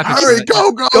 I got a picture of Hurry, it.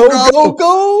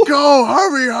 go,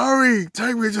 hurry,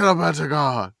 take me to the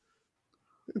Pentagon.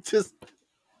 It's just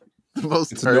the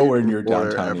most. It's nowhere near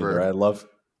reporter downtown ever. either. I love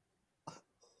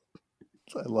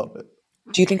it.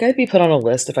 Do you think I'd be put on a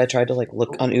list if I tried to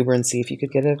look on Uber and see if you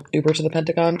could get an Uber to the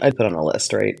Pentagon? I'd put on a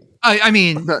list, right? I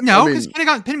mean, no, because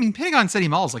Pentagon City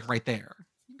Mall is right there.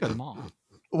 You can go to the mall.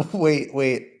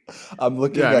 Wait. I'm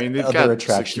looking Yeah, I mean, at they've other got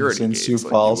attractions security in gates Sioux like you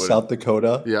Falls, would. South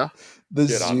Dakota. Yeah. The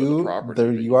Get onto the zoo, property, the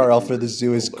but you URL can't for the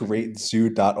zoo is hold it.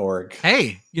 greatzoo.org.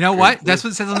 Hey, you know what? That's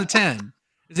what it says on the tin.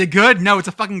 Is it good? No, it's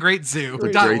a fucking great zoo.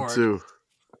 Great Great too.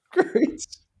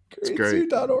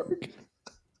 Greatzoo.org.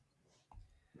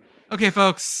 Okay,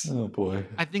 folks. Oh boy.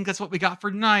 I think that's what we got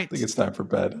for tonight. I think it's time for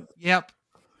bed. Yep.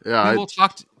 Yeah. We'll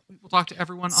talk to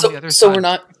everyone on the other So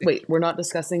side. we're not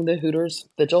discussing the Hooters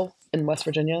vigil in West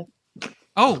Virginia?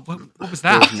 Oh, what was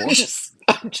that? There's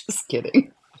more? I'm just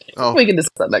kidding. Oh, We can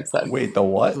discuss that next time. Wait, the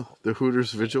what? the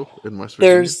Hooters Vigil in West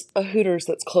Virginia. There's a Hooters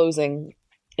that's closing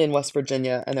in West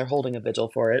Virginia, and they're holding a vigil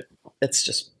for it. It's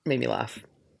just made me laugh.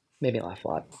 Made me laugh a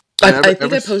lot. I think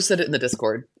I posted it in the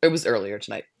Discord. It was earlier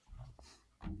tonight.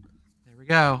 There we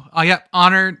go. Oh, yep.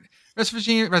 Honored West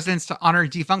Virginia residents to honor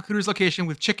defunct Hooters location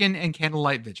with chicken and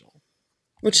candlelight vigil.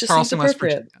 Which just Charleston, seems West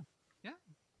appropriate. Virginia. Yeah.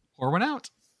 Pour one out.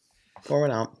 Pour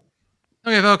one out.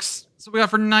 Okay, folks. So we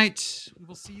got for tonight. We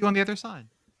will see you on the other side.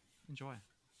 Enjoy.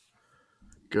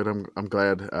 Good. I'm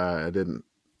glad I didn't.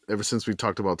 Ever since we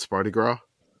talked about Sparty Gras,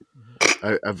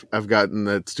 I've gotten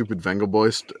that stupid Venga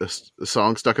Boys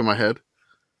song stuck in my head.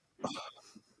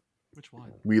 Which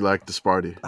one? We like the Sparty.